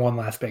mind doing one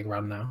last big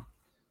run now.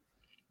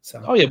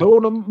 So. Oh, yeah, but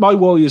my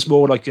worry is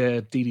more like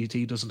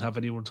DDT doesn't have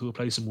anyone to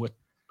replace him with.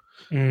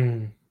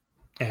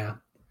 Yeah.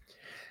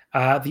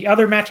 The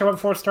other match I went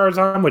 4 stars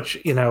on, which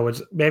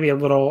was maybe a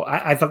little.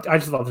 I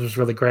just thought this was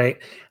really great.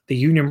 The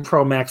Union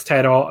Pro Max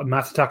title,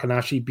 Masa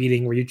Takanashi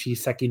beating Ryuichi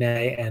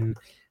Sekine and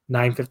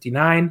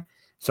 959.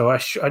 So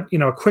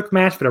a quick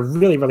match, but a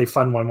really, really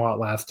fun one while it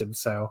lasted.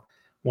 So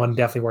one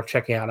definitely worth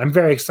checking out. I'm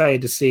very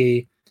excited to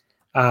see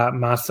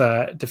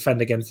Masa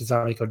defend against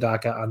Izami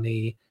Kodaka on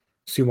the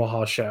Sumo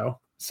Hall show.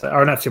 So,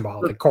 or not Sumo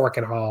Hall, the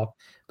Korakuen Hall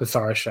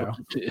Basara show.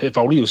 If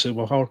only you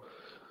Sumo Hall.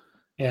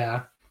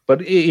 Yeah.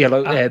 But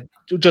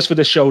just for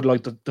this show,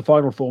 like the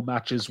final 4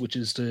 matches, which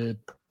is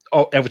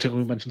everything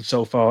we mentioned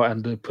so far,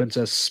 and the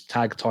Princess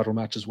Tag title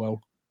match as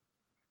well.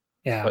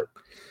 Yeah.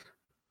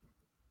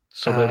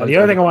 The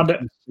other thing I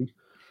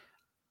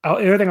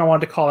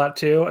wanted to call out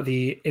too,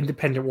 the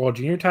Independent World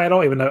Junior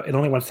title, even though it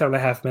only went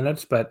 7.5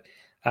 minutes, but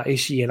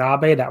Ishii and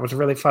Abe, that was a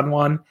really fun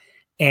one.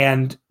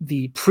 And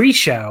the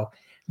pre-show,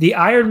 the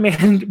Iron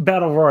Man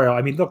Battle Royal.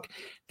 I mean, look,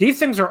 these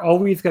things are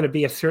always going to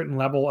be a certain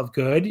level of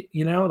good,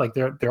 like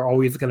they're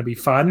always going to be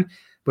fun.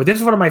 But this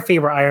is one of my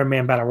favorite Iron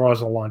Man Battle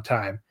Royals in a long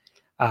time.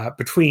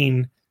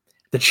 Between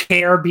the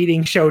chair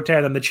beating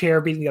Shota and the chair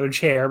beating the other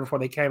chair before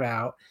they came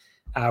out,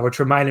 which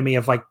reminded me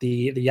of like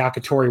the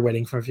Yakitori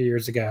wedding from a few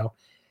years ago.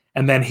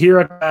 And then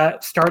here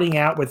starting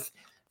out with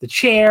the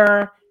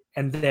chair,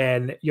 and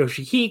then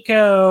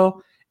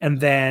Yoshihiko, and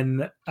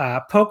then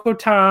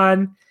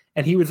Pokotan.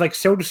 And he was like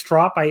so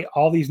distraught by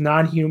all these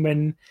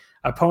non-human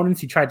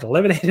opponents. He tried to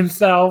eliminate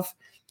himself.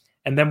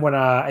 And then when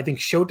I think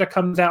Shota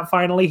comes out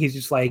finally, he's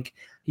just like,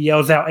 he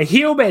yells out, "A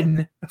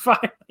human!"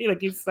 Finally,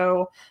 like he's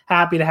so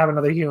happy to have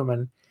another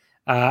human.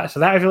 So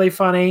that was really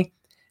funny.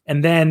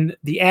 And then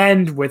the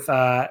end with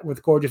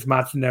gorgeous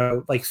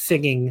Matsuno like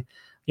singing,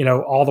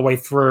 all the way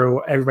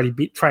through,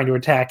 everybody trying to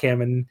attack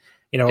him and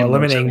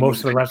eliminating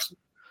most of the rest.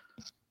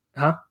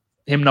 Huh?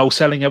 Him no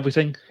selling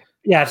everything.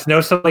 Yeah, it's no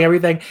selling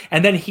everything,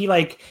 and then he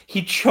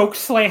choke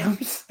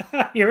slams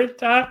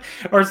Hirata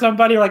or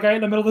somebody like right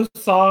in the middle of the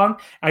song.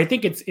 I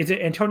think is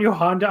it Antonio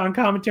Honda on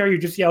commentary who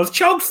just yells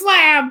choke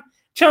slam,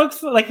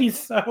 like he's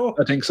so.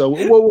 I think so.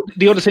 Well,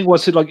 the other thing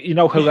was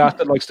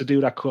Hirata likes to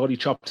do that karate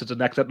chop to the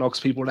neck that knocks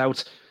people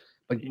out.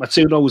 Like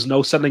Matsuno was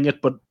no selling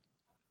it, but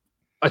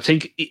I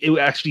think it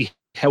actually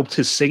helped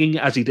his singing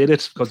as he did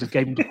it because it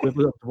gave him the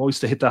quiver of the voice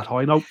to hit that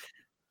high note.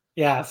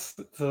 Yes,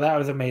 so that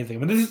was amazing. I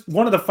mean, this is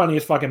one of the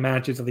funniest fucking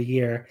matches of the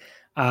year.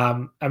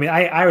 I mean,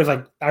 I was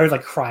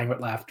like crying with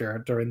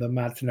laughter during the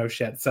Matsuno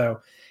shit.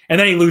 So, and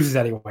then he loses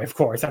anyway, of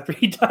course, after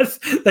he does.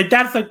 Like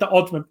that's like the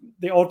ultimate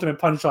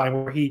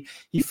punchline where he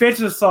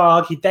finishes the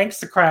song, he thanks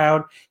the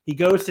crowd, he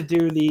goes to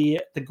do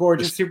the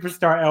gorgeous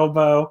superstar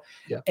elbow,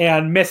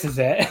 and misses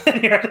it,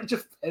 and he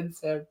just pins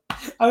him.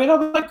 I mean,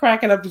 I'm like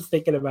cracking up just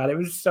thinking about it. It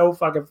was so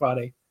fucking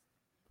funny.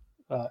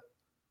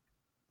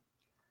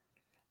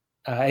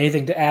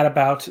 Anything to add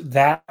about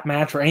that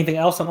match or anything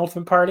else on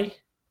Ultimate Party?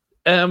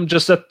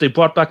 Just that they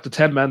brought back the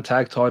 10-man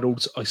tag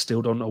titles. I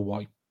still don't know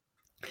why.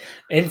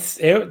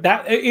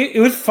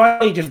 It was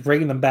funny just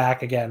bringing them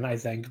back again, I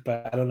think,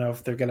 but I don't know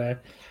if they're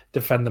gonna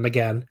defend them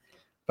again.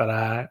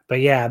 But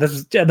yeah, this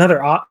is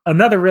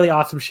another really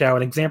awesome show,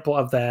 an example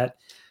of that,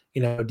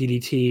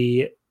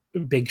 DDT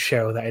big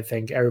show that I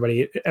think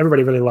everybody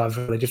really loves.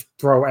 They just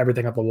throw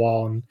everything up the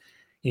wall, and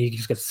you can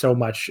just get so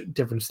much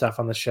different stuff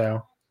on the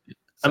show. So.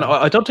 And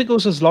I don't think it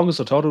was as long as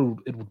I thought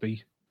it would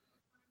be.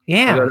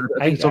 Yeah,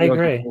 I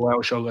agree. Like a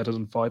 4-hour show rather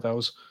than 5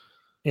 hours.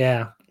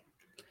 Yeah.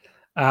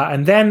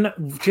 And then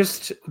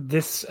just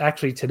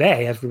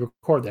today, as we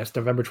record this,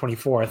 November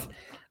 24th,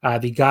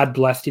 the God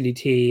Bless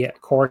DDT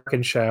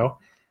Korakuen show.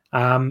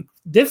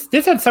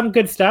 This had some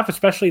good stuff,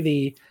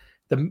 especially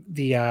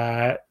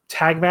the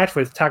tag match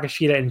with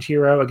Takeshita and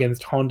Jiro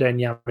against Honda and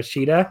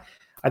Yamashita.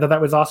 I thought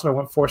that was awesome. I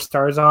went 4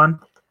 stars on.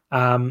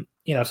 So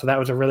that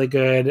was a really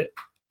good.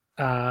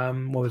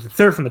 What was it?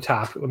 Third from the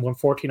top. It went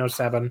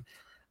 14:07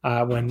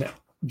 when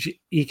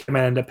Ikemen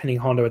ended up pinning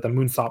Honda with a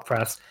moonsault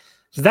press.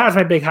 So that was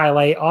my big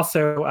highlight.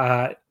 Also,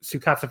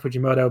 Tsukasa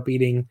Fujimoto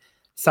beating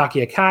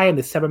Saki Akai in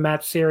the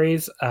 7-match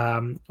series,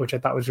 which I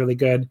thought was really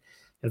good.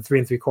 A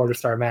 3 3/4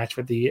 star match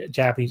with the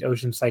Japanese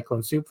Ocean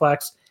Cyclone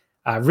Suplex.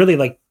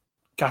 Really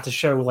got to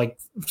show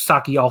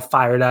Saki all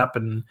fired up,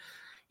 and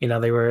they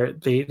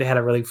had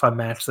a really fun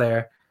match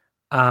there.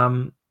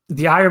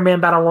 The Iron Man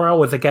Battle Royal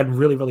was again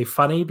really, really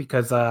funny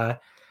because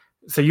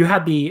so you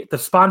had the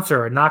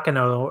sponsor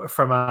Nakano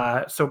from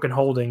Soken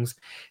Holdings,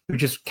 who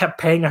just kept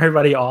paying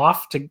everybody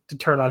off to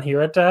turn on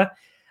Hirata.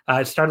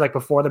 It started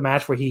before the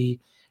match where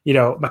he,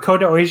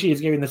 Makoto Oishi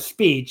is giving the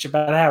speech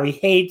about how he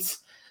hates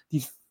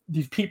these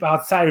people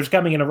outsiders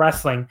coming into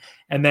wrestling,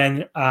 and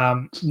then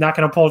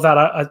Nakano pulls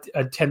out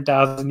a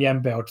 10,000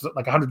 yen bill, which is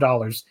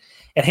 $100,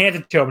 and hands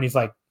it to him, and he's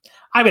like,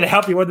 "I'm going to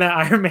help you win that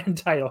Iron Man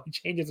title." He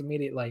changes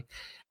immediately,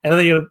 and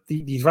then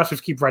these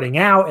wrestlers keep running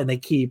out, and they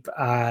keep.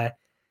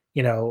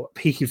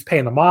 He keeps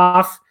paying them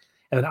off,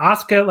 and then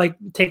Asuka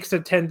takes a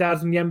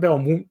 10,000 yen bill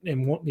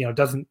and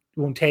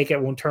won't take it,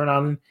 won't turn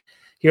on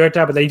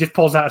Hirata, but then he just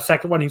pulls out a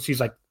second one, and she's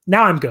like,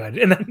 "Now I'm good,"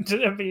 and then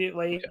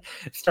immediately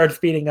starts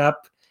beating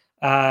up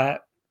Hirata,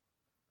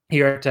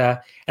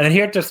 and then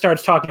Hirata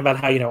starts talking about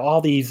how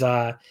all these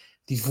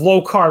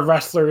low card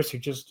wrestlers who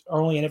just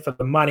are only in it for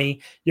the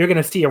money. You're going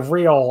to see a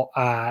real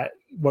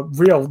what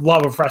real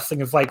love of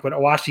wrestling is like when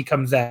Owashi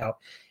comes out,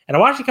 and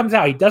Owashi comes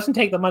out. He doesn't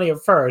take the money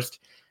at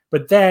first.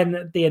 But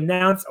then they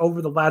announce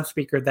over the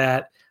loudspeaker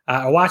that,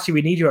 Owashi,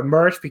 we need you at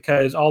merch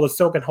because all the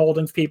Soken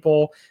Holdings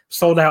people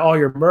sold out all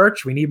your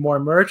merch. We need more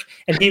merch.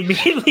 And he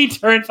immediately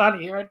turns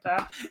on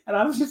Hirata. And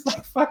I was just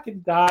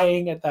fucking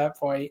dying at that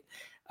point.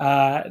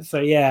 That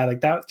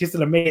was just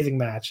an amazing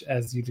match,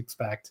 as you'd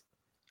expect.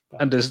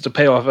 And there's the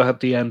payoff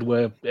at the end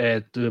where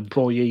the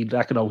employee,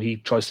 Nakano, he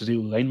tries to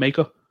do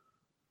Rainmaker.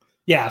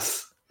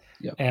 Yes.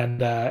 Yep.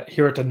 And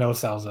Hirata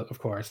no-sells it, of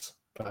course.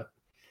 But...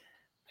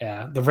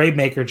 yeah, the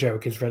Rainmaker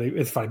joke is funny.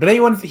 But then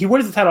he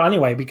wins the title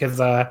anyway because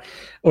so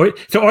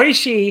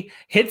Oishi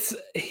hits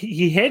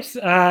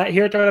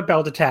Hirata with a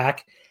belt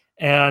attack,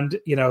 and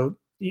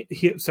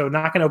so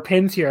Nakano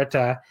pins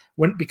Hirata,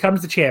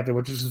 becomes the champion,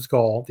 which is his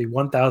goal, the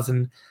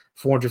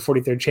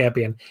 1,443rd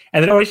champion,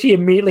 and then Oishi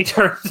immediately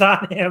turns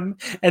on him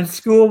and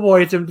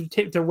schoolboys him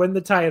to win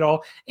the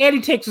title, and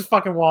he takes his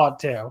fucking wallet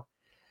too.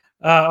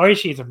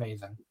 Oishi is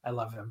amazing. I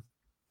love him.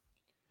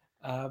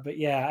 But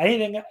yeah,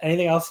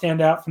 anything else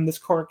stand out from this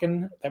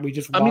Korakuen that we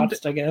just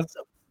watched? I guess.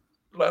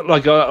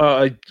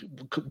 I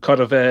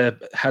kind of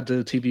had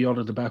the TV on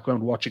in the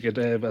background watching it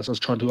as I was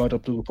trying to write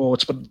up the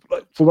reports. But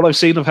from what I've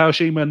seen of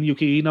Harashima and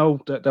Yuki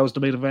Ino, that was the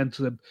main event.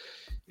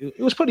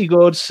 It was pretty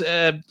good.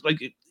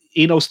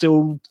 Ino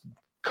still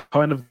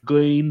kind of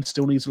green,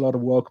 still needs a lot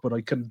of work, but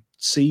I can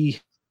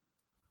see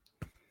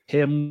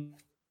him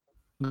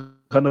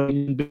kind of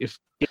if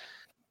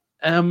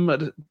I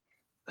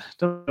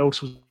don't know.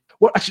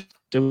 Well, actually,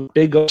 the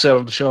big upset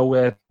of the show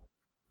where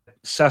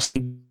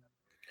Sasuke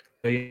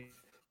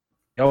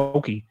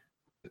Aoki.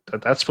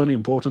 That's pretty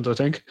important, I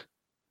think.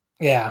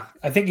 Yeah,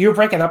 I think you were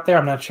breaking up there.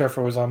 I'm not sure if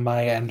it was on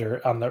my end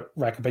or on the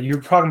record, but you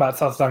were talking about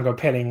Sasadango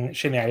pinning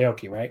Shinya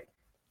Aoki, right?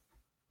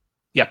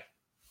 Yep.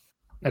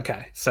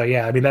 Okay, so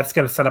yeah, I mean that's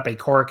going to set up a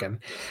Korakuen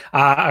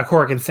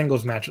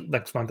singles match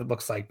next month. It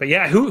looks like, but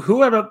yeah,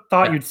 whoever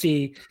thought you'd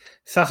see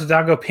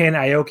Sasadango pin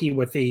Aoki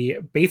with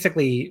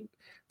basically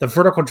the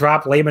vertical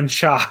drop Lehman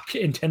shock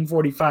in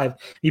 10:45.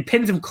 He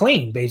pins him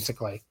clean,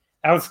 basically.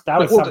 That was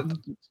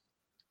something.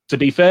 To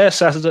be fair,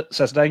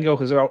 Sasadango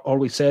has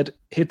always said,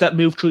 hit that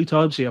move 3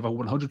 times, you have a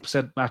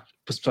 100% match,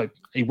 a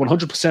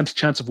 100%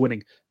 chance of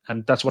winning,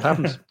 and that's what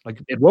happens.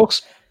 It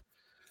works.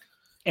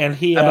 And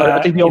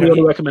I think the only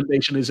other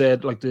recommendation is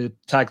the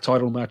tag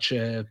title match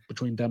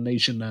between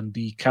Damnation and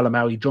the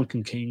Calamari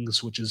Drunken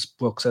Kings, which is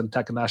Brooks and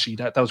Takanashi.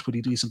 That was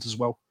pretty decent as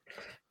well.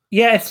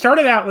 Yeah, it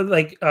started out with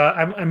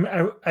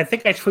I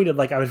think I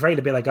tweeted I was ready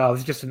to be oh,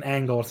 it's just an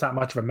angle, it's not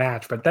much of a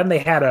match. But then they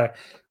had a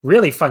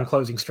really fun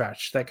closing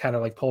stretch that kind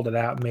of pulled it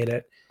out and made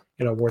it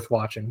worth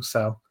watching.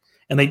 So,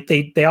 and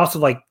they also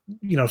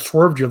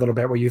swerved you a little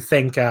bit where you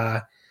think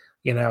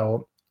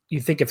you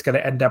think it's going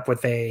to end up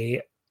with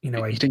a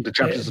you think the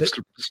champions have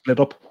split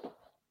up.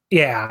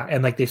 Yeah,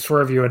 and they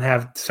swerve you and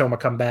have Soma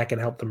come back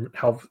and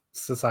help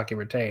Sasaki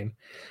retain.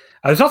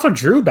 This also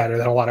drew better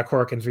than a lot of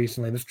Korakuens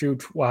recently. This drew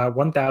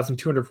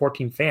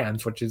 1,214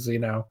 fans, which is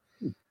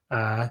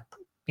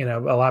a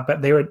lot.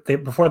 But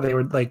before they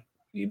were like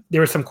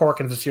there were some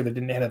Korakuens this year that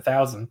didn't hit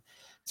 1,000.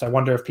 So I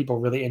wonder if people are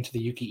really into the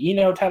Yuki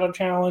Ino title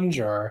challenge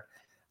or.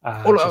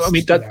 Well, I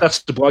mean that's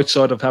the bright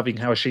side of having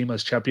Harashima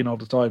as champion all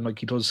the time. Like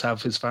he does have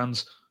his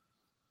fans.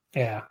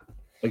 Yeah,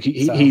 like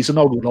he's an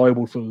old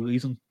reliable for a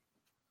reason.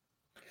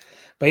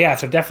 But yeah,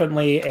 so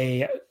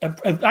definitely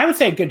I would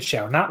say a good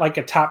show, not like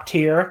a top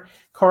tier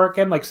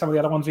Korakuen like some of the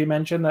other ones we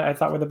mentioned that I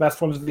thought were the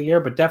best ones of the year,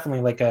 but definitely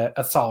like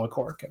a solid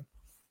Korakuen.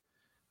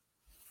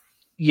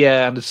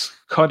 Yeah, and it's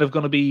kind of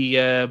going to be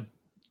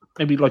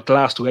maybe like the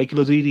last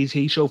regular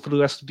DDT show for the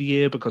rest of the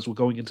year because we're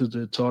going into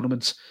the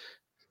tournaments.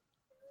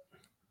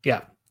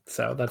 Yeah.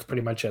 So that's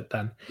pretty much it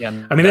then. Yeah,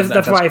 I mean,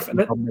 that's why.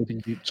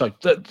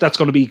 That's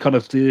going to be kind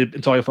of the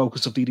entire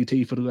focus of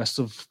DDT for the rest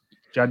of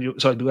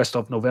the rest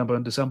of November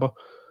and December.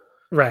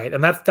 Right,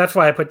 and that's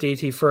why I put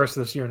DDT first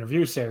this year in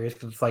review series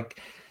because it's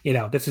like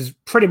this is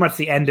pretty much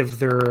the end of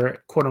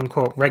their quote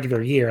unquote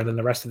regular year, and then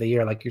the rest of the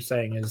year, like you're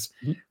saying, is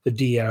the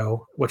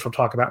DO, which we'll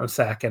talk about in a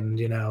sec, and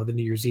the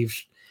New Year's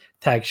Eve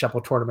tag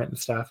shuffle tournament and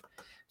stuff.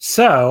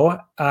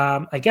 So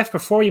I guess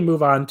before we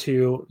move on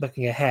to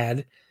looking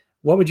ahead.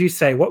 What would you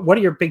say? What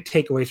are your big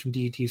takeaways from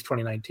DDT's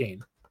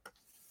 2019?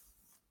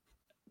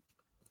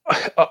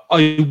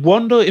 I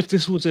wonder if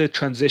this was a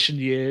transition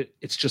year.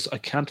 It's just I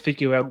can't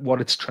figure out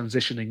what it's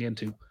transitioning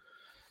into.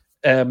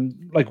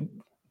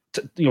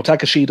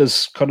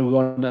 Takeshida's kind of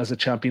run as a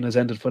champion has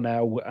ended for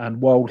now, and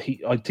while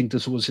I think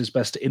this was his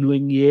best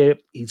in-ring year,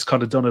 he's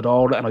kind of done it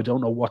all, and I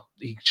don't know what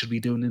he should be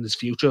doing in his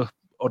future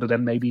other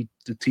than maybe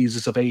the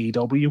teasers of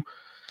AEW.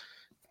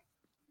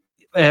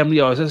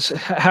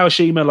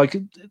 Harashima, like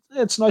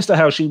it's nice that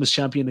Harashima's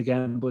champion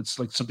again, but it's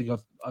like something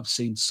I've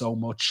seen so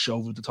much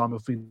over the time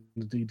I've been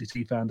a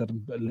DDT fan that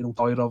I'm a little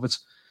tired of it.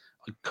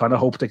 I kind of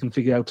hope they can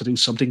figure out to do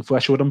something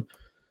fresh with him.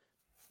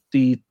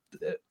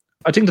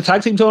 I think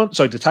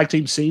the tag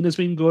team scene has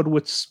been good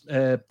with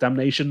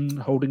Damnation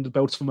holding the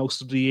belts for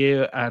most of the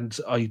year, and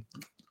I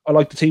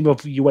like the team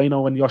of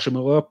Ueno and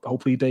Yoshimura.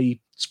 Hopefully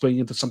they spring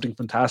into something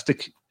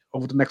fantastic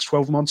over the next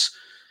 12 months.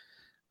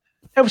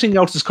 Everything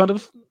else is kind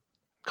of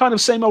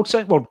same old,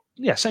 same. Well,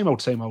 yeah, same old,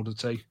 I'd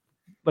say.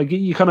 Like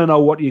you kind of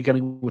know what you're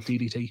getting with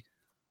DDT.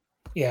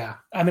 Yeah,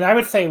 I mean, I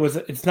would say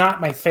it's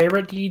not my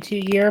favorite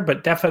DDT year,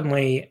 but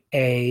definitely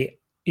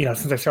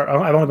since I've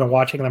only been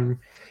watching them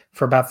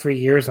for about 3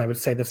 years, and I would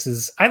say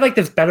I like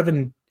this better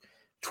than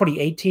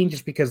 2018,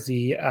 just because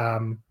the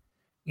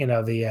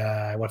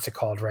what's it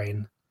called,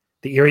 reign,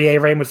 the Irie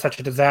reign was such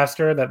a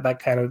disaster that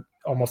kind of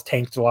almost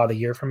tanked a lot of the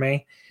year for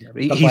me. Yeah,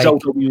 he's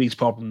OWE's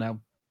problem now.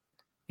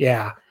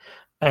 Yeah.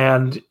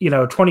 And,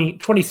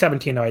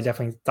 2017, I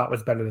definitely thought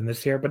was better than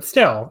this year. But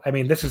still, I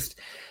mean, this is,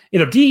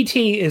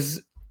 DDT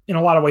is in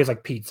a lot of ways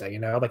like pizza,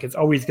 like it's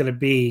always going to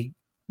be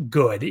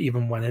good,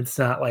 even when it's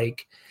not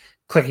like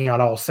clicking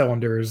on all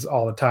cylinders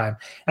all the time.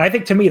 And I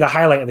think to me, the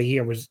highlight of the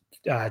year was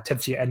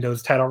Tetsuya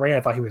Endo's title reign. I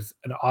thought he was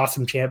an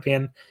awesome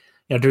champion,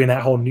 doing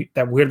that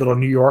that weird little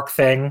New York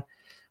thing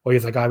where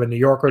he's like, I'm a New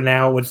Yorker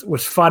now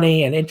was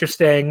funny and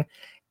interesting.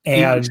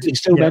 And he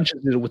still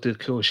mentions it with the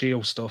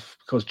Kuroshio stuff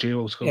because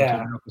Jiro's going to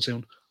happen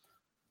soon.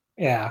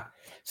 Yeah.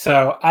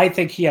 So I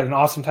think he had an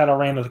awesome title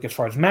reign. Like as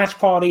far as match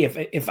quality,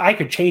 if I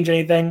could change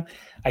anything,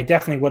 I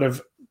definitely would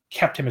have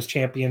kept him as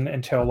champion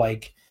until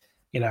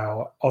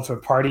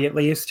Ultimate Party at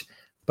least.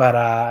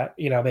 But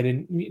they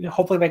didn't.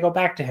 Hopefully they go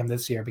back to him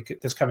this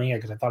coming year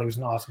because I thought he was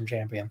an awesome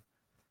champion.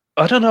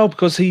 I don't know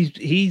because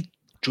he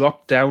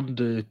dropped down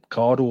the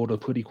card order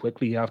pretty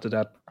quickly after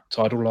that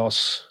title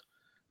loss.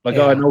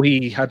 I know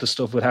he had the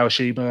stuff with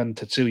Harashima and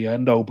Tetsuya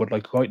Endo, but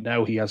right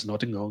now he has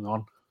nothing going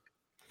on.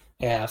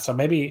 Yeah, so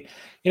maybe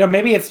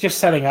it's just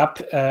setting up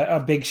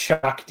a big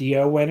shock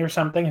Dio win or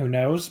something. Who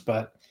knows?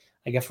 But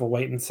I guess we'll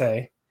wait and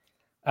see.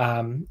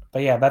 But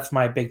yeah, that's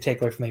my big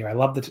takeaway from the year. I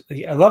love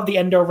the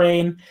Endo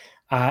reign.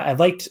 I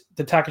liked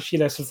the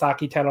Takeshita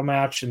Sasaki title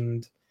match,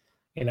 and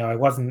I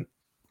wasn't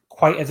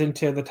quite as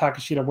into the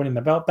Takeshita winning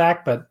the belt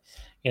back, but.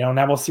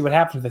 Now we'll see what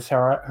happens with this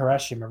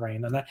Harashima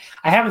reign. And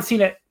I haven't seen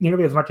it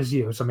nearly as much as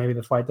you, so maybe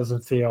that's why it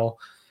doesn't feel,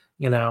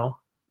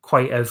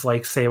 quite as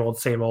like same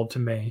old to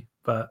me.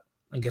 But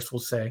I guess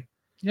we'll see.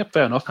 Yeah,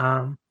 fair enough.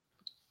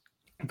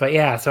 But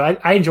yeah, so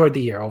I enjoyed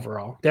the year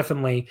overall.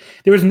 Definitely.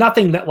 There was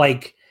nothing that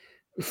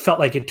felt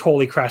like it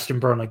totally crashed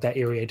and burned like that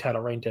Irie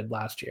title reign did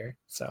last year.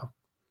 So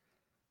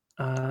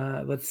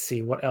let's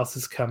see what else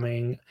is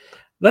coming.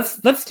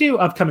 Let's do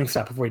upcoming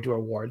stuff before we do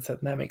awards.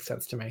 That makes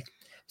sense to me.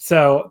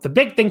 So the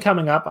big thing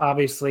coming up,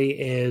 obviously,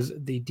 is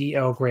the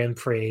DO Grand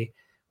Prix,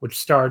 which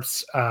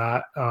starts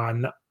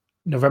on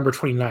November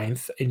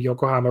 29th in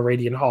Yokohama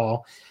Radiant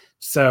Hall.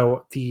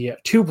 So the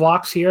two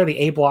blocks here, the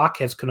A block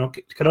has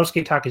Konosuke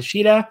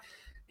Takeshita,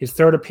 his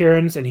third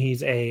appearance, and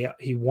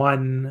he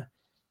won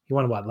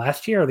what,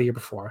 last year or the year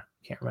before?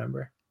 Can't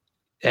remember.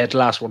 The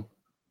last one.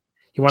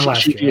 He won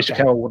last year.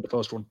 Ishikawa won the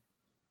first one.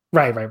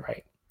 Right.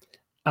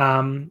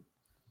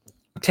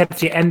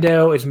 Tetsuya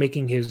Endo is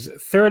making his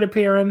third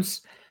appearance.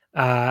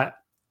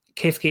 Keisuke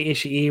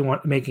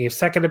Ishii making his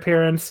second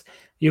appearance.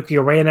 Yuki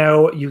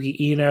Ueno,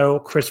 Yuki Ino,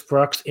 Chris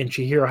Brooks, and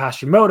Chihiro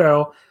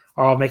Hashimoto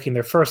are all making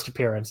their first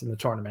appearance in the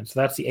tournament. So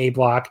that's the A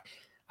block.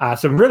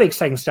 Some really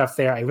exciting stuff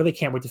there. I really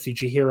can't wait to see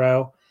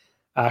Chihiro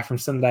from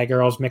Sendai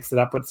Girls mix it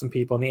up with some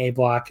people in the A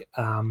block.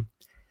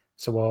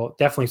 So we'll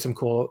definitely some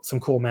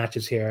cool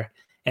matches here.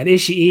 And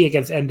Ishii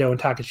against Endo and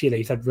Takeshita,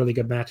 he's had really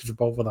good matches with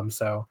both of them.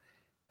 So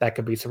that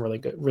could be some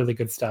really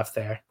good stuff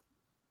there.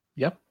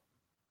 Yep.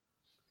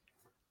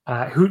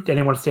 Who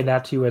anyone stand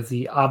out to you as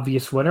the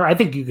obvious winner? I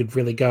think you could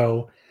really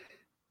go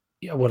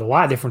with a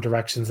lot of different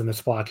directions in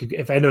this block.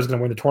 If Endo's going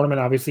to win the tournament,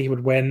 obviously he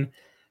would win.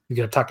 You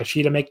could have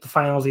Takeshita make the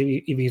finals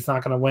if he's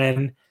not going to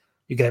win.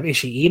 You could have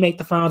Ishii make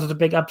the finals as a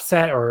big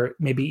upset, or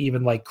maybe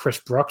even like Chris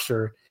Brooks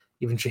or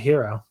even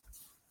Chihiro.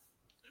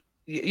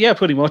 Yeah,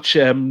 pretty much.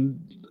 You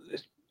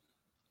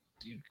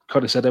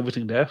kind of said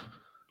everything there.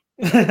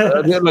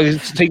 The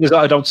thing is,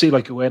 I don't see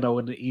like Ueno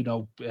and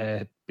Ino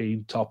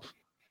being top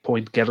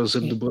point getters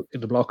in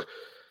the block.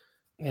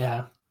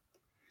 Yeah.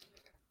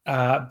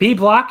 B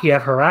block, you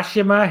have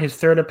Harashima, his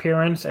third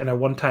appearance, and a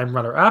one-time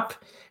runner-up.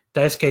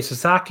 Daisuke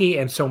Sasaki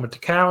and Soma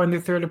Takao in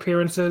their third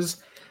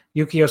appearances.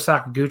 Yukio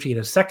Sakaguchi in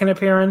his second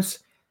appearance.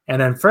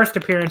 And then first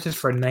appearances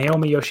for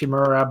Naomi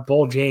Yoshimura,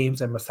 Bull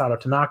James, and Masato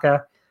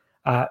Tanaka.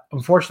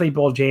 Unfortunately,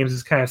 Bull James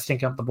is kind of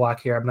stinking up the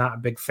block here. I'm not a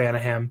big fan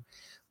of him.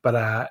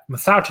 But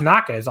Masato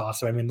Tanaka is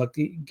awesome. I mean, look,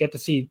 you get to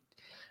see...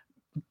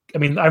 I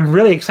mean, I'm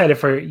really excited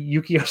for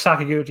Yukio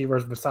Sakaguchi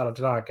versus Masato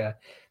Tanaka.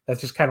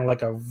 That's just kind of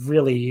like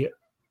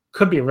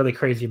could be a really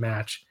crazy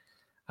match.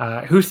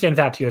 Who stands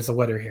out to you as the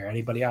winner here?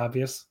 Anybody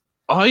obvious?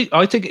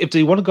 I think if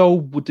they want to go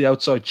with the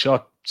outside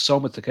shot,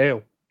 Soma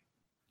Takao.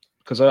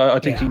 Because I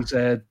think he's,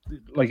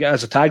 like,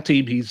 as a tag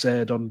team, he's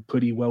done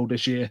pretty well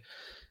this year.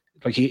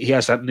 Like, he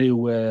has that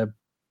new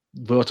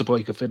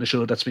vertebrae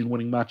finisher that's been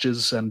winning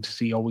matches, and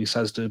he always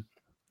has the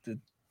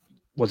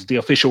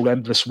official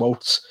endless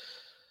waltz.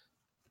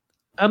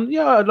 And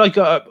yeah, like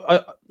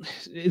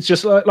it's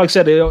just like I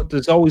said,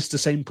 there's always the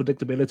same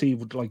predictability.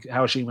 With like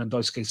Harashima and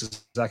Daisuke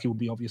Sasaki would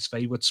be obvious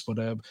favorites,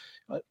 but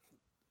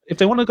if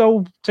they want to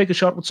go take a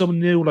shot with someone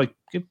new, like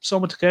give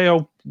Soma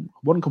Takao,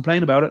 wouldn't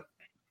complain about it.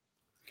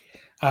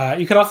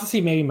 You could also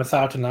see maybe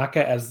Masato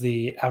Tanaka as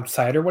the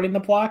outsider winning the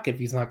block if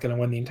he's not going to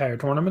win the entire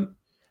tournament.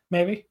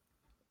 Maybe.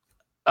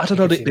 I don't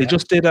know. They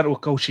just did that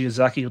with Go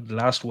Shiozaki in the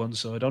last one,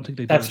 so I don't think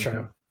they did. That's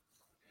true.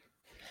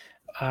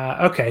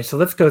 Okay, so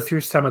let's go through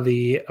I'm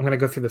going to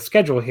go through the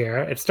schedule here.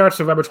 It starts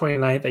November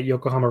 29th at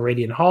Yokohama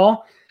Radiant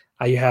Hall.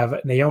 You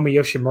have Naomi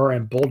Yoshimura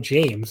and Bull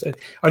James.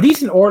 Are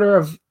these in order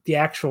of the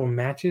actual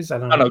matches? I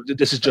don't know. No,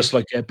 this is just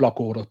like a block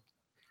order.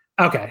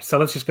 Okay, so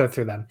let's just go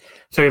through them.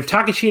 So we have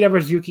Takeshita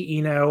versus Yuki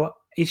Ino,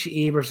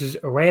 Ishii versus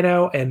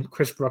Ueno, and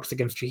Chris Brooks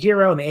against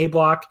Chihiro in the A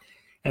block.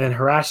 And then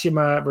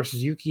Harashima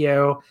versus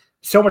Yukio,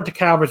 Soma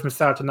Takao versus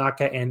Masato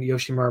Tanaka, and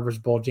Yoshimura versus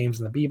Bull James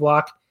in the B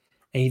block.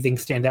 Anything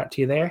stand out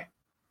to you there?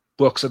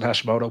 Brooks and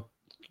Hashimoto.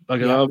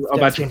 Like, I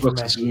imagine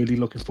Brooks is really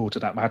looking forward to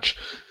that match.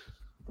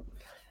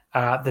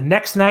 The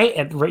next night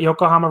at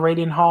Yokohama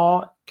Radiant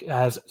Hall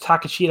has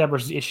Takeshita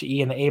versus Ishii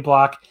in the A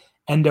block,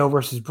 Endo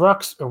versus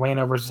Brooks,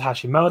 Ueno versus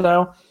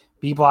Hashimoto.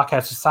 B block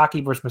has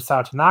Sasaki versus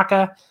Masato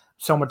Tanaka,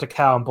 Soma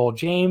Takao and Bull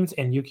James,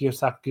 and Yukio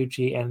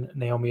Sakaguchi and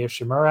Naomi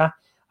Yoshimura.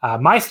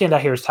 My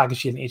standout here is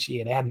Takeshita and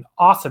Ishii. They had an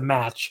awesome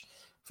match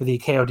for the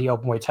KOD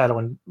Openweight title,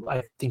 and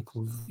I think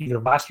either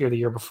last year or the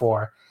year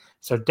before.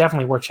 So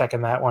definitely worth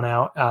checking that one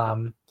out.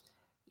 And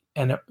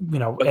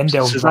Endo and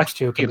Brooks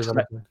too.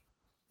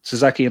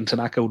 Sasaki and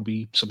Tanaka would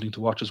be something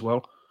to watch as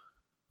well.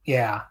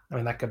 Yeah, I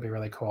mean that could be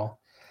really cool.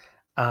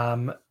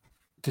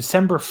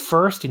 December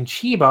 1st in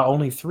Chiba,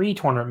 only 3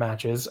 tournament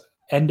matches: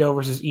 Endo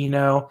versus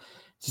Ino,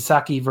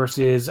 Sasaki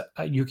versus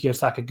Yukio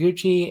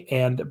Sakaguchi,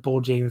 and Bull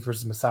James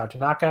versus Masato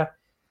Tanaka.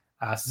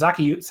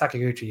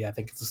 Sakaguchi, I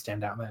think, is a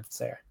standout match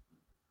there.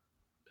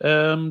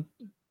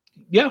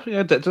 Yeah,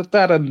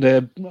 that and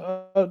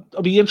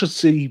I'll be interested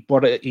to see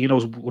what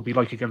Ino's would be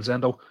like against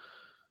Endo.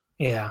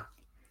 Yeah.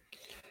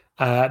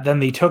 Then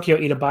the Tokyo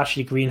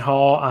Itabashi Green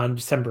Hall on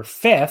December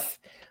 5th.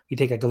 We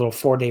take like a little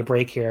 4-day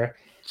break here.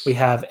 We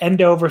have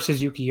Endo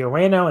versus Yuki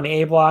Ueno in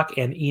the A block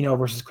and Ino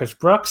versus Chris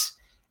Brooks.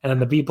 And then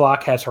the B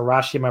block has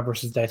Harashima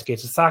versus Daisuke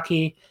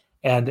Sasaki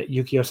and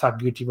Yukio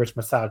Sakaguchi versus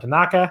Masato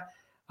Tanaka.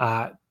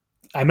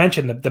 I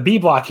mentioned that the B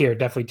block here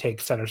definitely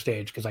takes center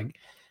stage because,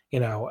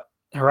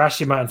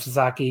 Harashima and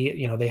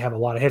Sasaki, they have a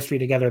lot of history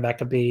together. That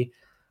could be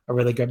a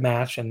really good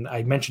match. And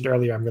I mentioned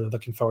earlier, I'm really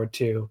looking forward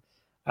to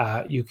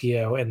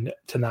Yukio and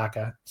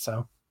Tanaka.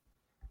 So,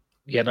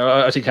 yeah,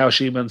 no, I think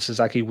Harashima and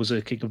Sasaki was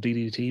a King of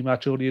DDT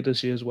match earlier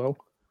this year as well.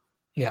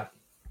 Yeah,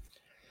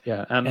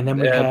 yeah, and then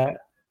we had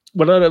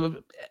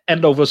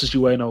Endo versus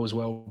Ueno as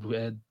well.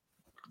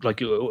 Like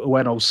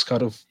Ueno's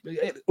kind of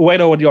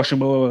Ueno and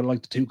Yoshimura are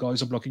like the 2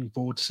 guys I'm looking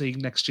forward to seeing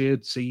next year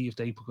to see if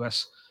they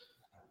progress.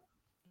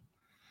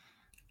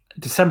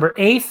 December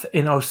 8th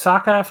in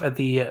Osaka at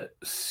the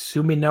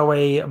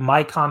Suminoe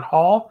Maikon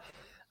Hall.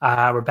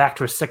 We're back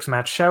to a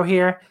 6-match show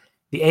here.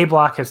 The A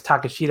block has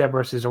Takeshita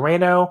versus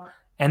Ueno,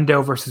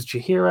 Endo versus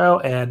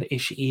Chihiro, and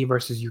Ishii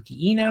versus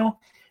Yuki Ino.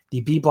 The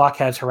B block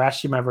has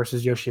Harashima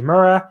versus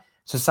Yoshimura,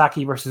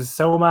 Sasaki versus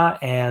Soma,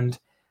 and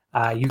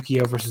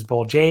Yukio versus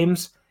Bull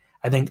James.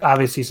 I think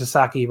obviously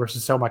Sasaki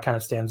versus Soma kind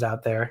of stands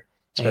out there.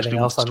 Especially Anything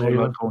else on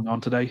there? Going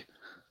on today?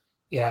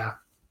 Yeah.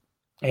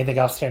 Anything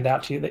else stand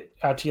out to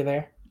you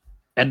there?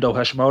 Endo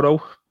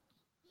Hashimoto.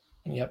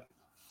 Yep.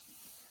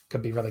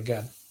 Could be really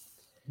good.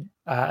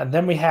 And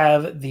then we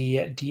have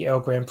the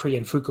DO Grand Prix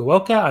in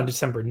Fukuoka on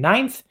December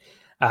 9th.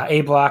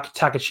 A block,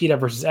 Takeshita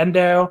versus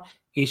Endo.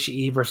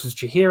 Ishii versus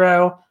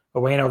Chihiro.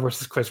 Ueno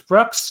versus Chris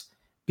Brooks.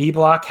 B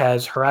block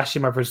has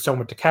Harashima versus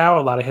Soma Takao.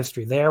 A lot of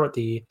history there with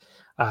the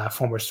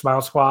former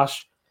Smile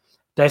Squash.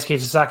 Daisuke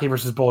Sasaki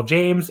versus Bull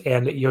James.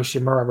 And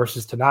Yoshimura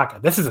versus Tanaka.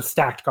 This is a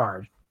stacked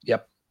card.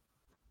 Yep.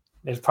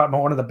 It's probably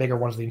one of the bigger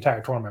ones of the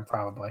entire tournament,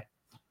 probably.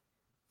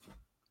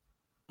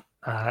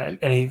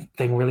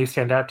 Anything really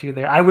stand out to you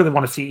there? I really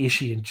want to see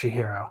Ishii and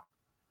Chihiro.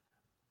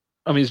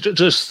 I mean, it's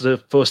just the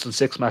first and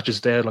sixth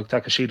matches there, like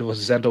Takeshita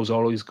versus Endo is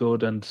always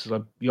good, and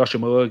like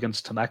Yoshimura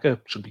against Tanaka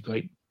should be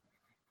great.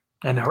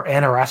 And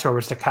Harashima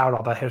versus Takao,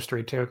 all that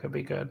history too, could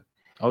be good.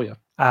 Oh,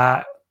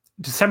 yeah.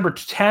 December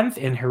 10th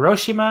in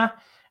Hiroshima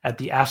at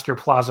the Astor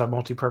Plaza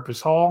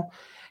Multipurpose Hall.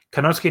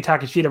 Konosuke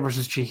Takeshita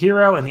versus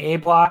Chihiro in the A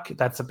block.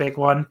 That's a big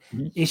one.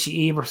 Mm-hmm.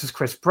 Ishii versus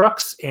Chris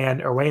Brooks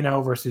and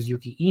Ueno versus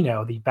Yuki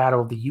Ino, the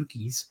Battle of the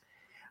Yukis.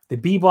 The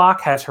B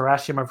block has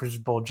Harashima versus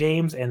Bull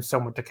James and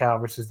Soma Takao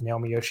versus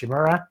Naomi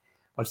Yoshimura.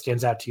 What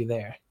stands out to you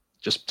there?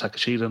 Just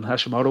Takeshita and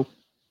Hashimoto.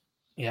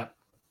 Yep.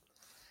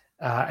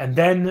 And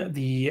then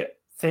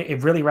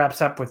it really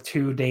wraps up with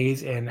 2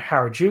 days in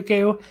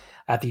Harajuku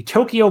at the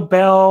Tokyo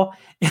Bell.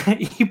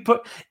 You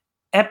put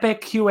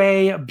Epic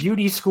QA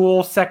Beauty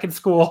School Second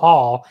School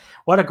Hall.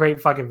 What a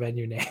great fucking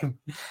venue name.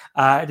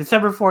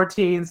 December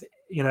 14th,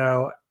 if you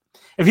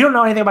don't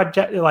know anything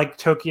about like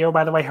Tokyo,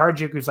 by the way,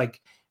 Harajuku is like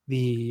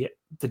the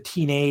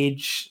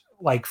teenage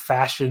like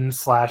fashion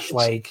 /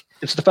 like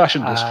it's the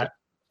fashion district.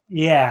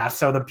 Yeah,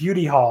 so the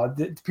beauty hall,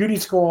 the beauty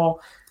school,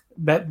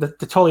 that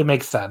totally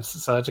makes sense.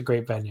 So that's a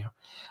great venue.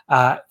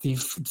 The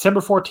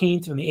December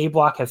 14th in the A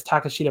block has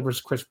Takeshita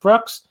versus Chris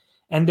Brooks,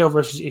 Endo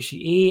versus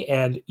Ishii,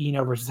 and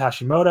Ino versus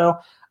Hashimoto.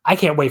 I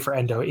can't wait for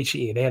Endo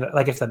Ishii. They had,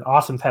 like I said, an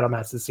awesome title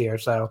match this year,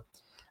 so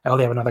I hope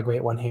they have another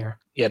great one here.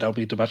 Yeah, that'll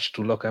be the match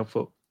to look out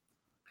for.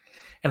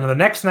 And then the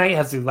next night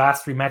has the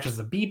last 3 matches of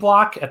the B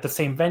block at the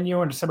same venue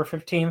on December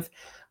 15th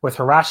with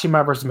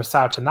Harashima versus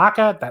Masao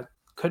Tanaka. That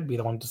could be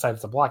the one that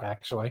decides the block,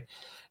 actually.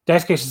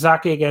 Daisuke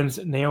Sasaki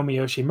against Naomi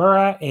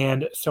Yoshimura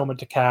and Soma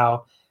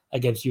Takao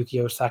against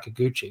Yukio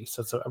Sakaguchi.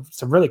 So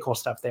some really cool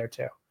stuff there,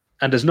 too.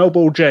 And there's no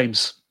Bull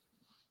James.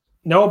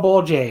 No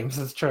Bull James,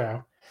 that's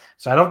true.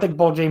 So I don't think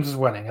Bull James is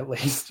winning, at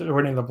least.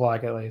 Winning the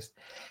block, at least.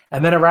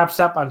 And then it wraps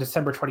up on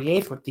December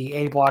 28th with the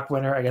A block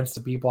winner against the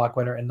B block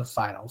winner in the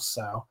finals.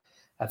 So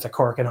that's a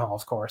Korakuen Hall,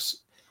 of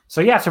course. So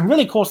yeah, some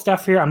really cool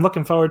stuff here. I'm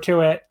looking forward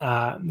to it.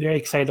 Very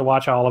excited to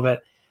watch all of it.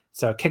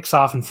 So it kicks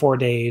off in 4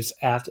 days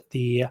at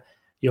the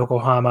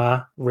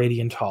Yokohama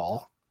Radiant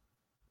Hall.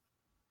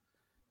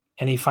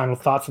 Any final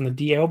thoughts on the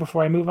DO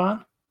before I move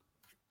on?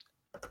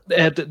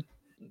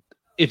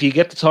 If you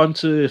get the time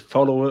to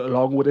follow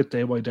along with it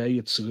day by day,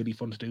 it's really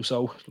fun to do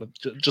so.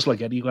 Just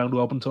like any round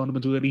robin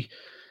tournament, really.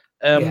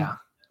 Yeah,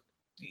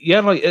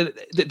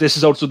 this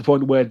is also the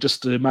point where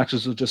just the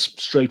matches are just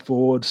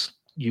straightforward.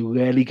 You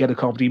rarely get a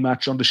comedy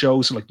match on the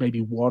show, so like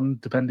maybe one,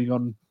 depending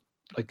on,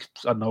 like,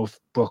 I don't know if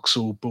Brooks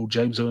or Bull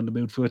James are in the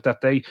mood for it that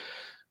day.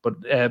 But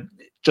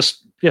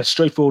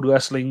straightforward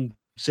wrestling,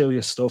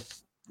 serious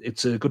stuff.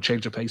 It's a good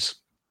change of pace.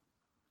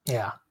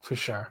 Yeah, for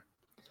sure.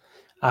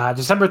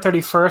 December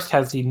 31st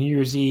has the New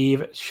Year's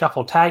Eve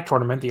Shuffle Tag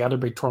Tournament, the other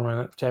big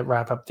tournament to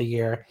wrap up the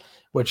year,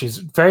 which is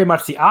very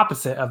much the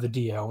opposite of the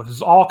DO, which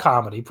is all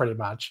comedy, pretty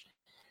much.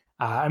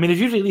 There's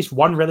usually at least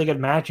one really good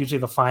match, usually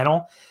the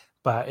final,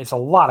 but it's a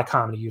lot of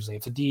comedy usually.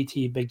 It's a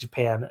DT Big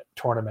Japan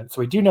tournament.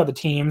 So we do know the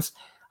teams.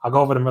 I'll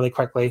go over them really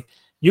quickly.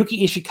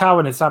 Yuki Ishikawa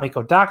and Isami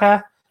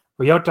Kodaka,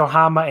 Ryoto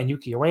Hama and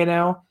Yuki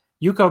Ueno,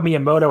 Yuko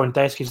Miyamoto and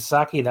Daisuke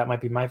Sasaki, that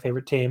might be my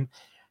favorite team,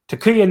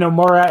 Takuya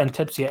Nomura and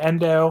Tetsuya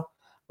Endo,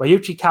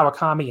 Ryuichi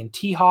Kawakami and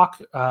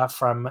T-Hawk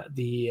from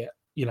the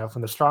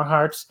Strong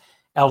Hearts,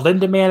 El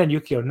Lindemann and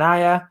Yuki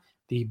Onaya,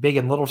 the big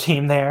and little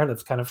team there.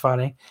 That's kind of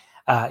funny.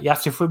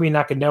 Yasufumi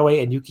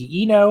Nakanoe and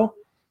Yuki Ino,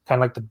 kind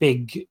of like the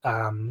big,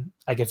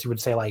 I guess you would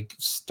say like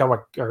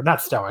stoic, or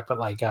not stoic, but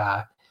like,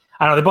 I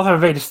don't know, they both have a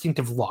very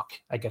distinctive look,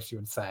 I guess you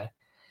would say.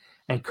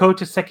 And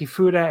Kota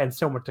Sekifuda and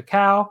Soma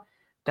Takao,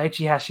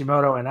 Daichi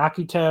Hashimoto and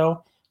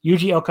Akito,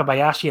 Yuji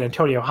Okabayashi and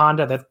Antonio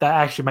Honda. That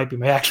actually might be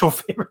my actual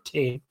favorite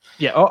team.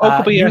 Yeah,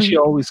 Okabayashi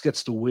always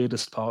gets the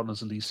weirdest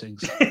partners in these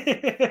things.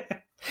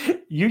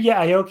 Yuya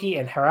Aoki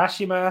and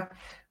Harashima,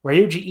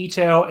 Ryuji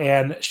Ito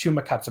and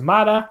Shuma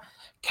Katsumata,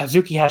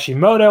 Kazuki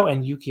Hashimoto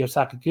and Yukio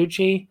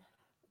Sakaguchi,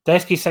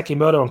 Daisuke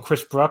Sekimoto and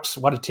Chris Brooks.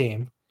 What a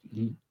team.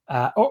 Mm-hmm.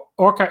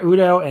 Orka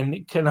Udo and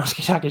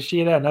Konosuke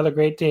Takeshita, another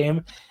great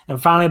team.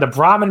 And finally, the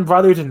Brahman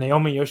Brothers and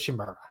Naomi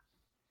Yoshimura.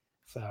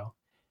 So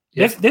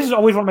this is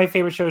always one of my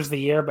favorite shows of the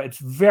year, but it's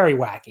very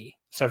wacky.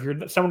 So if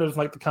you're someone who doesn't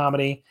like the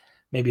comedy,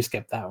 maybe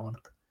skip that one.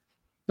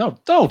 No,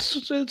 don't.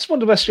 It's one of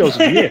the best shows of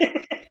the year.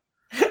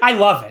 I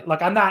love it.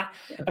 Look, I'm not,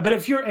 but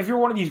if you're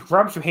one of these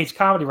grumps who hates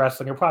comedy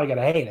wrestling, you're probably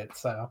gonna hate it.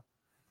 So,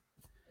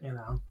 you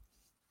know,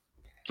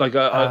 like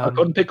I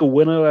couldn't pick a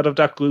winner out of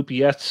that group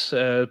yet.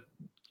 I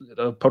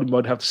probably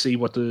might have to see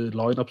what the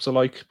lineups are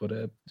like, but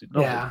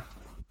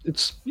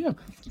it's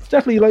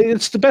definitely like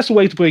it's the best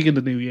way to bring in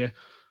the new year.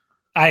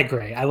 I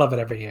agree. I love it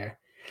every year.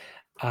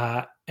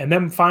 And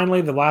then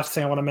finally, the last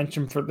thing I want to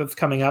mention for that's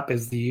coming up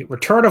is the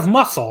return of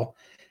Muscle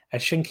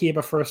at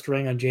Shinkiba First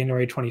Ring on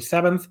January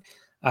 27th.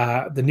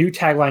 The new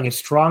tagline is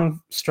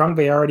strong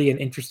variety and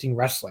interesting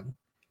wrestling.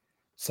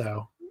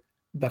 So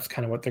that's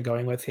kind of what they're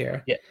going with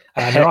here. Yeah,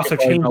 they're also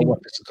changing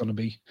what this is going to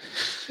be.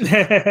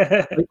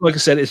 Like I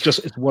said,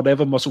 it's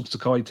whatever Muscle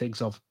Sakai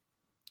thinks of.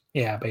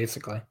 Yeah,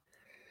 basically.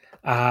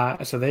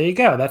 So there you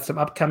go. That's some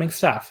upcoming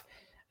stuff.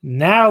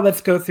 Now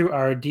let's go through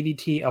our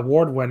DDT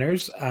award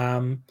winners.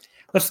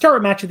 Let's start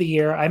with match of the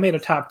year. I made a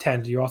top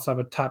 10. Do you also have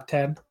a top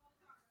 10?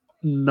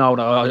 No.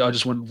 I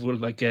just went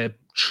with like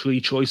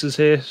 3 choices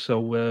here.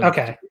 So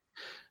okay.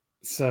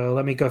 So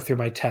let me go through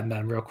my 10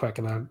 then real quick,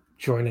 and I'll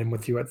join in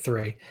with you at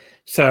 3.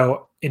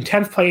 So in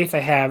 10th place, I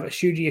have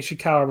Shuji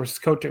Ishikawa versus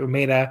Kota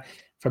Umeda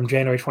from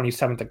January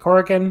 27th at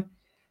Korakuen.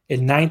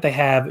 In 9th, I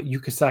have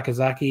Yuka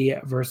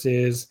Sakazaki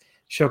versus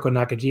Shoko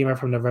Nakajima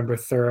from November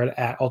 3rd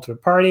at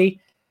Ultimate Party.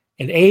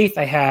 In 8th,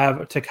 I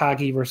have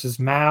Takagi versus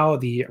Mao,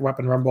 the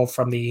Weapon Rumble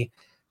from the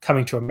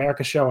Coming to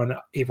America show on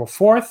April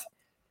 4th.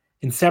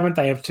 In 7th,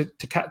 I have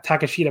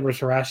Takashita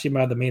versus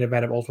Hirashima, the main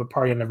event of Ultimate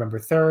Party on November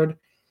 3rd.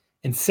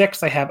 In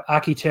 6th, I have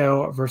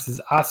Akito versus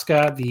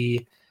Asuka,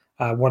 the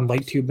one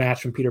light tube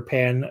match from Peter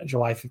Pan,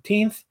 July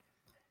 15th.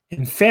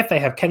 In 5th, I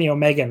have Kenny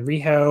Omega and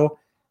Riho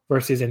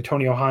versus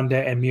Antonio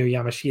Honda and Miyu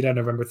Yamashita,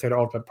 November 3rd,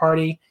 Ultimate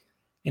Party.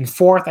 In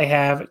 4th, I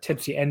have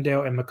Tetsuya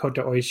Endo and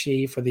Makoto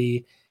Oishi for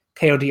the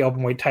KOD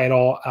Openweight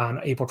title on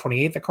April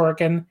 28th at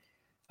Korakuen.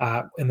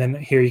 And then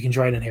here you can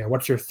join in here.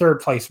 What's your third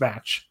place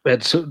match?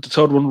 So the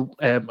third one,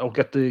 I'll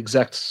get the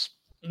exact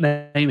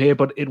name here,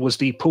 but it was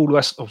the pool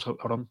wrest. Oh, hold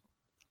on.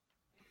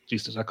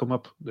 Jeez, does that come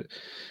up?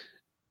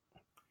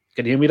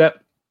 Can you hear me? That?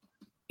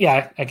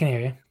 Yeah, I can hear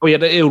you. Oh yeah,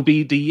 it will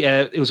be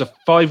it was a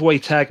 5-way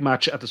tag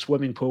match at the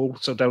swimming pool.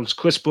 So that was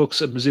Chris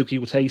Brooks and Mizuki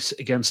Watase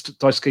against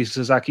Daisuke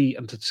Sasaki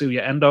and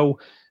Tetsuya Endo,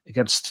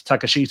 against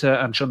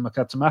Takashita and Shun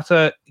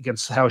Makatsumata,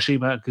 against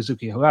Hiroshima and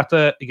Kazuki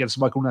Hirata, against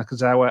Michael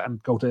Nakazawa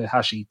and Kota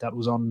Hashi. That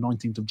was on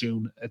 19th of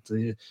June at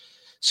the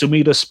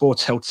Sumida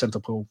Sports Health Center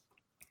pool.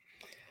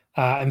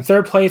 In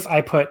third place,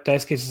 I put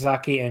Daisuke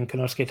Sasaki and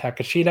Konosuke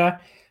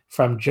Takashita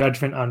from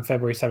Judgment on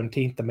February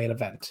 17th, the main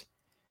event.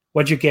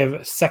 What'd you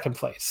give second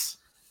place?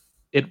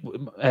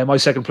 My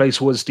second place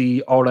was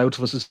the All Out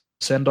versus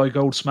Sendai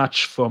Golds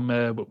match from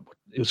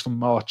it was from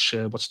March.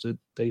 What's the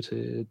date?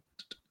 The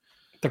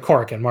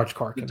Korakuen, March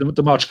Korakuen.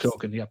 The March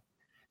Korakuen,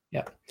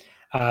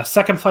 yeah.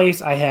 Second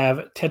place, I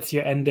have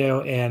Tetsuya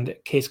Endo and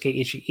Keisuke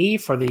Ishii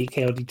for the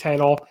KOD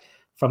title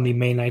from the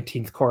May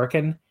 19th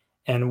Korakuen.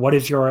 And what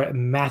is your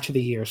match of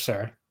the year,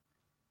 sir?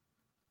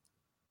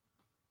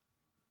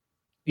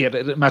 Yeah,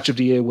 the match of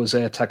the year was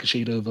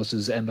Takashita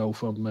versus Endo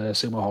from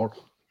Sumo Hall.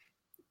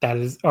 That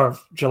is, or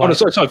July. Oh, no,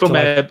 sorry, from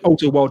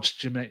O2 World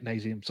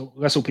Gymnasium. So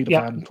Wrestle Peter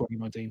Pan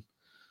 2019.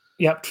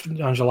 Yep,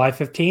 on July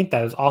 15th.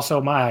 That is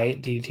also my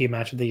DDT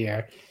match of the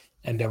year,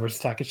 Endo versus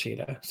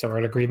Takashita. So we're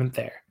in agreement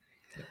there.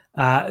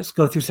 Let's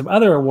go through some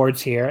other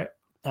awards here.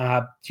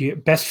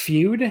 Best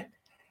feud.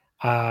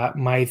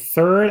 My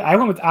third, I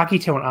went with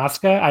Akito and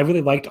Asuka. I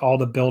really liked all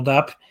the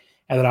build-up,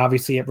 and then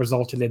obviously it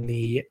resulted in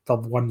the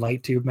one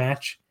light tube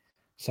match.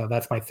 So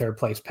that's my third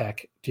place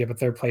pick. Do you have a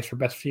third place for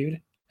best feud?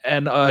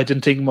 And I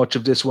didn't think much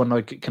of this one.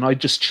 Like, can I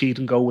just cheat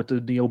and go with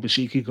the Neo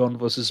Bishiki gun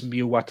versus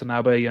Miyu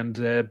Watanabe and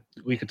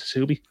Rika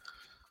Tsubi?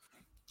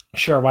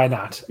 Sure, why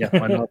not? Yeah,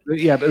 why not?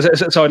 Yeah,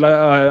 so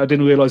I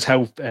didn't realize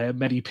how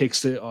many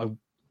picks that I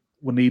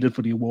were needed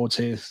for the awards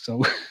here.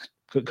 So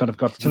kind of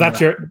got. So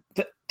that's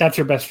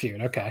your best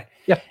feud, okay?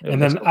 Yeah,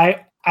 and then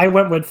I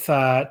went with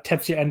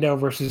Tetsuya Endo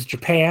versus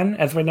Japan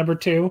as my number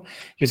 2.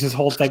 Just this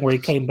whole thing where he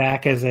came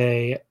back as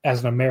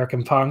an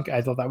American Punk.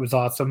 I thought that was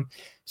awesome.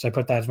 So I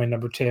put that as my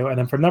number 2. And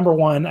then for number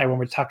 1, I went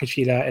with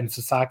Takashita and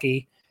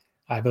Sasaki.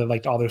 I really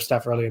liked all their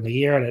stuff earlier in the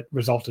year, and it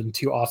resulted in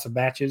 2 awesome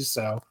matches.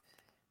 So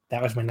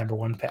that was my number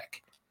 1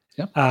 pick.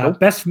 Yeah.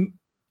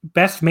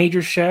 Best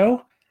major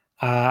show.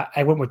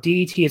 I went with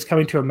DDT is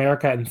Coming to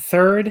America in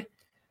 3rd,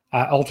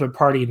 Ultimate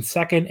Party in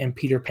 2nd, and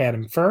Peter Pan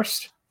in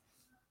 1st.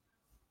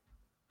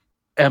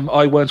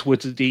 I went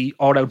with the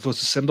All Out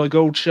versus Sendai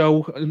Gold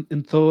show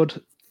in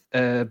 3rd,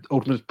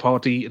 Ultimate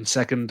Party in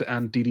 2nd,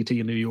 and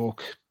DDT in New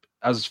York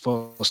as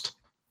 1st.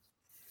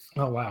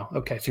 Oh wow!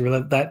 Okay, so you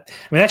really that.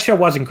 I mean, that show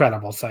was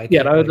incredible. So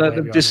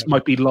this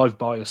might be live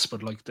bias,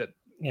 but like that.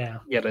 Yeah,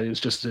 it was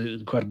just an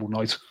incredible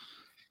night.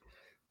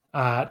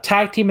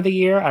 Tag team of the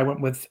year, I went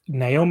with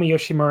Naomi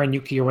Yoshimura and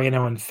Yuki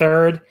Ueno in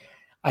 3rd.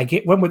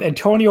 Went with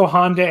Antonio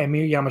Honda and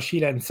Miyu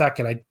Yamashita in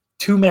 2nd.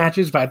 2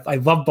 matches, but I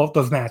love both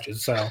those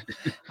matches, so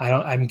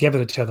I'm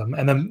giving it to them.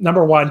 And then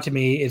number 1 to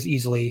me is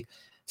easily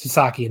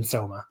Sasaki and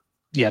Soma.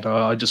 Yeah, no,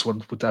 I just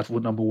went with that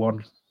with number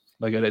 1.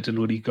 Like I didn't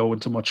really go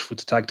into much with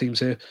the tag teams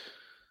here.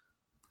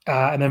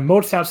 And then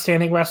most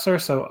outstanding wrestler,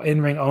 so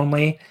in ring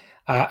only.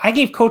 I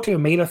gave Kota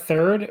Umeda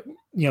third.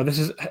 This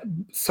is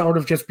sort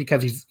of just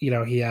because he's he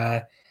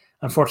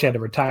unfortunately had to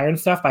retire and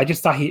stuff. But I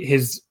just thought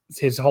his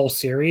whole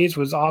series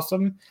was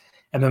awesome,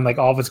 and then like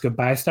all of his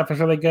goodbye stuff was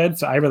really good.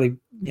 So I really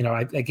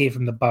I gave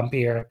him the bump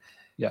here.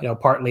 Yeah.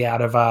 Partly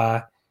out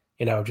of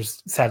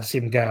just sad to see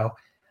him go.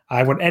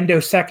 I went Endo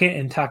second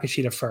and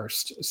Takeshita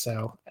first.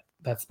 So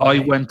that's I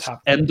went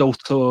top Endo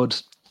third,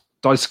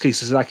 Daisuke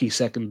Sasaki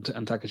second,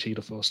 and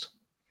Takeshita first.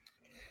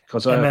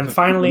 And then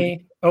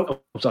finally,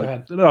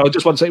 sorry. No, I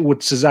just want to say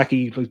with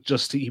Sasaki,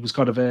 he was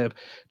kind of a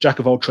jack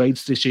of all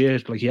trades this year.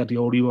 Like he had the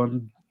only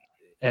one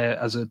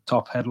as a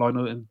top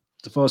headliner in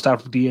the first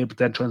half of the year, but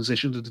then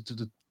transitioned to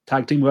the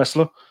tag team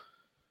wrestler.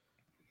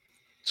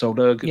 So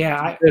there's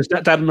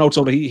that and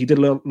also he did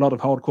a lot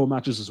of hardcore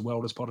matches as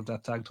well as part of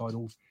that tag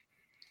title.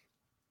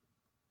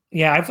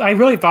 Yeah, I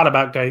really thought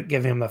about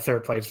giving him the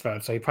third place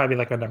vote, so he'd probably be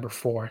like a number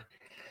 4.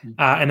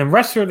 And then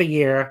wrestler of the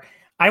year,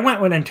 I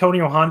went with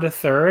Antonio Honda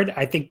third.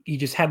 I think he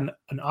just had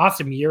an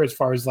awesome year as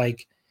far as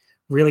like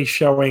really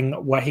showing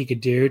what he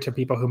could do to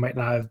people who might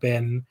not have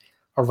been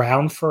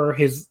around for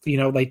his,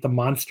 like the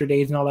monster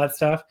days and all that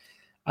stuff.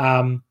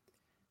 But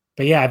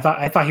yeah,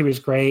 I thought he was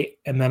great.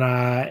 And then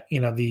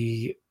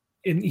he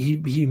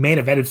main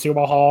evented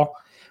Super Hall,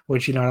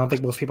 which I don't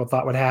think most people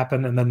thought would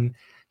happen. And then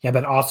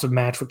that awesome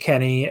match with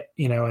Kenny,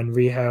 and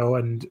Riho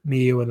and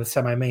Miyu in the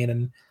semi-main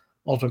and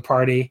Ultimate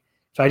Party.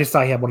 So I just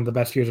thought he had one of the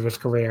best years of his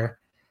career.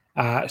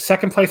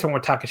 Second place, I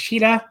went with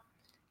Takeshita.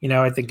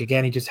 I think,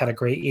 again, he just had a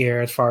great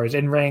year as far as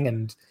in-ring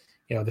and,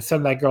 the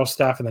Sunday Girl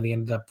stuff, and then he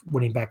ended up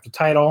winning back the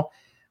title.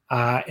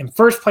 In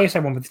first place, I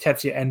went with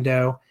Tetsuya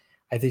Endo.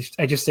 I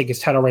just think his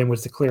title reign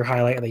was the clear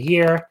highlight of the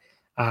year.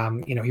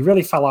 He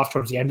really fell off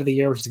towards the end of the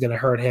year, which is going to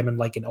hurt him in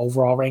like an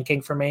overall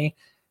ranking for me.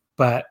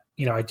 But,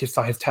 I just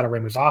thought his title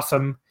reign was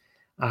awesome.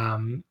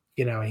 And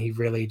he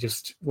really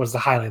just was the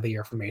highlight of the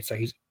year for me. So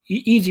he's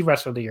easy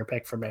wrestler of the year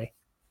pick for me.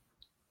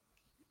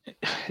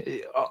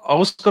 I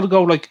was going to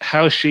go like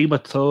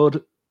Harashima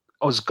third.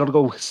 I was going to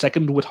go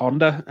second with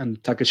Honda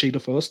and Takeshita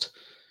first.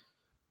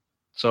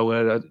 So,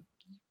 I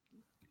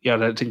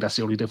think that's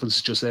the only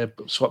difference. Just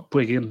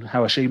bring in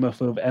Harashima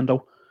for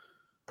Endo.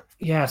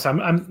 Yes,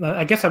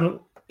 I guess I'm.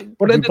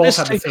 But I'm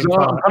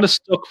kind of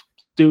stuck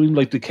doing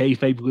like the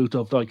kayfabe route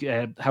of like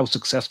how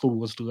successful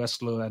was the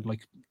wrestler and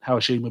like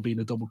Harashima being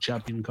a double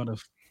champion kind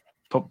of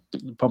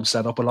pumps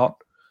that up a lot.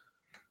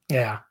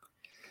 Yeah.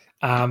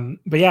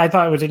 But yeah, I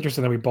thought it was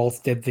interesting that we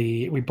both put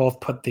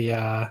the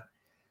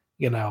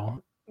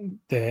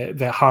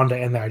Honda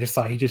in there. I just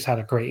thought he just had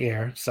a great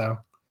year. So,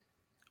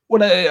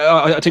 well,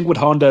 I think with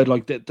Honda,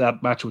 like that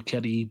match with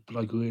Kenny,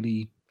 like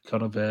really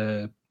kind of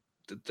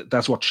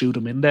that's what shooed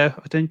him in there.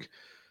 I think,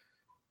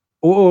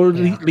 or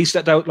at least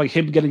that like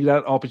him getting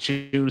that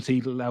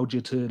opportunity allowed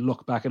you to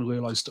look back and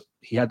realize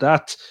he had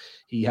that.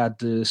 He had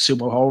the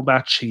Sumo Hall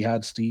match. He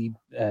had the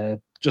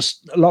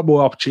just a lot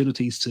more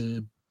opportunities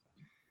to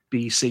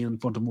be seen in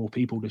front of more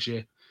people this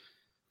year.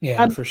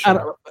 Yeah, for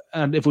sure.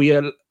 And if we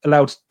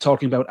allowed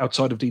talking about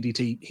outside of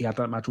DDT, he had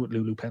that match with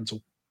Lulu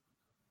Pencil.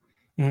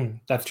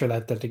 That's true.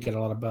 That did get a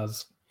lot of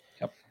buzz.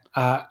 Yep.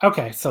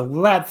 Okay, so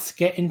let's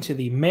get into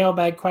the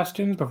mailbag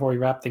questions before we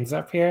wrap things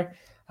up here.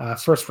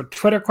 First, for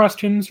Twitter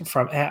questions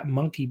from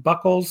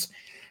 @MonkeyBuckles.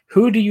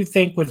 Who do you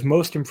think was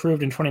most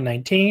improved in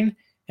 2019,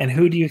 and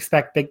who do you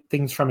expect big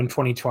things from in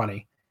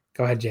 2020?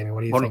 Go ahead, Jamie. What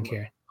do you think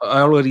here?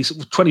 I already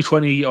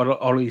 2020. I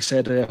already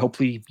said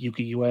hopefully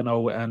Yuki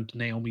Ueno and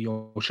Naomi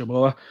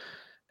Yoshimura.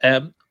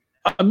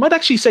 I might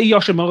actually say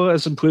Yoshimura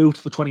has improved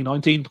for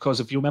 2019 because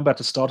if you remember at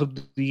the start of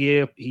the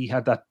year he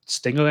had that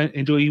stinger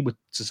injury with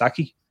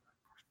Sasaki.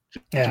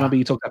 Yeah. Remember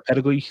he took that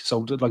pedigree,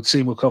 so I'd like to see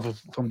him recover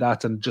from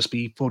that and just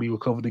be fully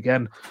recovered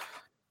again.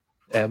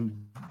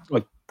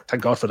 Like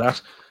thank God for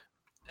that.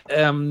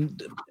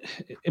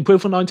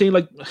 Improved for 19,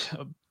 like.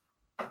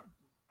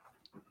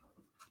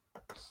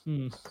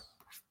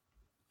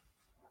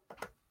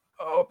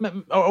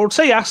 I would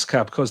say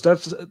Asuka because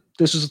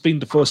this has been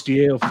the first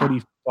year I've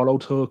fully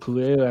followed her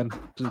career, and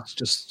it's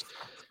just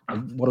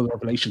what a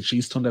revelation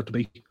she's turned out to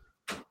be.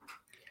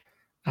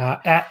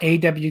 At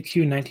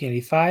AWQ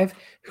 1985,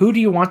 who do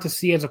you want to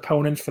see as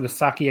opponents for the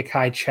Saki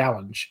Akai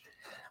Challenge?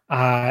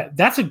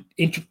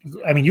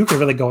 You could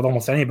really go with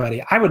almost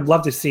anybody. I would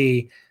love to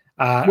see.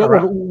 We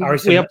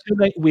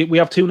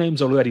have two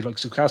names already, like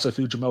Tsukasa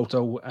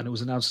Fujimoto, and it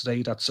was announced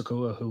today that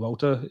Sakura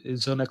Hirota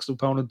is her next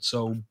opponent.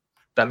 So.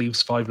 That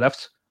leaves 5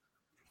 left.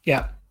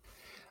 Yeah.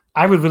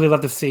 I would really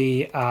love to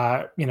see,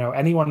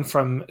 anyone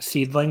from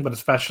Seedling, but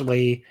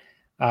especially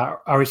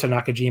Arisa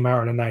Nakajima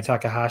or Nanai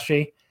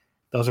Takahashi.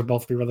 Those are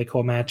both be really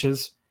cool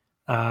matches.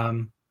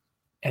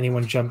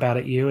 Anyone jump out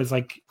at you as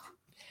like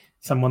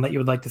someone that you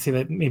would like to see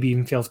that maybe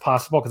even feels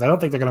possible? Because I don't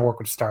think they're going to work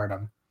with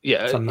Stardom.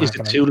 Yeah. So is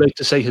it too late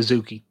to say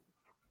Hazuki?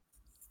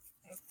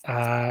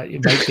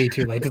 It might be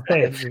too late to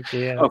say it.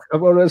 Yeah. Okay,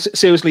 well,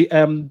 seriously,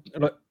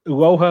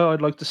 Uoha,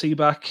 I'd like to see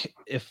back.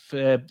 If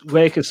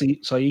Reika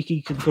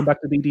Saiki can come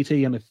back to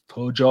DDT, and if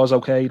her jaw's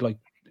okay, like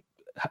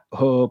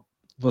the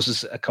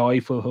versus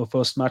Akai for her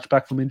first match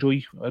back from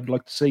injury. I'd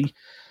like to see.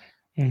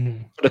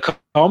 Mm-hmm. The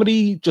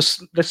comedy,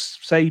 just let's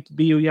say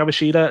Miyu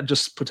Yamashita and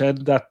just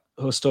pretend that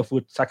her stuff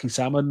with Saki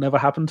Sama never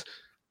happened,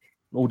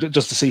 or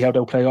just to see how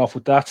they'll play off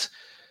with that.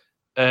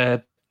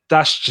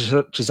 Dash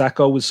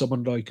Chizako is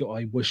someone like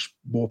I wish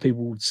more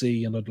people would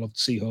see, and I'd love to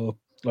see her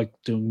like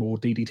doing more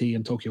DDT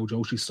and Tokyo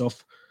Joshi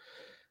stuff.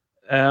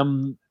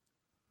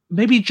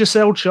 Maybe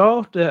Giselle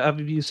Shaw.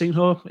 Have you seen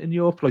her in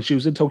Europe? Like she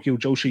was in Tokyo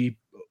Joshi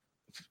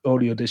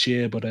earlier this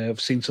year, but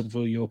I've seen some of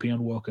her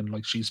European work, and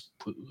like she's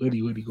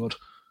really, really good.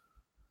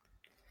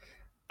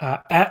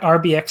 At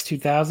RBX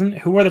 2000,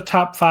 who are the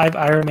top 5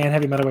 Ironman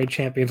heavy metalweight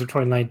champions of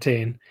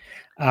 2019?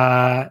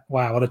 Wow,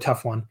 what a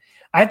tough one.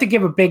 I have to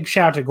give a big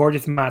shout out to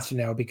Gorgeous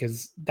Matsuno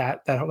because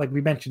that like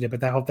we mentioned it, but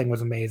that whole thing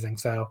was amazing.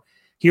 So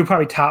he would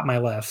probably top my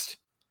list.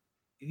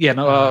 Yeah,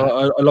 no,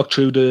 I looked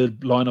through the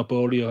lineup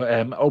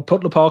earlier. I'll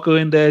put Parker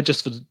in there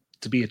just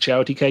to be a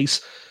charity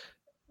case.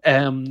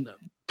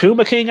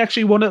 Puma King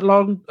actually won it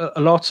a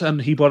lot,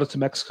 and he brought it to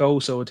Mexico.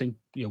 So I think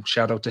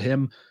shout out to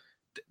him.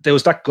 There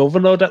was that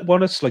governor that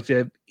won it, like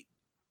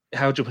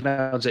how do you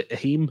pronounce it?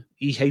 Ehime,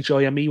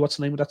 Ehime. What's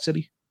the name of that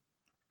city?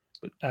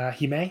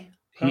 Hime.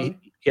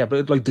 Yeah,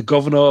 but like the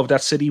governor of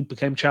that city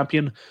became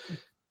champion.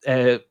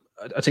 I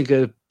think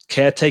a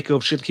caretaker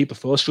of Shinkeeper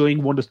First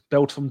Ring won the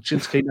belt from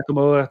Shinsuke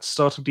Nakamura at the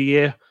start of the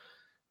year.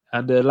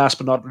 And last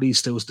but not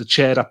least, there was the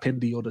chair that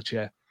pinned the other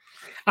chair.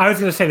 I was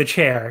going to say the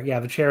chair. Yeah,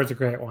 the chair is a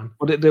great one.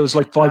 But there was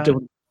like 5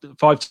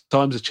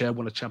 times the chair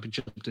won a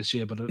championship this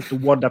year, but the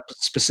one that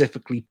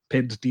specifically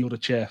pinned the other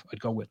chair, I'd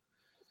go with.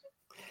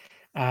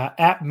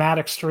 At Mad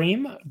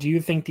Extreme, do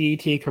you think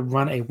DDT could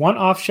run a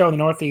one-off show in the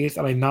Northeast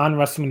on a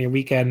non-WrestleMania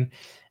weekend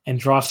and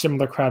draw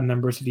similar crowd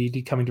numbers to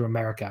DDT coming to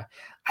America?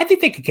 I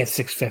think they could get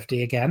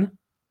 650 again.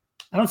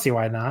 I don't see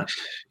why not.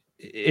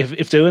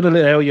 If they're in an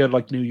area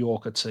like New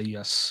York, I'd say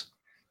yes.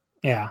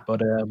 Yeah,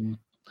 but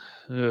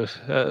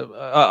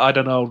I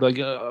don't know. Like,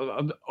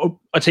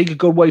 I think a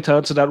good way to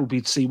answer that would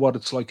be to see what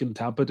it's like in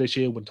Tampa this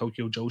year when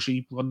Tokyo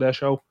Joshi run their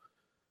show.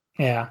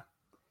 Yeah.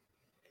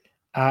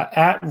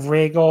 At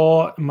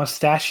Regal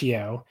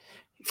Mustachio,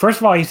 first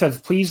of all, he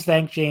says, please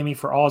thank Jamie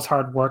for all his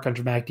hard work on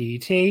Dramatic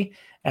DDT.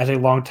 As a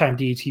longtime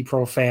DDT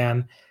pro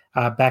fan,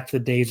 back to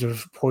the days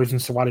of Poison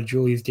Sawada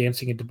Julie's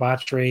dancing and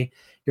debauchery,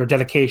 your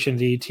dedication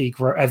to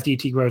DDT as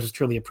DDT grows is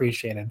truly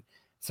appreciated.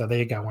 So there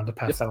you go. I wanted to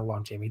pass that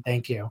along, Jamie.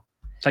 Thank you.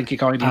 Thank you,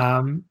 kindly.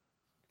 And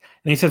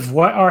he says,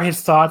 what are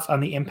his thoughts on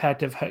the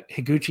impact of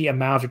Higuchi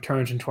Amao's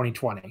returns in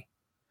 2020?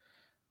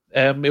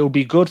 It would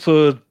be good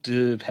for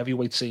the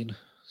heavyweight scene.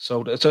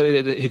 So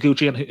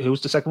Higuchi, and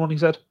who's the second one he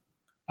said?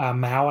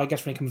 Mao, I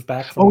guess, when he comes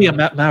back.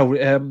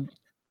 Mao.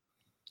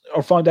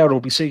 I'll find out. I'll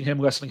be seeing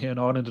him wrestling here in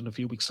Ireland in a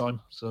few weeks' time.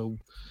 So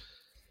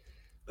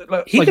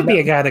he could be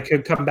a guy that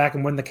could come back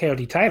and win the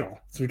KOD title.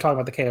 So we're talking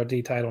about the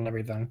KOD title and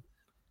everything.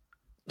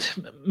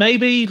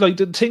 Maybe, like,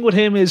 the thing with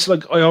him is,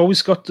 like, I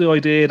always got the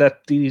idea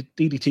that the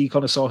DDT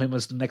kind of saw him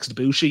as the next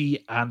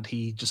Ibushi, and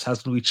he just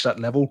hasn't reached that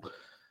level.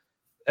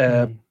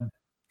 I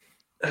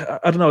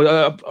don't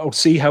know. I'll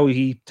see how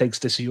he takes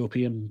this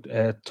European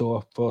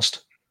tour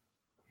first.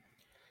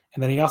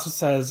 And then he also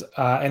says,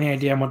 any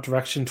idea on what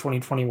direction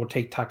 2020 will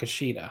take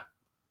Takeshita?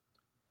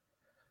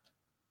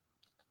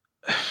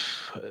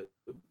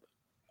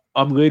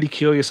 I'm really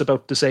curious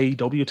about this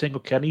AEW thing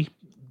with Kenny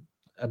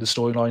and the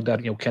storyline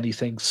that Kenny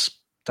thinks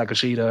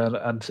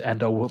Takeshita and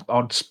Endo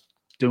aren't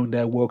doing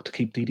their work to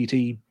keep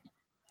DDT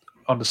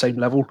on the same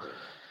level.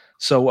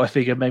 So I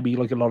figure maybe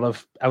like a lot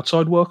of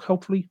outside work,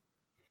 hopefully.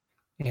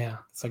 Yeah,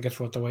 so I guess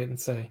we'll have to wait and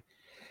see.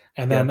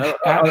 And then,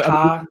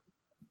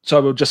 so I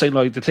was just saying,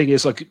 like, the thing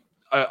is, like,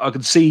 I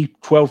can see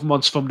 12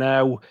 months from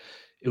now,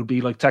 it would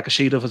be like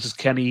Takeshita versus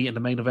Kenny in the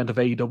main event of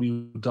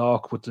AEW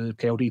Dark with the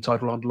KOD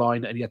title on the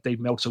line, and yet Dave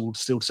Meltzer would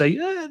still say,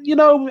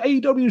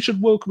 AEW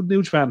should work with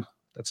New Japan.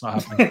 That's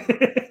not happening.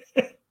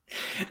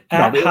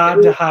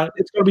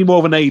 It's going to be more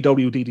of an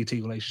AEW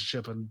DDT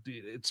relationship, and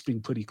it's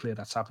been pretty clear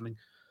that's happening.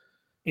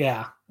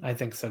 Yeah, I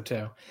think so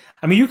too.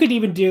 I mean, you could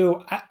even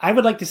do. I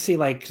would like to see,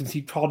 like, since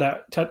you called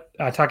out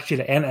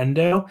Takeshita and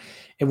Endo,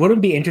 it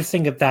wouldn't be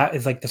interesting if that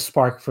is like the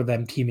spark for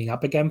them teaming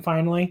up again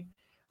finally,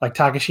 like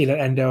Takeshita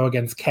and Endo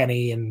against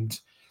Kenny and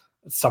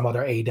some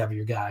other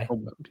AEW guy.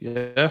 Oh,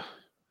 yeah,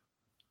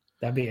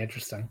 that'd be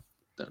interesting.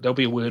 That'll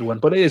be a weird one,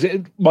 but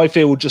my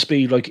fear would just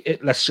be like,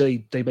 let's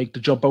say they make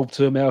the jump over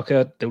to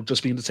America, they'll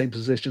just be in the same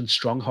position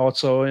Strong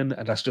Hearts are in,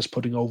 and that's just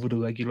putting over the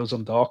regulars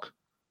on Dark.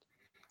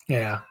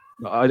 Yeah.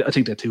 I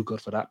think they're too good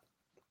for that.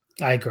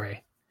 I agree.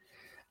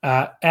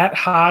 At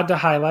Hard to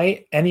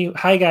highlight,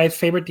 hi guys,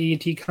 favorite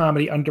DDT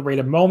comedy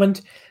underrated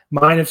moment.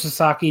 Mine is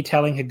Sasaki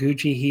telling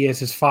Higuchi he is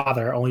his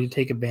father, only to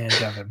take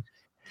advantage of him.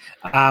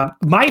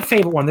 My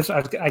favorite one,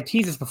 I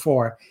teased this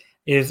before,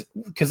 is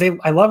because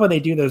I love when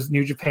they do those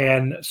New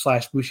Japan /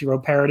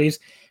 Bushiroad parodies.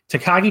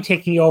 Takagi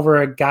taking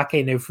over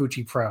Gake no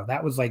Fuchi Pro.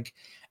 That was like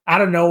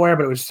out of nowhere,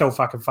 but it was so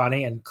fucking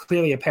funny and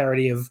clearly a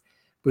parody of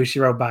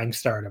Bushiroad buying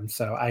Stardom.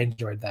 So I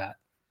enjoyed that.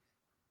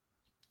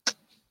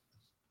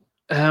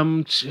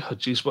 I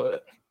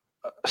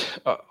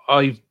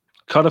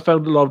kind of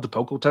found a lot of the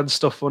Pokoten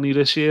stuff funny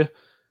this year.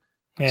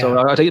 Yeah.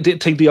 So I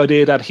think the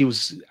idea that he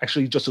was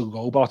actually just a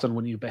robot, and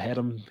when you behead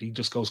him, he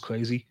just goes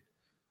crazy.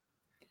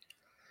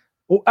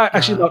 Oh,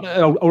 actually,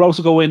 I'll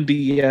also go in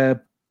the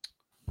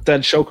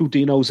Shoku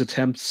Dino's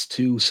attempts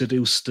to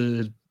seduce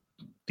the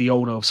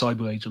owner of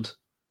Cyber Agent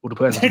or the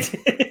president.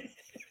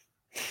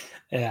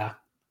 Yeah.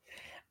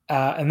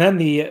 And then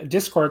the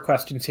Discord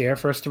questions here.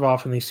 First of all,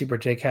 from the Super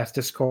JCast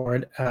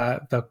Discord, I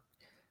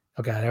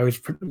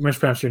always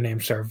mispronounce your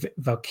name, sir.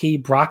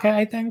 Valky Braca,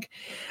 I think.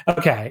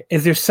 Okay.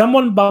 Is there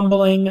someone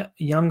bumbling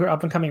younger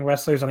up-and-coming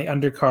wrestlers on the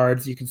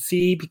undercards you can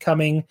see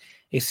becoming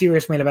a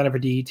serious main eventer for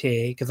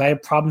DDT? Because I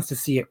have problems to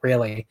see it,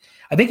 really.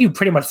 I think you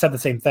pretty much said the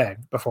same thing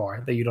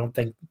before, that you don't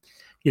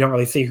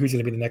really see who's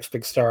going to be the next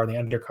big star on the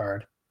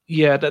undercard.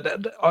 Yeah,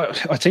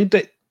 I think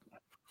that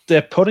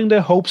they're putting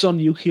their hopes on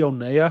Yukio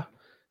Naya,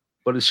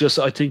 but it's just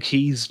I think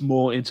he's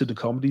more into the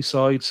comedy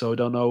side, so I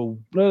don't know.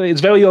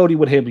 It's very early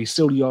with him. He's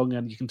still young,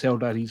 and you can tell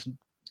that he's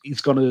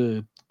going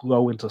to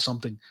grow into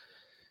something.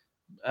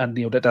 And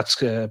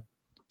that's. I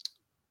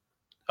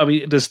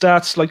mean, there's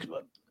stats like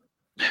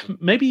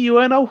maybe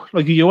Ueno.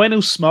 Like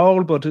Ueno's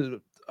small, but I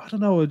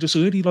don't know. I just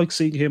really like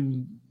seeing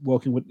him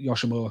working with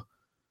Yoshimura.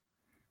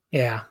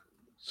 Yeah.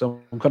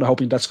 So I'm kind of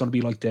hoping that's going to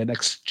be like their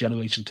next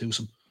generation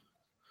twosome.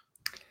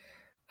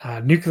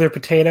 Nuclear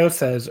Potato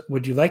says,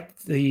 would you like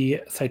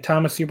the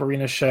Saitama Super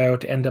Arena show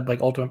to end up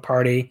like Ultimate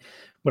Party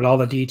with all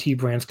the DT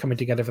brands coming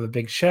together for the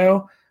big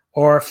show,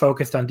 or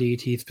focused on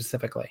DT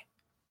specifically?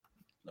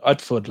 I'd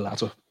prefer the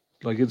latter.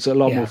 Like, it's a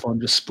lot more fun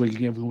just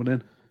bringing everyone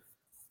in.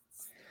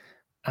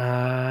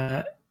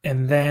 And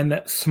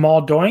then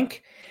Small Doink,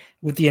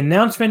 with the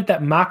announcement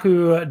that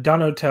Maku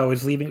Donoto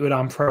is leaving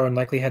Udon Pro and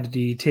likely head to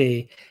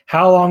DDT,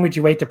 how long would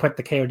you wait to put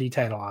the KOD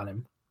title on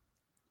him?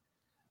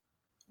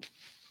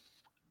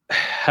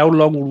 How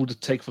long would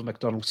it take for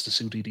McDonald's to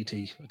sue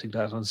DDT? I think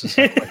that answers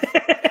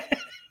that.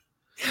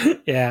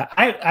 Yeah,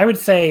 I would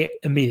say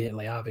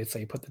immediately,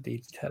 obviously, put the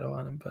DDT title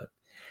on him. But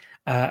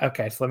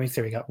okay, so let me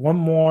see. We got one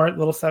more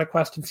little set of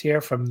questions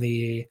here from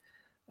the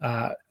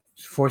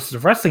Forces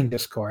of Wrestling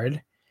Discord,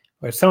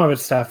 where some of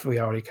its stuff we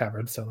already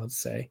covered. So let's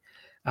see.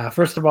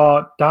 First of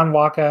all, Don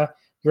Waka,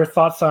 your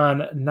thoughts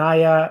on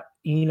Naya,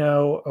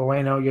 Ino,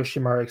 Ueno,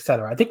 Yoshimura,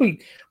 etc. I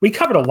think we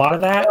covered a lot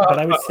of that, but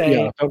I would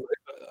say... Yeah,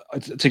 I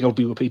think I'll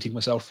be repeating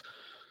myself.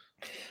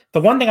 The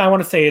one thing I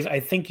want to say is I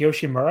think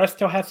Yoshimura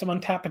still has some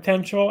untapped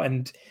potential,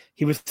 and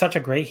he was such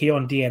a great heel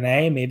in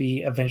DNA.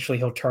 Maybe eventually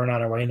he'll turn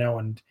on Ueno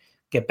and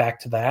get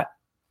back to that.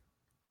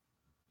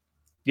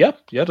 Yeah,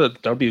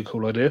 that'd be a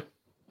cool idea.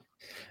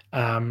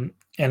 And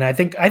I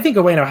think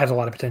Ueno has a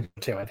lot of potential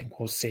too. I think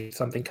we'll see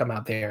something come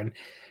out there, and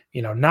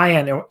Naya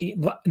and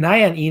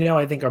Ino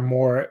I think are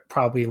more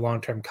probably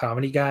long-term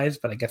comedy guys,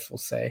 but I guess we'll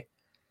see.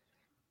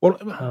 Well,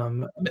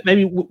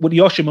 maybe with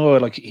Yoshimura,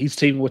 like he's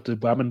teaming with the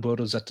Brahman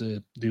brothers at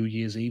the New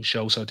Year's Eve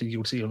show, so I think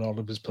you'll see a lot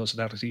of his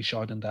personality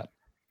shine in that.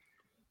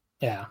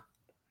 Yeah.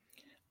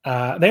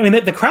 I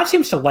mean, the crowd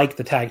seems to like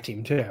the tag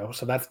team too,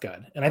 so that's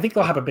good. And I think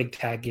they'll have a big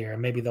tag gear,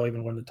 and maybe they'll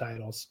even win the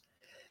titles.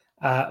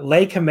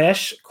 Lay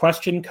Kamish,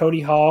 question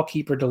Cody Hall,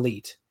 keep or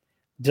delete?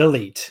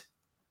 Delete.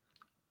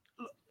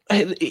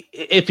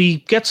 If he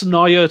gets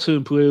Naya to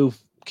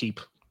improve, keep.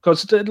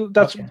 Because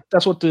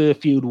that's what the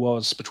feud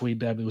was between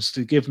them. It was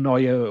to give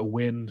Naya a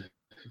win,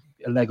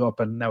 a leg up,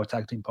 and now a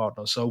tag team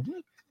partner. So,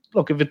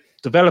 look, if it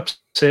develops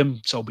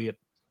him, so be it.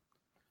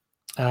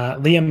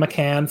 Liam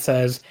McCann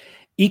says,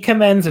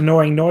 Ikemen's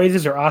annoying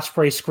noises or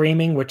Ospreay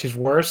screaming, which is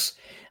worse.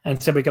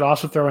 And so we could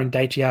also throw in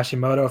Daichi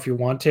Hashimoto if you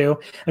want to.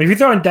 I mean, if you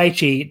throw in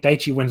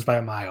Daichi wins by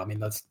a mile. I mean,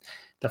 that's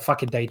the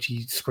fucking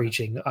Daichi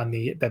screeching on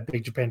that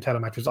Big Japan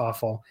title match was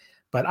awful.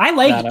 But I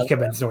like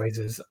Ikemen's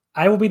noises.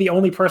 I will be the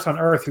only person on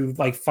earth who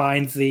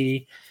finds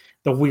the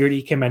weird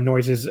Ikemen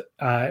noises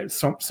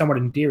somewhat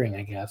endearing,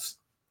 I guess.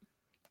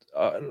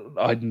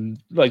 I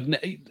like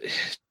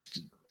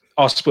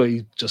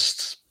Ospreay.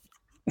 Just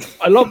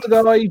I love the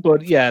guy,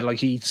 but yeah, like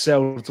he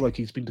sounds like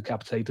he's been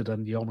decapitated,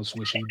 and you almost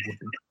wish he would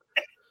be.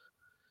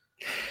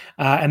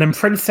 And then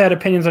Prince said,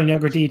 opinions on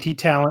younger DT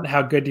talent.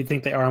 How good do you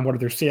think they are, and what are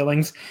their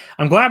ceilings?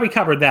 I'm glad we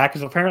covered that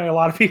because apparently a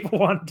lot of people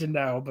wanted to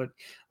know, but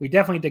we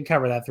definitely did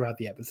cover that throughout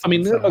the episode. I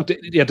mean,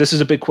 this is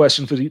a big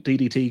question for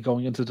DDT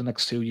going into the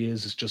next 2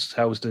 years. It's just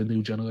how is the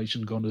new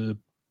generation going to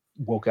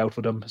work out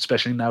for them,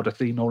 especially now that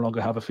they no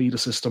longer have a feeder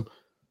system.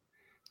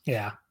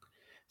 Yeah,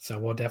 so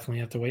we'll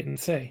definitely have to wait and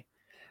see.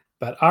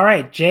 But all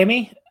right,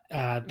 Jamie,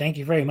 thank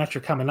you very much for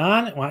coming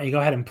on. Why don't you go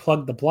ahead and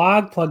plug the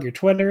blog, plug your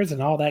Twitters,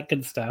 and all that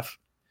good stuff.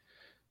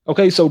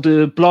 Okay, so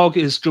the blog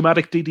is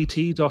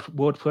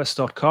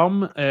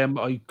dramaticddt.wordpress.com.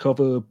 I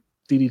cover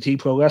DDT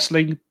Pro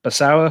Wrestling,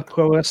 Basara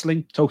Pro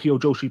Wrestling, Tokyo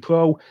Joshi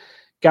Pro,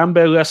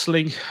 Ganbei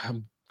Wrestling.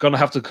 I'm going to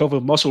have to cover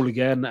Muscle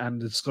again,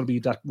 and it's going to be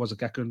that was a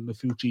Gekko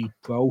Nafuji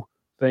Pro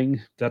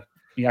thing that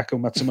Miyako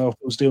Matsumoto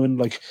was doing.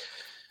 Like,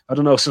 I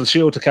don't know, since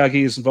Shiro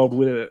Takagi is involved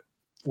with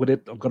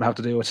it, I'm going to have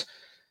to do it.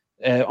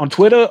 On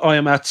Twitter, I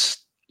am at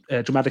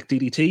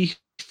DramaticDDT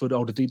for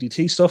all the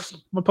DDT stuff.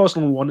 My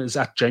personal one is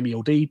at Jamie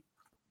OD.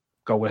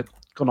 Go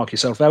knock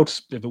yourself out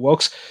if it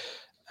works.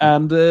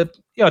 And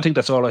I think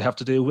that's all I have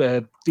to do.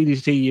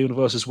 DDT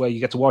Universe is where you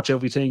get to watch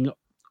everything.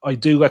 I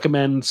do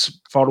recommend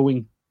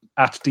following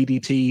at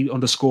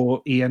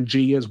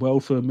DDT_ENG as well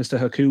for Mr.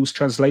 Haku's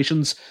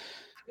translations.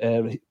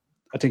 I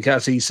think,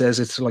 as he says,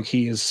 it's like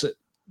he is,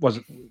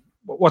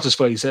 what's his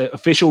phrase?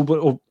 Official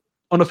but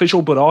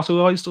unofficial but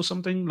authorized or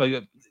something.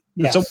 Like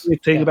there's some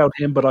weird thing about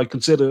him, but I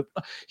consider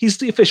he's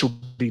the official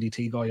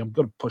DDT guy. I'm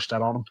going to push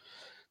that on him.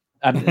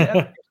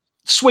 And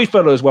sweet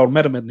fellow as well.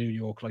 Met him in New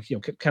York. Like,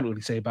 can't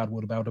really say a bad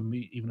word about him,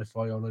 even if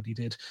I already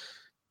did.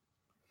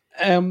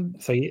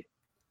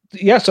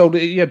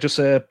 Just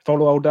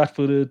follow all that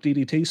for the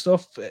DDT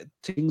stuff.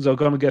 Things are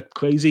going to get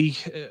crazy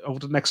over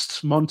the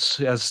next month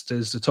as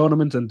there's the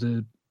tournament,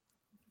 and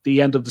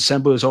the end of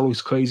December is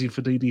always crazy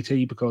for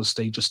DDT because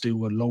they just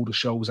do a load of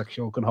shows at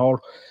Kyokan Hall.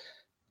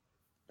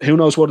 Who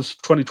knows what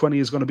 2020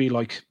 is going to be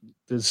like?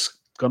 There's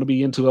going to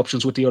be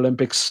interruptions with the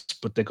Olympics,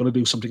 but they're going to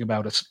do something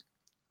about it.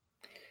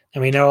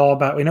 And we know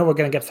we're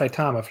going to get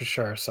Saitama for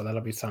sure, so that'll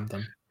be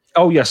something.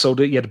 Oh yeah, so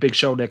the big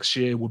show next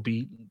year would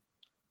be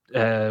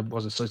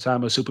was it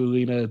Saitama Super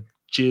Arena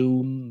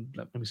June?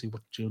 Let me see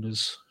what June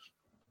is.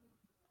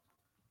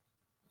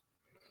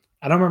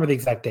 I don't remember the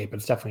exact date, but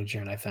it's definitely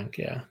June, I think.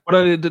 Yeah.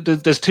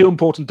 But there's two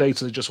important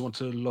dates I just want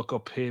to look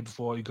up here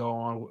before I go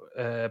on.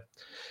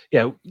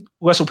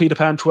 Wrestle Peter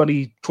Pan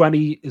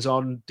 2020 is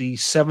on the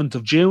 7th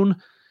of June.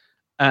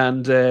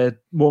 And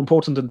more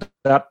important than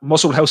that,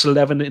 Muscle House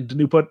 11 in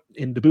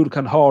the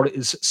Budokan Hall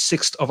is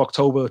 6th of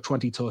October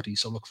 2030.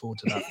 So look forward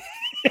to that.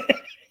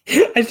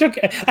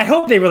 I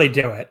hope they really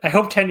do it. I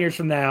hope 10 years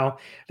from now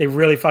they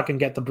really fucking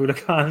get the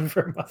Budokan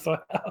for Muscle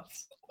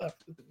House.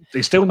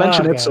 They still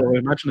mention it, so I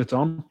imagine it's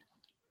on.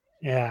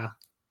 Yeah.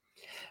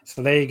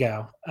 So there you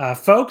go.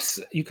 Folks,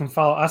 you can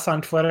follow us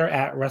on Twitter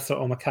at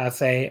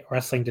WrestleOmakase.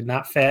 Wrestling Did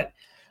Not Fit.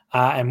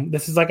 And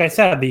this is, like I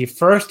said, the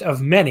first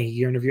of many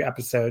year interview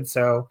episodes.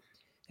 So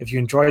if you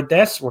enjoyed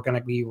this, we're going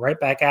to be right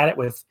back at it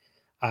with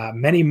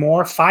many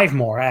more, 5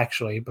 more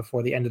actually,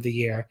 before the end of the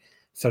year.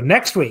 So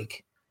next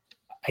week,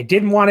 I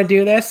didn't want to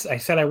do this. I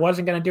said I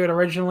wasn't going to do it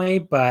originally,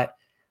 but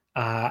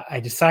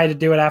I decided to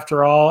do it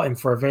after all, and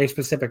for a very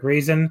specific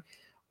reason.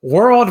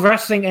 World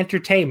Wrestling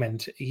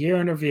Entertainment year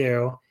in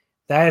review.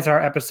 That is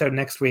our episode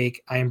next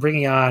week. I am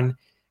bringing on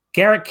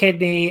Garrett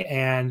Kidney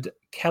and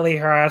Kelly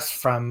Harris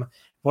from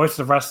Voices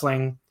of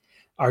Wrestling.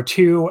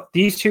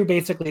 These two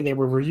basically, they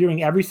were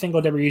reviewing every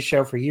single WWE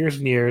show for years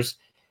and years,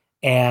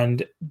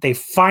 and they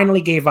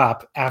finally gave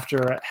up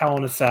after Hell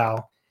in a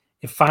Cell.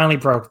 It finally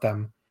broke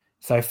them.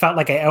 So I felt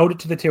like I owed it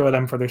to the two of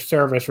them for their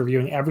service,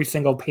 reviewing every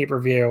single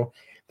pay-per-view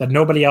that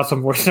nobody else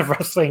on Voices of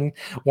Wrestling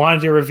wanted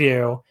to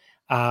review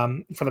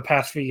for the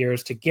past few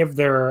years, to give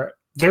their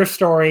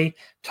story,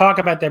 talk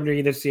about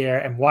WWE this year,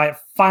 and why it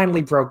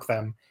finally broke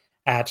them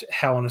at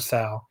Hell in a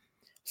Cell.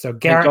 So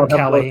Garrett and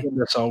Kelly,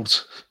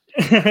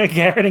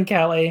 Garrett and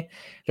Kelly,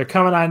 they're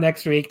coming on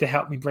next week to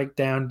help me break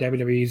down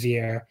WWE's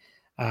year.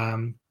 I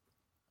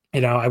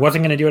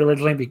wasn't going to do it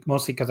originally,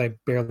 mostly because I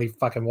barely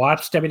fucking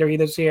watched WWE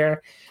this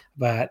year,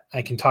 but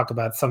I can talk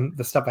about some of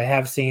the stuff I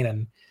have seen,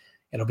 and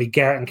it'll be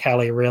Garrett and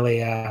Kelly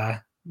really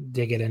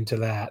digging into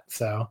that.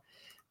 So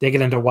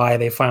digging into why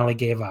they finally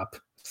gave up.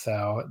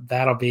 So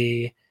that'll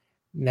be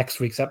next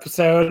week's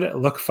episode.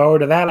 Look forward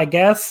to that, I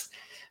guess.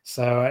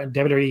 So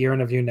WWE Year in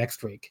Review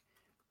next week.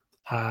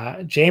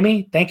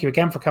 Jamie, thank you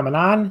again for coming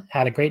on.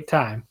 Had a great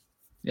time.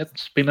 Yep,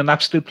 it's been an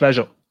absolute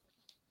pleasure.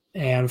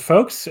 And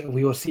folks,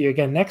 we will see you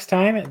again next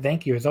time.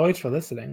 Thank you as always for listening.